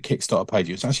it on the Kickstarter page,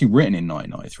 it was actually written in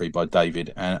 1993 by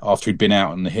David, after he'd been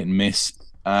out on the hit and miss.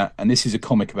 And this is a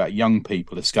comic about young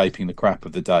people escaping the crap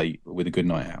of the day with a good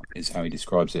night out, is how he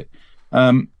describes it.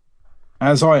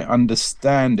 As I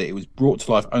understand it, it was brought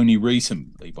to life only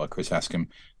recently by Chris Askham,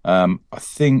 I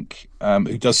think,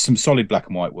 who does some solid black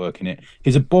and white work in it.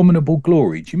 His Abominable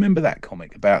Glory. Do you remember that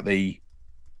comic about the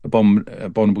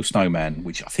Abominable Snowman,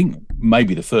 which I think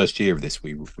maybe the first year of this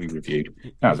we reviewed?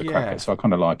 That was a cracker, so I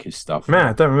kind of like his stuff. Man,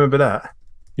 I don't remember that.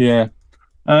 Yeah.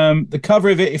 The cover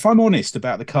of it, if I'm honest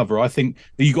about the cover, I think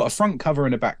that you got a front cover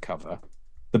and a back cover.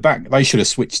 The back, they should have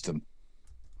switched them.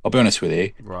 I'll be honest with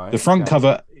you. Right. The front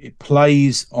cover, it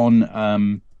plays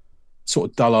on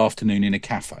sort of dull afternoon in a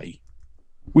cafe,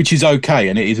 which is okay,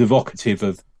 and it is evocative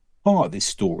of part of this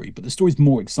story, but the story's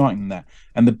more exciting than that.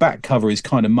 And the back cover is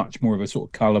kind of much more of a sort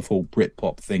of colourful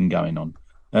Britpop thing going on.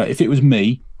 If it was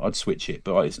me, I'd switch it,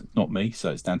 but it's not me,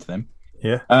 so it's down to them.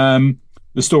 Yeah.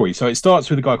 The story. So it starts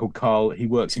with a guy called Carl. He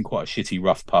works in quite a shitty,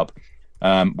 rough pub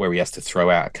where he has to throw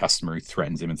out a customer who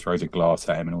threatens him and throws a glass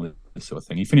at him and all this sort of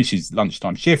thing. He finishes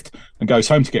lunchtime shift and goes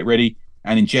home to get ready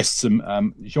and ingests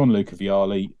some Jean-Luc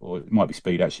Vialli, or it might be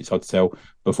Speed, actually, it's hard to tell,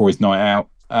 before his night out.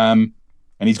 And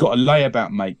he's got a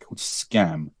layabout mate called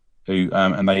Scam, who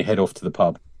and they head off to the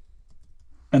pub.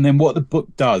 And then what the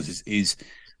book does is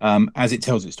as it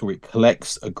tells its story, it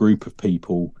collects a group of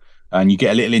people and you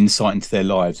get a little insight into their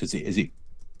lives as it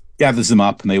gathers them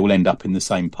up, and they all end up in the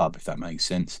same pub, if that makes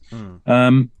sense.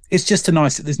 It's just a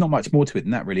nice, there's not much more to it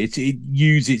than that, really.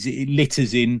 It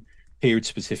litters in period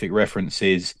specific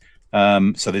references.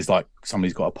 So there's like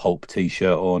somebody's got a Pulp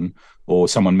t-shirt on, or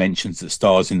someone mentions that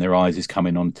Stars in Their Eyes is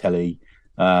coming on telly.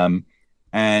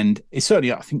 And it's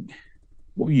certainly, I think,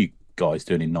 what were you guys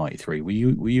doing in '93? Were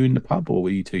you in the pub, or were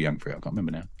you too young for it? I can't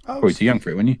remember now. Probably too young for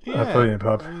it, weren't you? Yeah, probably in the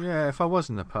pub. Yeah, if I was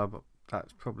in the pub,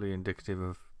 that's probably indicative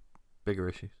of bigger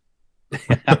issues.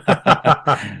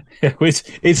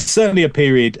 It's certainly a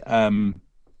period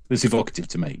that's evocative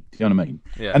to me. Do you know what I mean?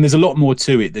 Yeah. And there's a lot more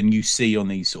to it than you see on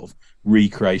these sort of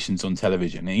recreations on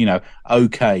television. You know,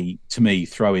 okay to me,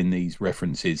 throw in these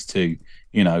references to,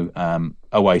 you know,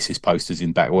 Oasis posters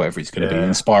in back, whatever it's going to be,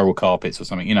 and spiral carpets or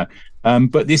something, you know.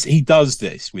 But he does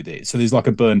this with it. So there's like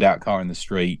a burned out car in the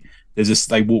street.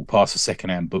 They walk past a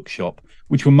secondhand bookshop,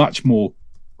 which were much more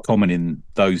common in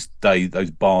those days, those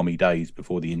balmy days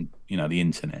before the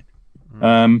internet.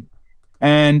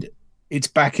 And it's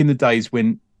back in the days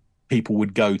when people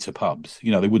would go to pubs.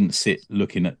 You know, they wouldn't sit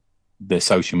looking at their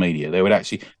social media. They would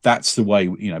actually, that's the way,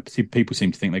 you know, people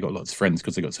seem to think they got lots of friends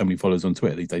because they got so many followers on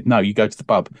Twitter these days. No, you go to the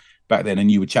pub back then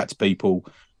and you would chat to people,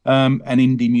 and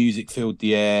indie music filled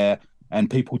the air, and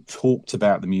people talked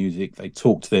about the music. They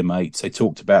talked to their mates. They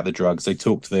talked about the drugs. They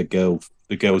talked to the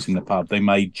girls in the pub. They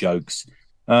made jokes.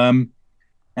 And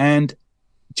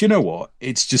do you know what?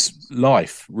 It's just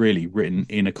life really written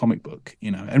in a comic book,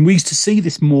 you know. And we used to see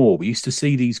this more. We used to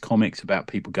see these comics about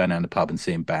people going down the pub and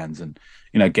seeing bands and,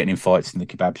 you know, getting in fights in the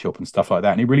kebab shop and stuff like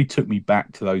that. And it really took me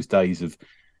back to those days of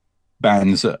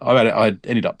bands. I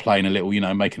ended up playing a little, you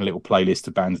know, making a little playlist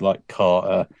of bands like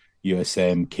Carter,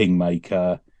 USM,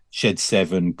 Kingmaker, Shed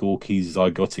 7, Gorky's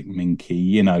Zygotic Minky,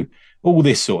 you know, all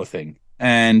this sort of thing.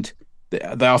 And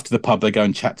after the pub, they go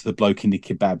and chat to the bloke in the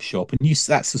kebab shop, and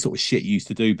that's the sort of shit you used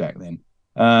to do back then,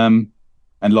 and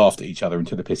laughed at each other and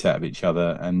took the piss out of each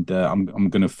other. And I'm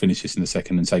going to finish this in a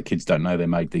second and say kids don't know they're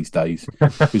made these days,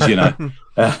 because you know,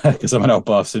 because I'm an old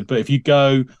bastard. But if you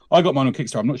go, I got mine on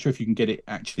Kickstarter. I'm not sure if you can get it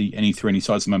actually through any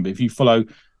sites at the moment. But if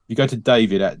you go to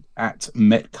David at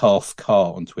Metcalf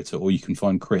Car on Twitter, or you can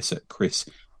find Chris at Chris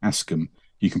Askham,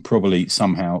 you can probably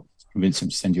somehow convince him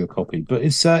to send you a copy. But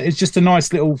it's just a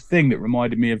nice little thing that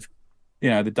reminded me of, you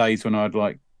know, the days when I'd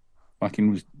like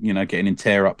fucking was, you know, getting in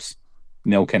tear-ups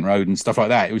Nell Kent Road and stuff like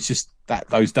that. It was just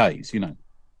those days, you know,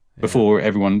 before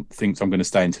everyone thinks I'm going to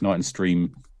stay in tonight and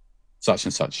stream such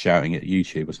and such shouting at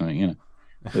YouTube or something, you know.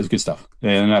 It was good stuff.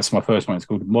 Yeah, and that's my first one. It's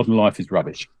called Modern Life is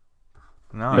Rubbish.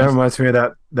 Nice. That reminds me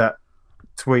of that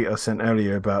tweet I sent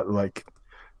earlier about like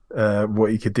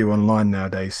what you could do online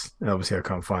nowadays. Obviously I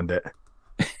can't find it.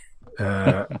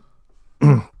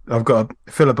 I've got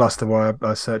a filibuster while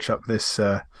I search up this.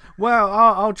 Well,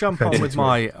 I'll jump on with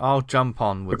my. I'll jump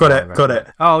on with. Got it.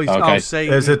 Oh, okay. I'll see.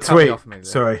 There's a tweet.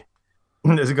 Sorry,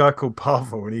 there's a guy called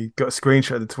Pavel, and he got a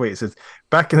screenshot of the tweet. It says,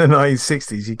 "Back in the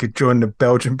 1960s, you could join the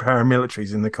Belgian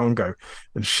paramilitaries in the Congo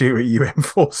and shoot at UN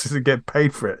forces and get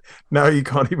paid for it. Now you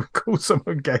can't even call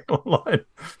someone gay online."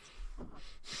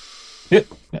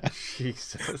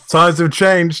 Jesus. Times have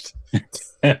changed.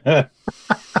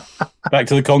 Back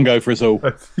to the Congo for us all.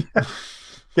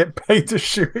 Get paid to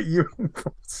shoot at UN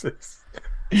forces.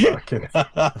 Fucking.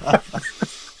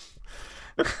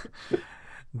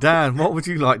 Dan, what would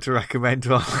you like to recommend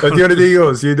to us? Do you want to do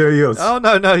yours? You do yours. Oh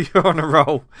no, you're on a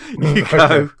roll. You go.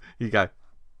 Okay. You go.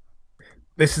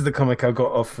 This is the comic I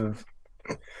got off of.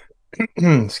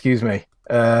 Excuse me.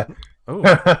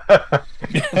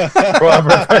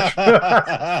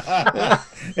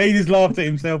 He just laughed at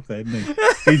himself then, didn't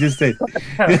he? He just did.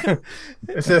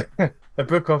 It's a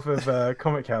book off of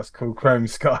Comic House called Chrome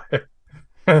Sky.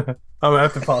 I'm going to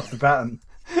have to pass the baton.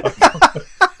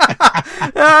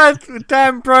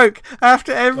 Dan broke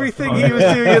after everything he was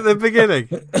doing at the beginning.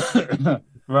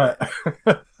 Right.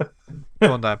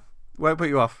 Come on, Dan. Won't put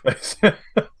you off.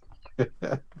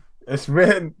 It's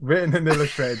written and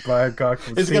illustrated by a guy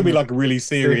called. It's going to be like a really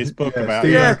serious book about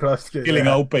killing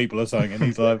old people or something, and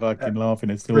he's like fucking laughing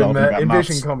and still laughing about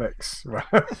Envision muffs. Comics, right?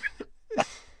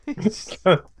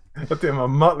 I'm doing my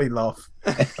Motley laugh.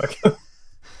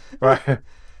 Right.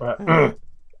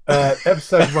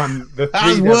 Episode 1.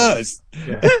 That's worse.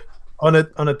 Yeah. On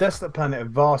a desolate planet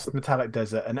of vast metallic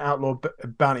desert, an outlaw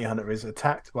bounty hunter is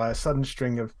attacked by a sudden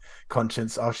string of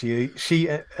conscience after she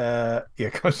and her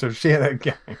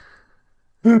gang.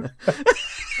 I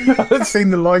hadn't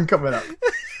seen the line coming up.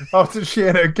 After she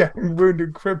and her gang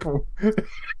wounded cripple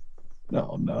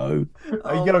Oh no!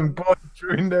 A young boy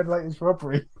during their latest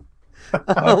robbery.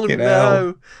 Oh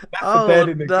no! That's dead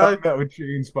in the gunmetal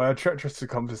tunes by our treacherous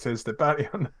accomplices. The bounty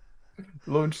hunter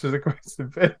launches a quest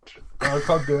of vengeance. I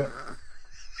can't do it.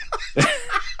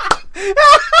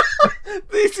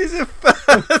 This is a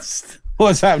first.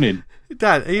 What's happening?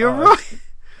 Dan, are you alright?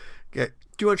 Okay.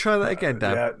 Do you want to try that again,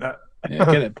 Dan? Yeah, no. Yeah,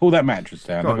 get it. Pull that mattress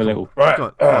down. Have a little. Right.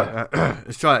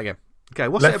 Let's try it again. Okay,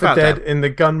 what's Left it about? for Dead Dan? in the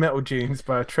gunmetal dunes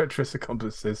by our treacherous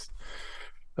accomplices.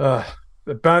 The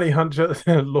bounty hunter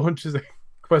launches a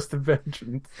quest of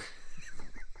vengeance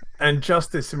and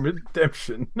justice and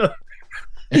redemption. A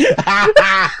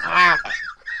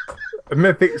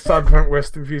mythic cyberpunk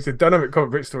western future dynamic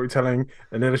comic book storytelling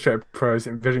and illustrated prose.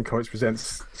 Envision Comics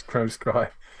presents Chrome Sky.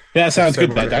 Yeah, that sounds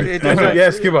good, though, Dan. Yeah,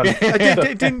 it's a good one.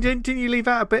 Didn't you leave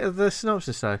out a bit of the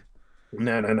synopsis, though?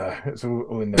 No. It's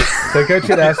all in there. So go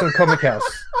check that out on Comic House.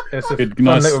 It's a Good,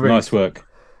 fun little read. nice work.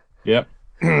 Yep.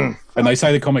 And they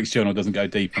say the Comics Journal doesn't go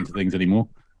deep into things anymore.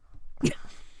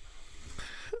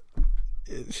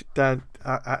 Dan,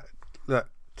 look,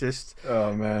 just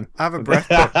Oh man, have a breath.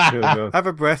 Have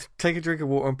a breath. Take a drink of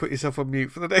water and put yourself on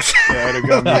mute for the next. Yeah, I don't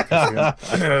go on mute.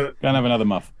 Go and have another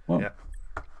muff. What? Yeah.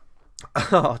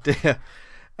 Oh dear.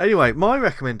 Anyway, my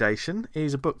recommendation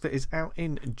is a book that is out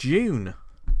in June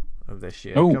of this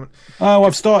year.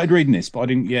 I've started reading this, but I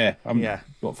didn't. Yeah, I haven't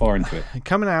got far into it.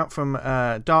 Coming out from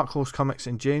Dark Horse Comics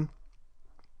in June.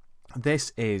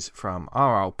 This is from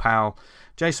our old pal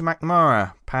Jason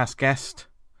McNamara, past guest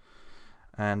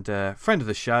and friend of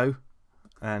the show,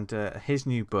 and his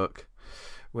new book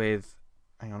with.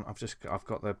 Hang on, I've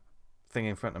got the thing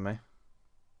in front of me.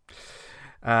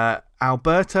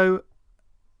 Alberto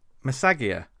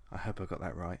Masagia. I hope I got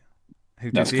that right.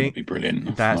 That's going to be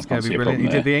brilliant. That's going to be brilliant. He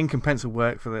did the ink and pencil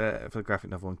work for the graphic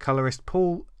novel, and colorist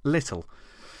Paul Little,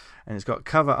 and it's got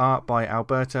cover art by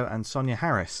Alberto and Sonia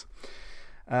Harris.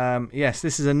 Yes,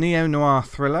 this is a neo-noir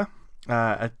thriller,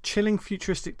 a chilling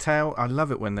futuristic tale. I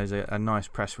love it when there's a nice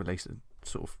press release that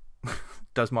sort of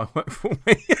does my work for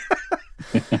me.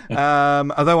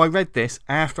 Although I read this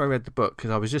after I read the book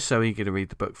because I was just so eager to read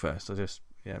the book first. I just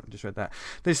read that.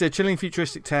 This is a chilling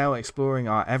futuristic tale exploring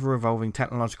our ever-evolving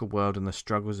technological world and the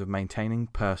struggles of maintaining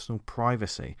personal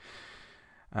privacy.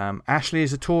 Ashley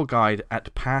is a tour guide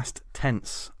at Past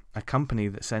Tense, a company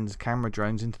that sends camera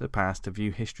drones into the past to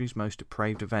view history's most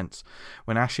depraved events.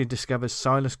 When Ashley discovers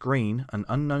Silas Green, an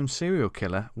unknown serial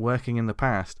killer working in the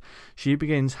past, she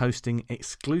begins hosting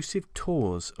exclusive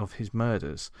tours of his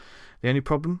murders. The only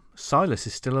problem? Silas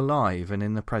is still alive and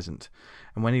in the present,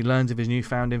 and when he learns of his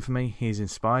newfound infamy, he is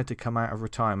inspired to come out of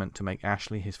retirement to make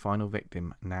Ashley his final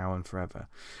victim now and forever.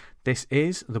 This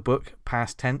is the book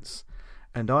Past Tense,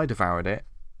 and I devoured it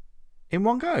in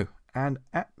one go and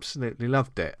absolutely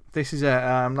loved it. This is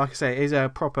like I say, it is a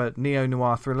proper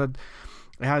neo-noir thriller.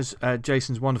 It has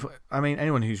Jason's wonderful. I mean,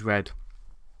 anyone who's read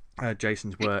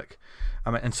Jason's work,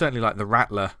 I mean, and certainly like The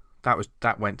Rattler,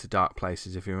 that went to dark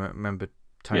places. If you remember,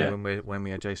 Tony, when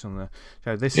we had Jason on the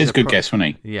show, this is a good guess,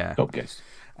 wasn't he? Yeah, top guess.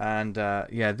 And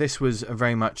this was a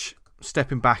very much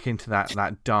stepping back into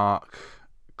that dark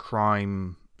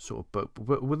crime sort of book,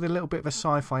 but with a little bit of a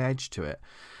sci-fi edge to it,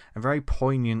 a very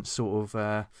poignant sort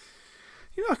of.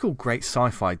 Like all great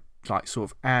sci-fi, like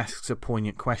sort of asks a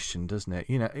poignant question, doesn't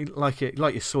it? Like your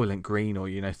Soylent Green,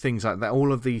 or things like that.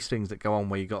 All of these things that go on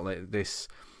where you got like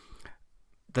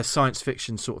the science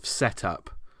fiction sort of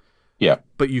setup. Yeah.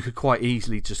 But you could quite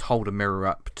easily just hold a mirror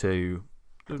up to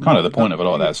kind of the point of a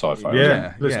lot of that sci-fi.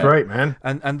 Yeah, that's great, man.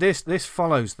 And this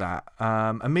follows that.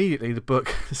 Immediately, the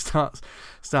book starts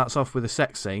off with a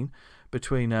sex scene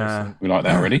between we like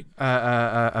that already.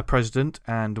 A president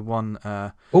and one.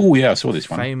 I saw this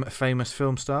one. Famous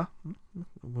film star.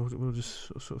 We'll just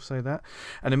sort of say that,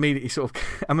 and immediately sort of.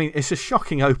 I mean, it's a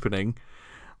shocking opening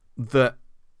that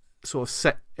sort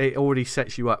of it already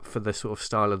sets you up for the sort of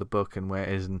style of the book and where it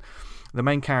is, and the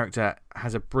main character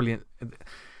has a brilliant.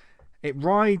 The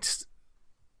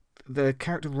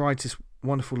character rides this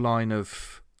wonderful line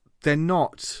of, they're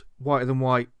not whiter than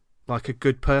white like a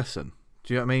good person.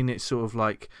 Do you know what I mean? It's sort of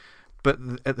like, but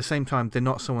at the same time, they're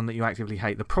not someone that you actively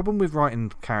hate. The problem with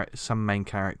writing some main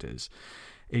characters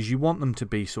is you want them to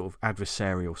be sort of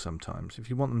adversarial sometimes. If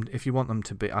you want them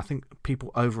to be, I think people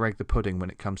over-egg the pudding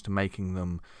when it comes to making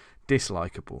them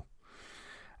dislikable.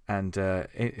 And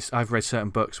I've read certain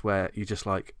books where you're just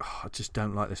like, I just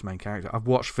don't like this main character. I've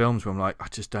watched films where I'm like, I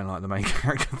just don't like the main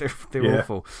character. They're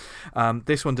awful.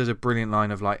 This one does a brilliant line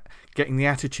of like getting the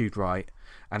attitude right.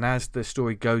 And as the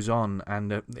story goes on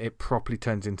and it properly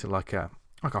turns into like a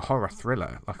horror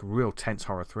thriller, like a real tense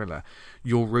horror thriller,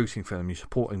 you're rooting for them, you're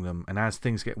supporting them. And as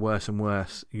things get worse and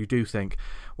worse, you do think,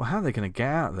 well, how are they going to get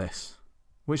out of this?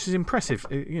 Which is impressive.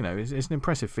 It's an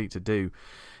impressive feat to do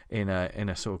in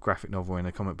a sort of graphic novel in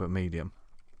a comic book medium.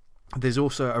 There's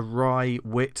also a wry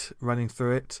wit running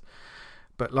through it.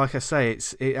 But like I say,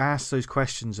 it asks those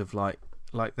questions of like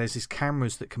there's these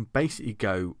cameras that can basically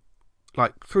go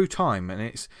like through time, and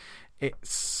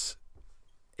it's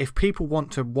if people want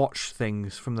to watch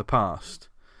things from the past,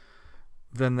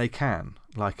 then they can.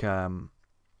 Like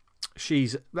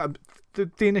she's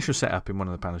the initial setup in one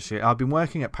of the panels. I've been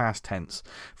working at Past Tense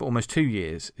for almost 2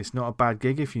 years. It's not a bad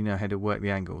gig if you know how to work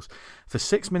the angles. For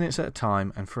 6 minutes at a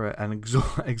time and for an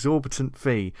exorbitant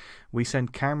fee, we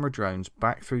send camera drones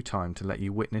back through time to let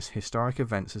you witness historic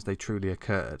events as they truly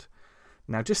occurred.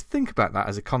 Now, just think about that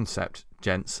as a concept,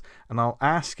 gents, and I'll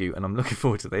ask you, and I'm looking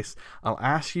forward to this, I'll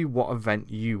ask you what event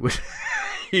you would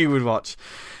you would watch.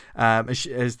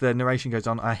 As the narration goes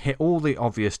on, I hit all the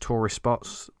obvious tourist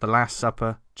spots, The Last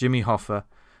Supper, Jimmy Hoffa,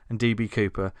 and D.B.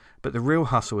 Cooper, but the real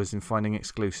hustle is in finding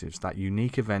exclusives, that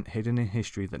unique event hidden in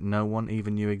history that no one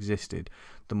even knew existed.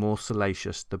 The more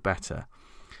salacious, the better.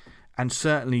 And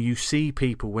certainly you see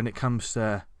people, when it comes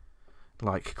to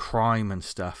like crime and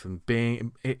stuff, and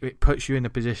being it puts you in a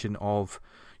position of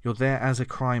you're there as a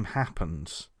crime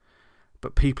happens,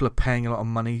 but people are paying a lot of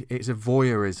money. It's a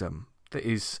voyeurism that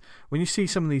is, when you see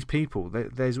some of these people,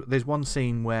 there's one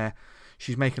scene where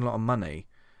she's making a lot of money,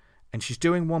 and she's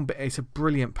doing one bit. It's a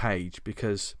brilliant page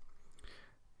because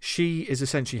she is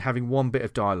essentially having one bit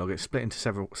of dialogue. It's split into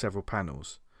several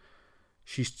panels.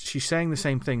 She's saying the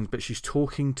same things, but she's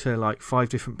talking to like 5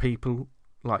 different people,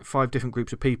 like 5 different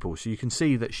groups of people. So you can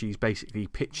see that she's basically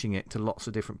pitching it to lots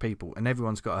of different people, and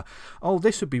everyone's got oh,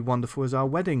 this would be wonderful as our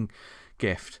wedding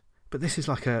gift. But this is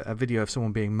like a video of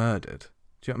someone being murdered.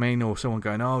 Do you know what I mean? Or someone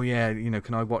going, oh yeah,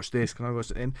 can I watch this? Can I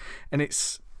watch it? And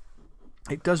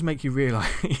it does make you realise,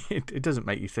 it doesn't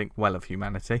make you think well of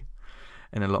humanity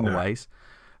in a lot of ways.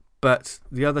 But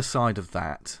the other side of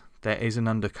that, there is an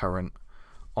undercurrent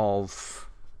of,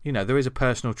 there is a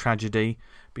personal tragedy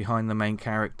behind the main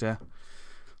character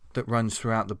that runs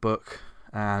throughout the book,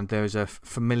 and there is a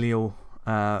familial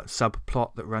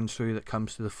subplot that runs through that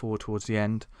comes to the fore towards the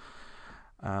end.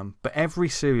 But every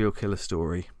serial killer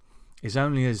story is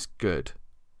only as good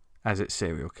as its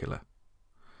serial killer.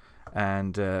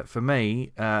 And for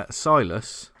me,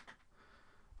 Silas,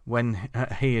 when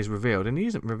he is revealed, and he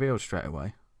isn't revealed straight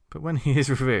away, but when he is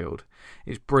revealed,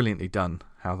 it's brilliantly done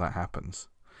how that happens.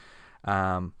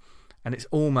 And it's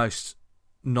almost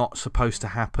not supposed to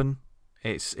happen.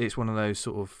 It's one of those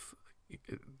sort of,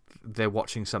 they're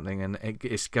watching something and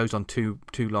it goes on too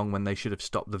long when they should have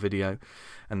stopped the video,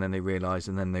 and then they realise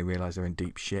they're in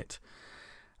deep shit.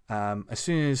 As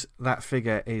soon as that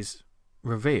figure is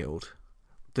revealed,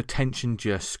 the tension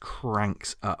just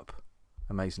cranks up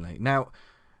amazingly. Now,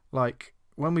 like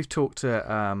when we've talked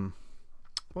to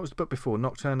what was the book before?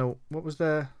 Nocturnal. What was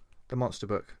the monster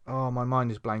book? Oh, my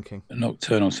mind is blanking.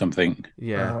 Nocturnal something.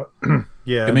 Yeah.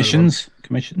 Yeah. Commissions.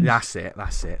 That's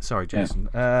it. Sorry, Jason.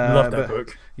 Love that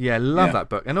book. Yeah, that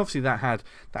book. And obviously that had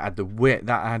the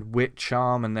wit,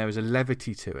 charm, and there was a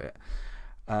levity to it.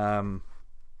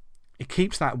 It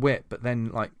keeps that wit, but then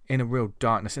like in a real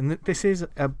darkness. And this is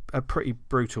a pretty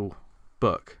brutal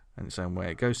book in its own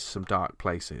way. It goes to some dark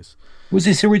places. Was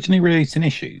this originally released in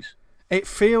issues? It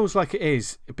feels like it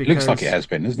is. Because, it looks like it has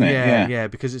been, doesn't it? Yeah,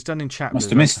 because it's done in chapters. Must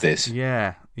have missed this.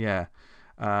 Yeah.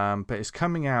 But it's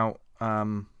coming out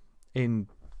in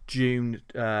June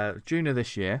of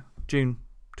this year, June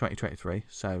 2023.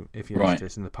 So if you missed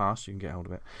this in the past, you can get hold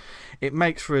of it. It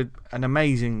makes for an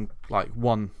amazing like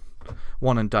one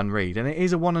and done read, and it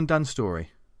is a one and done story.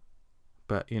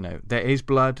 But there is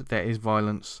blood, there is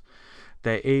violence,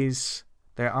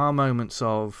 there are moments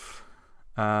of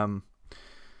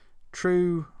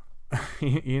true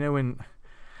when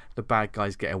the bad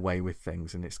guys get away with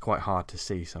things, and it's quite hard to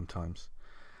see sometimes.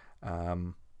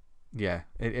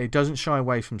 It doesn't shy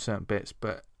away from certain bits,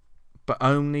 but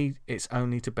it's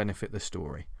only to benefit the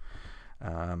story.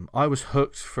 I was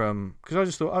hooked because I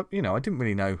just thought I didn't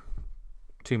really know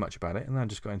too much about it, and then I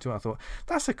just got into it. I thought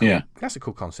that's a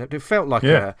cool concept. It felt like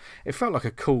a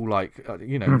cool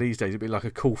these days it'd be like a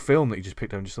cool film that you just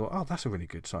picked up and just thought, oh, that's a really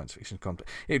good science fiction concept.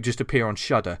 It would just appear on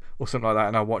Shudder or something like that,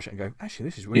 and I'll watch it and go, actually,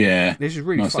 this is really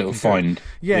nice little find.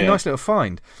 Nice little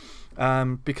find.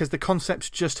 Because the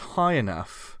concept's just high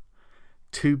enough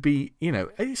to be,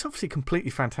 it's obviously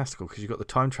completely fantastical because you've got the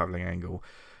time traveling angle,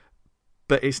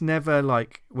 but it's never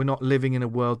like we're not living in a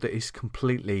world that is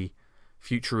completely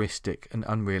futuristic and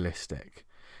unrealistic.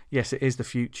 Yes, it is the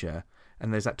future,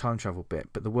 and there's that time travel bit,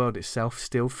 but the world itself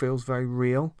still feels very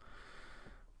real,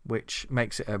 which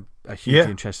makes it a hugely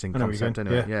interesting concept.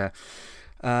 Anyway,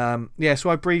 so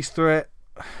I breezed through it,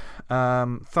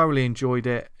 thoroughly enjoyed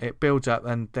it. It builds up,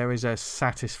 and there is a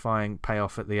satisfying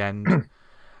payoff at the end.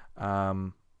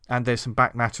 And there's some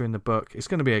back matter in the book. It's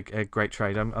going to be a great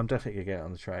trade. I'm definitely going to get it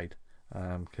on the trade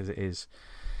because it is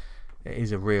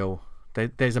a real.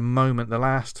 There's a moment. The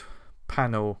last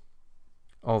panel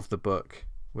of the book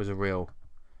was a real.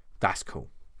 That's cool.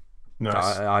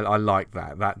 Nice. I like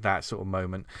that sort of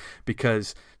moment,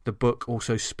 because the book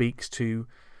also speaks to.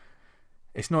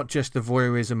 It's not just the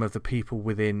voyeurism of the people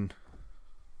within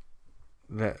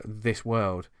this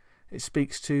world. It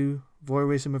speaks to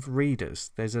voyeurism of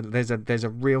readers. There's a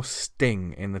real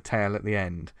sting in the tale at the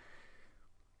end,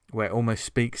 where it almost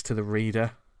speaks to the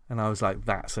reader And I was like,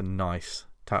 that's a nice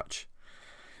touch.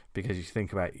 Because you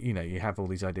think about, you have all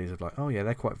these ideas of like, oh yeah,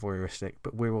 they're quite voyeuristic,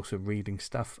 but we're also reading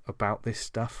stuff about this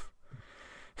stuff.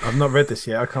 I've not read this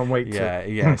yet. I can't wait.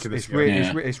 It's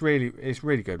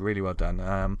really good, really well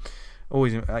done.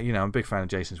 Always, I'm a big fan of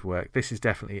Jason's work. This is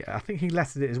definitely, I think he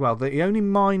lettered it as well. The only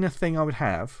minor thing I would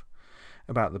have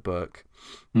about the book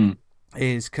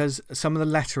is because some of the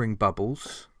lettering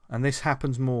bubbles, and this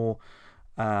happens more,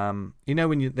 when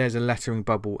there's a lettering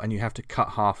bubble and you have to cut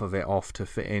half of it off to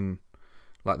fit in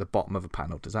like the bottom of a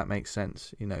panel. Does that make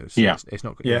sense? So it's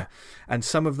not good. Yeah. And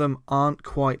some of them aren't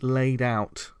quite laid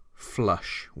out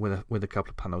flush with a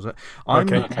couple of panels.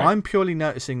 I'm purely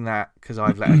noticing that because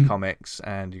I've lettered comics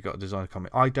and you've got a designer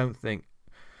comic. I don't think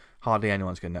hardly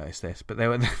anyone's going to notice this, but there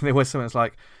was something that's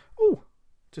like, oh,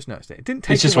 just noticed it. It didn't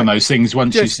take. It's just one of those things.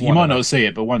 Once you might not see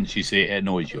it, but once you see it, it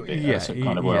annoys you a bit. Yeah, that's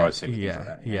kind of where I see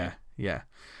it. Yeah.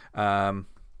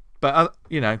 But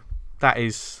that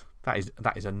is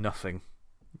a nothing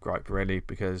gripe really,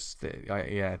 because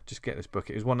just get this book.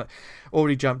 It was one that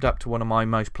already jumped up to one of my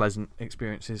most pleasant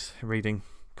experiences reading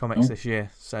comics this year.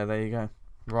 So there you go,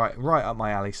 right up my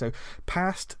alley. So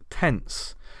past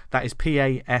tense, that is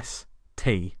PAST.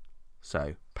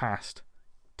 So past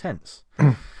tense.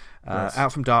 Yes.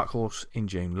 Out from Dark Horse in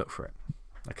June. Look for it.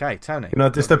 Okay, Tony.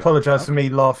 Just apologise for me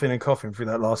laughing and coughing through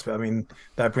that last bit. I mean,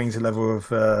 that brings a level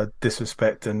of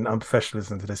disrespect and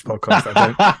unprofessionalism to this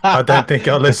podcast. I don't think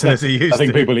our listeners are used to. I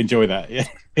think people enjoy that.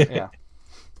 Yeah.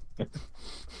 So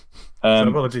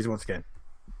apologies once again.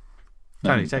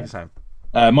 Tony, take us home.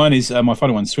 Mine is my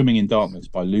final one, Swimming in Darkness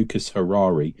by Lucas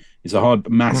Harari. It's a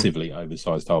massively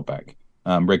oversized hardback,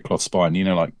 red cloth spine.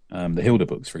 Like the Hilda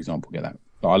books, for example, get that.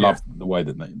 But I love the way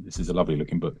that this is a lovely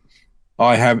looking book.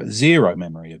 I have zero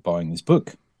memory of buying this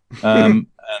book, and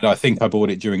I think I bought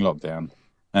it during lockdown,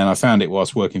 and I found it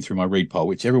whilst working through my read pile,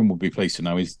 which everyone would be pleased to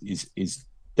know is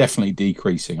definitely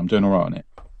decreasing. I'm doing all right on it.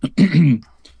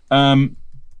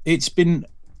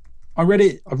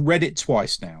 I've read it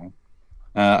twice now.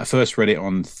 I first read it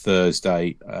on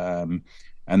Thursday, and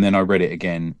then I read it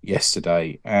again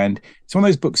yesterday, and it's one of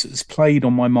those books that's played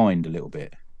on my mind a little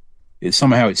bit. It's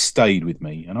stayed with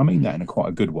me, and I mean that in quite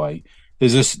a good way.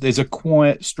 There's a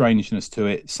quiet strangeness to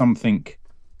it, something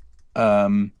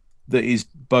that is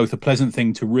both a pleasant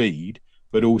thing to read,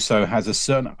 but also has a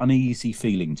certain uneasy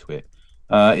feeling to it.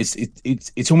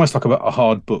 It's almost like a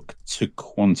hard book to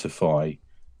quantify.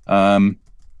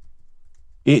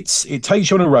 It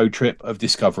takes you on a road trip of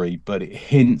discovery, but it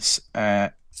hints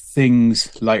at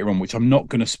things later on which I'm not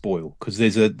going to spoil, because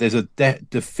there's a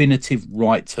definitive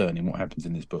right turn in what happens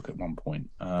in this book at one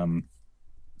point.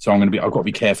 So I've got to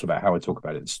be careful about how I talk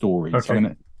about it, the story. Okay. So I'm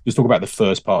going to just talk about the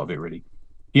first part of it, really.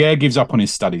 He gives up on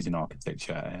his studies in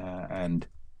architecture and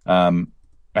on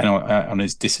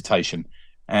his dissertation,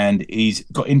 and he's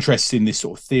got interests in this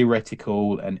sort of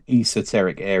theoretical and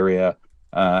esoteric area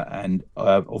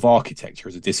of architecture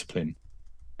as a discipline.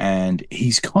 And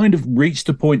he's kind of reached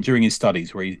a point during his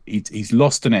studies where he's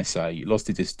lost an essay, he lost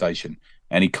his dissertation,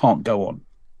 and he can't go on.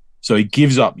 So he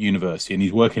gives up university and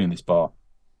he's working in this bar.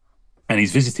 And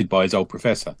he's visited by his old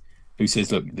professor, who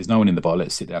says, look, there's no one in the bar,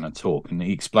 let's sit down and talk. And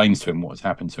he explains to him what's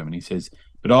happened to him. And he says,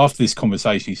 but after this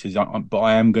conversation, he says, but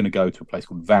I am going to go to a place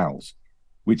called Val's,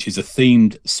 which is a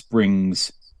themed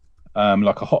springs,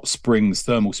 like a hot springs,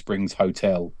 thermal springs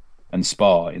hotel and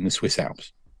spa in the Swiss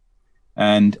Alps.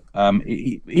 And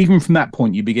even from that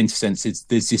point, you begin to sense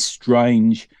there's this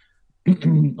strange,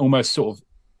 almost sort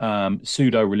of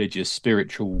pseudo-religious,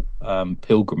 spiritual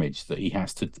pilgrimage that he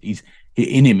has to.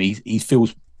 He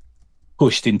feels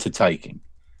pushed into taking,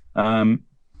 and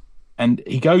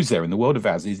he goes there. And the world of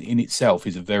Vaz in itself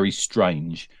is a very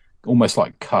strange, almost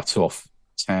like cut-off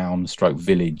town, stroke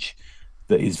village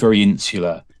that is very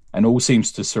insular and all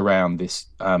seems to surround this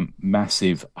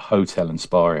massive hotel and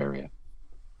spa area.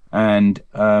 And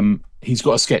he's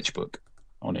got a sketchbook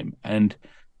on him, and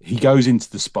he goes into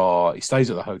the spa. He stays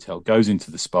at the hotel, goes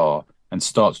into the spa, and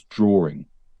starts drawing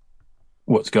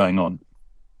what's going on.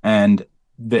 And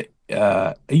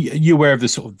are you aware of the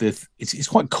sort of it's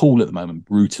quite cool at the moment,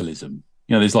 brutalism.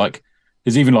 There's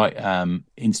even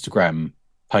Instagram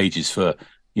pages for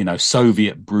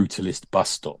Soviet brutalist bus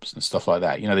stops and stuff like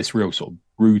that. This real sort of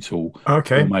brutal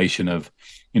formation of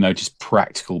just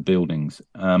practical buildings.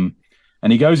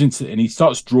 And he goes into and he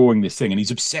starts drawing this thing, and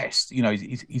he's obsessed.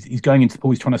 He's going into the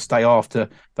pool. He's trying to stay after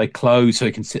they close so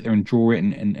he can sit there and draw it.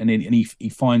 And he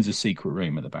finds a secret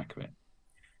room at the back of it.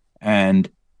 And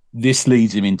this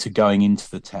leads him into going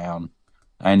into the town,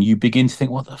 and you begin to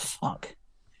think, what the fuck?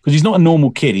 Because he's not a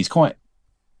normal kid. He's quite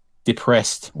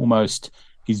depressed, almost.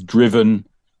 He's driven,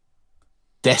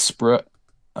 desperate,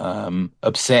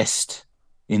 obsessed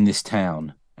in this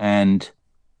town, and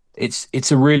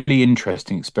it's a really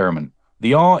interesting experiment.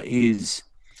 The art is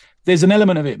there's an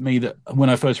element of it me that when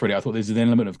I first read it, I thought there's an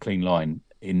element of clean line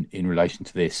in relation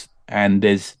to this, and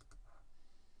it's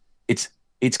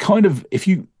kind of, if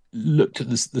you looked at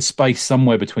the space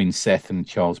somewhere between Seth and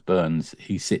Charles Burns,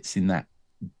 he sits in that,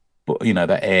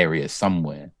 that area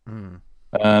somewhere.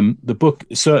 The book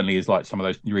certainly is like some of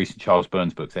those recent Charles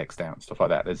Burns books, X'd Out and stuff like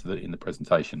that. There's in the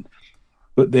presentation,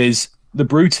 but there's the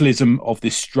brutalism of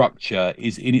this structure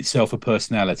is in itself a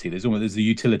personality. There's a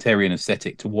utilitarian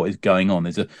aesthetic to what is going on.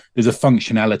 There's a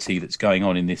functionality that's going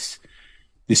on in this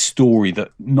story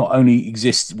that not only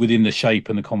exists within the shape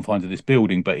and the confines of this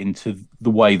building, but into the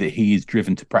way that he is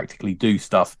driven to practically do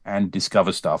stuff and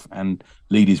discover stuff and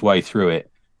lead his way through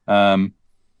it. And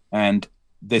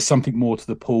there's something more to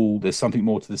the pool. There's something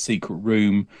more to the secret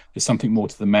room. There's something more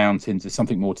to the mountains. There's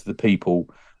something more to the people.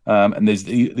 And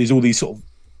there's all these sort of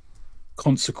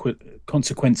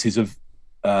consequences of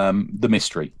the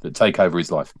mystery that take over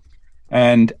his life.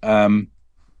 And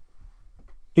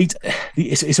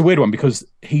it's a weird one because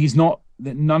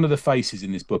none of the faces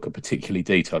in this book are particularly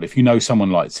detailed. If you know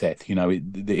someone like Seth,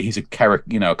 he's a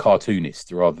character, a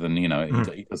cartoonist rather than he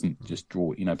doesn't just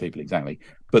draw people exactly.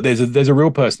 But there's a real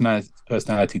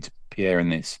personality to Pierre in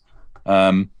this.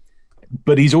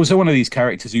 But he's also one of these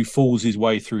characters who falls his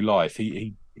way through life.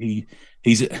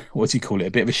 He's what's he call it?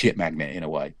 A bit of a shit magnet in a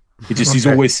way. He's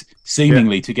always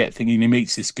seemingly to get thinking. He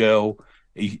meets this girl.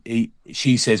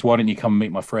 She says, "Why don't you come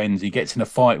meet my friends?" He gets in a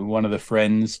fight with one of the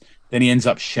friends. Then he ends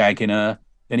up shagging her.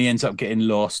 Then he ends up getting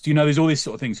lost. There's all this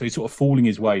sort of thing. So he's sort of falling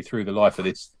his way through the life of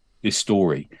this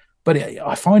story. But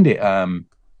I find it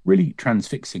really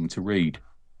transfixing to read.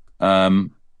 There's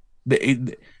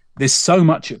so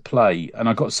much at play, and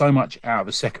I got so much out of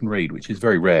a second read, which is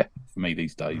very rare for me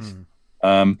these days.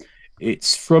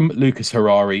 It's from Lucas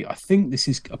Harari. I think this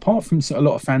is, apart from a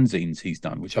lot of fanzines he's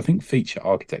done, which I think feature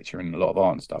architecture and a lot of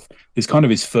art and stuff, it's kind of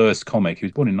his first comic. He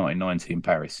was born in 1990 in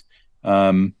Paris.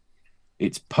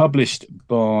 It's published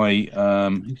by,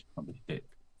 who's published it?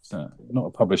 It's not a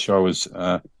publisher. I was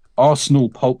Arsenal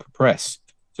Pulp Press.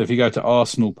 So if you go to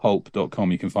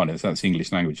arsenalpulp.com, you can find it. That's the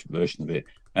English language version of it.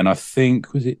 And I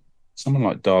think, was it someone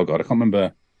like Dargaard? I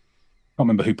can't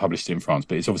remember who published it in France,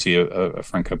 but it's obviously a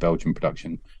Franco-Belgian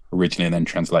production originally and then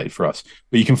translated for us.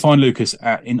 But you can find Lucas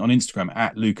on Instagram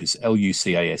at Lucas,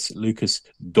 Lucas,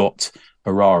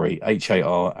 Lucas.Harari,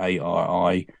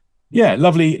 Harari. Yeah,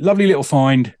 lovely little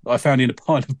find I found in a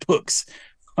pile of books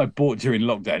I bought during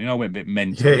lockdown. I went a bit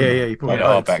mental. Yeah. You bought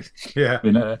hardbacks. Yeah.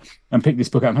 And picked this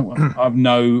book up. I have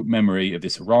no memory of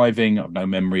this arriving. I have no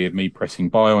memory of me pressing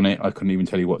buy on it. I couldn't even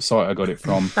tell you what site I got it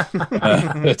from.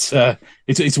 But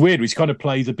it's weird, which kind of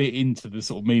plays a bit into the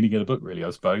sort of meaning of the book, really,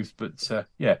 I suppose. But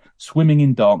Swimming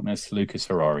in Darkness, Lucas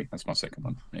Harari. That's my second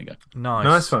one. There you go.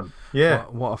 Nice one. Yeah.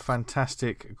 What a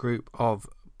fantastic group of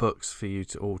books for you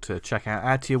all to check out.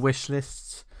 Add to your wish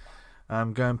lists.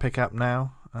 Go and pick up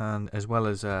now. And as well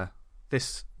as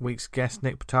this week's guest,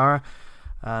 Nick Pitarra,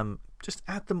 just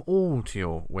add them all to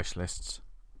your wish lists,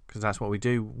 because that's what we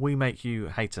do. We make you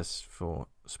hate us for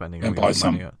spending all your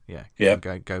money. Yeah.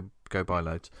 Go buy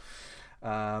loads.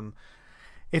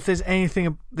 If there's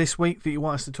anything this week that you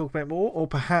want us to talk about more, or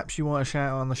perhaps you want to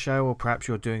shout out on the show, or perhaps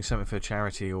you're doing something for a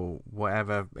charity or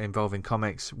whatever involving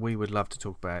comics, we would love to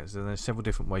talk about it. So there's several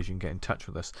different ways you can get in touch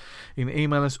with us. You can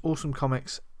email us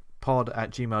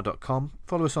awesomecomics@gmail.com.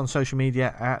 Follow us on social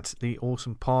media at The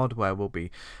Awesome Pod, where we'll be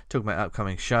talking about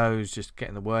upcoming shows, just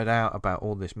getting the word out about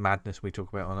all this madness we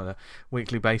talk about on a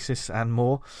weekly basis and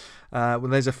more.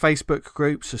 There's a Facebook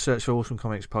group, so search for Awesome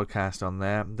Comics Podcast on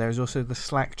there. There's also the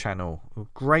Slack channel, a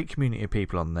great community of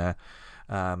people on there.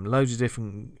 Loads of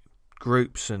different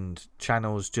groups and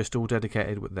channels, just all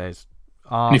dedicated with there's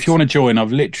art. And if you want to join,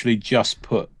 I've literally just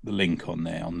put the link on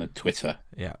there on the Twitter.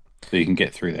 Yeah. So you can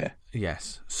get through there.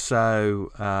 Yes.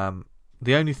 So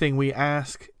the only thing we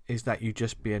ask is that you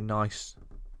just be a nice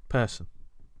person.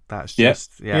 That's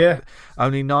just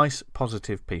only nice,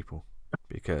 positive people.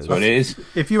 Because that's what it is.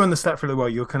 If you understand for a little while,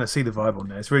 you'll kind of see the vibe on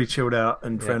there. It's really chilled out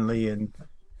and friendly, and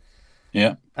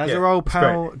as our old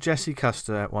pal Jesse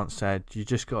Custer once said, you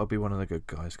just got to be one of the good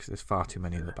guys because there's far too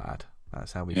many of the bad.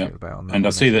 That's how we feel about it on that. And I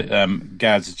see that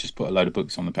Gaz has just put a load of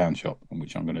books on the pound shop,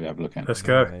 which I'm going to have a look at. Let's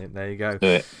go. There you go. Do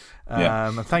it.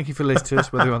 And thank you for listening to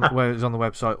us, whether it's on the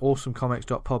website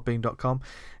awesomecomics.podbean.com.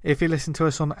 If you listen to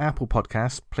us on Apple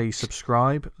Podcasts, please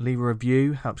subscribe, leave a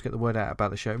review. Helps get the word out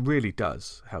about the show. It really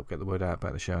does help get the word out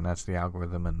about the show and adds to the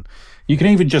algorithm. And you can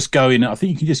even just go in. I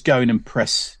think you can just go in and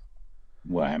press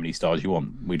how many stars you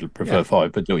want. We'd prefer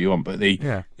 5, but do what you want. But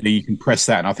you can press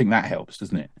that, and I think that helps,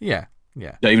 doesn't it? Yeah.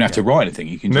 Yeah. You don't even have to write anything.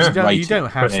 You can just rate you don't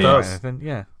it. have to write anything.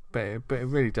 Yeah, but it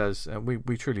really does.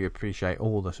 We truly appreciate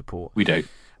all the support. We do.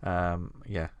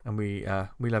 Yeah, and we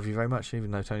love you very much,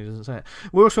 even though Tony doesn't say it.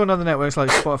 We're also on other networks like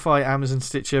Spotify, Amazon,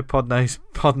 Stitcher, Podknife.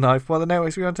 What other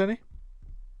networks are we on, Tony?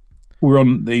 We're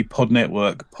on the Pod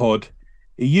Network. Pod.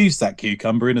 He used that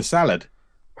cucumber in a salad.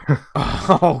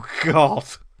 Oh God!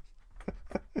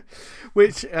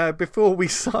 Which before we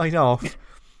sign off,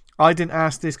 I didn't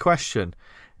ask this question.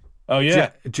 Oh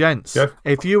yeah, gents. Yeah.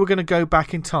 If you were going to go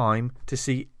back in time to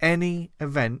see any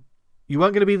event, you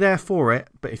weren't going to be there for it,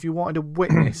 but if you wanted to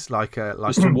witness,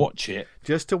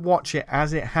 just to watch it,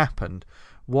 as it happened,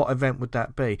 what event would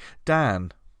that be,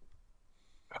 Dan?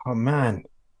 Oh man,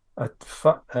 I'm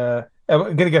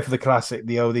going to go for the classic,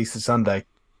 the old Easter Sunday.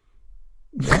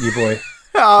 Your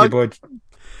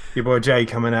boy Jay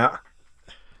coming out.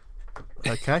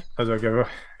 Okay. As I go.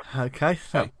 Okay,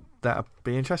 that'll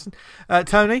be interesting.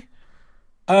 Tony?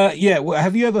 Yeah. Well,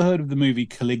 have you ever heard of the movie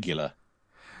Caligula?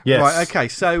 Yes. Right, okay,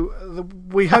 so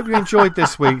we hope you enjoyed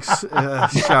this week's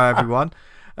show, everyone.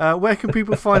 Where can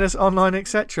people find us online,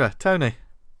 etc.? Tony?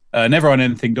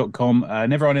 Neveronanything.com.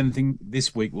 Never on Anything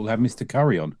this week we'll have Mr.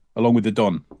 Curry on, along with the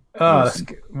Don. Oh, that's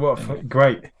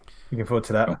great. Looking forward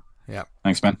to that. Cool. Yeah.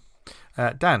 Thanks, man.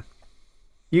 Dan?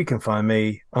 You can find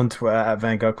me on Twitter at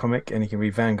Vanguard Comic, and you can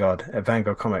read Vanguard at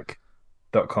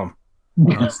vanguardcomic.com.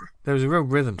 There was a real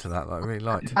rhythm to that I really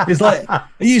liked. It's like, are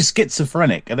you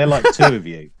schizophrenic? Are there like two of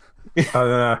you? I don't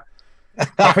know.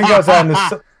 I think I was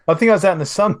out in the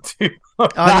sun too.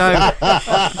 I know.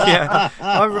 Yeah,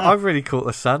 I've really caught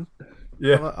the sun.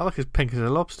 Yeah, I look as pink as a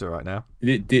lobster right now.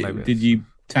 Did you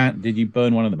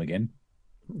burn one of them again?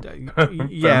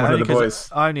 Yeah, one of the boys.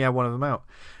 I only had one of them out.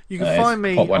 You can find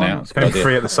me pop one out.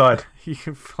 Three at the side. You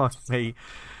can find me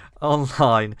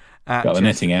online at got the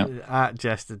netting out at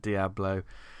Jester Diablo.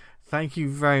 Thank you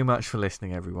very much for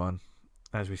listening, everyone.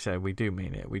 As we said, we do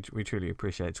mean it. We truly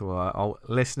appreciate it to all our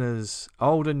listeners,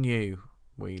 old and new.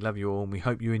 We love you all, and we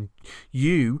hope you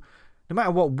no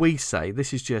matter what we say,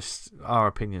 this is just our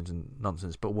opinions and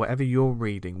nonsense, but whatever you're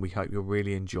reading, we hope you're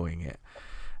really enjoying it.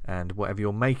 And whatever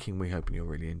you're making, we hope you're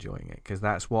really enjoying it, because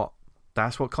that's what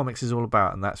comics is all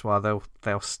about, and that's why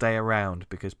they'll stay around,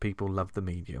 because people love the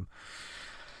medium.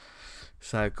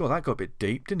 So, God, that got a bit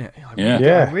deep, didn't it? I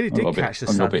really did catch the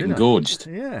sun. I got a bit engorged.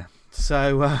 Yeah.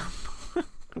 So,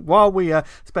 while we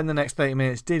spend the next 30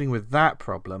 minutes dealing with that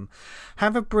problem,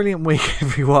 have a brilliant week,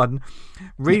 everyone.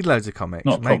 Read loads of comics.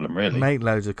 Not a problem, really. Make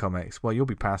loads of comics. Well, you'll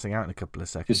be passing out in a couple of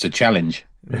seconds. Just a challenge.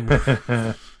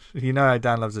 You know how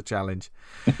Dan loves a challenge.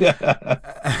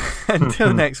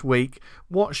 Until next week,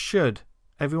 what should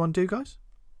everyone do, guys?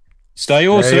 Stay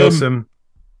awesome.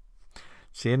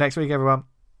 See you next week, everyone.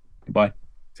 Bye.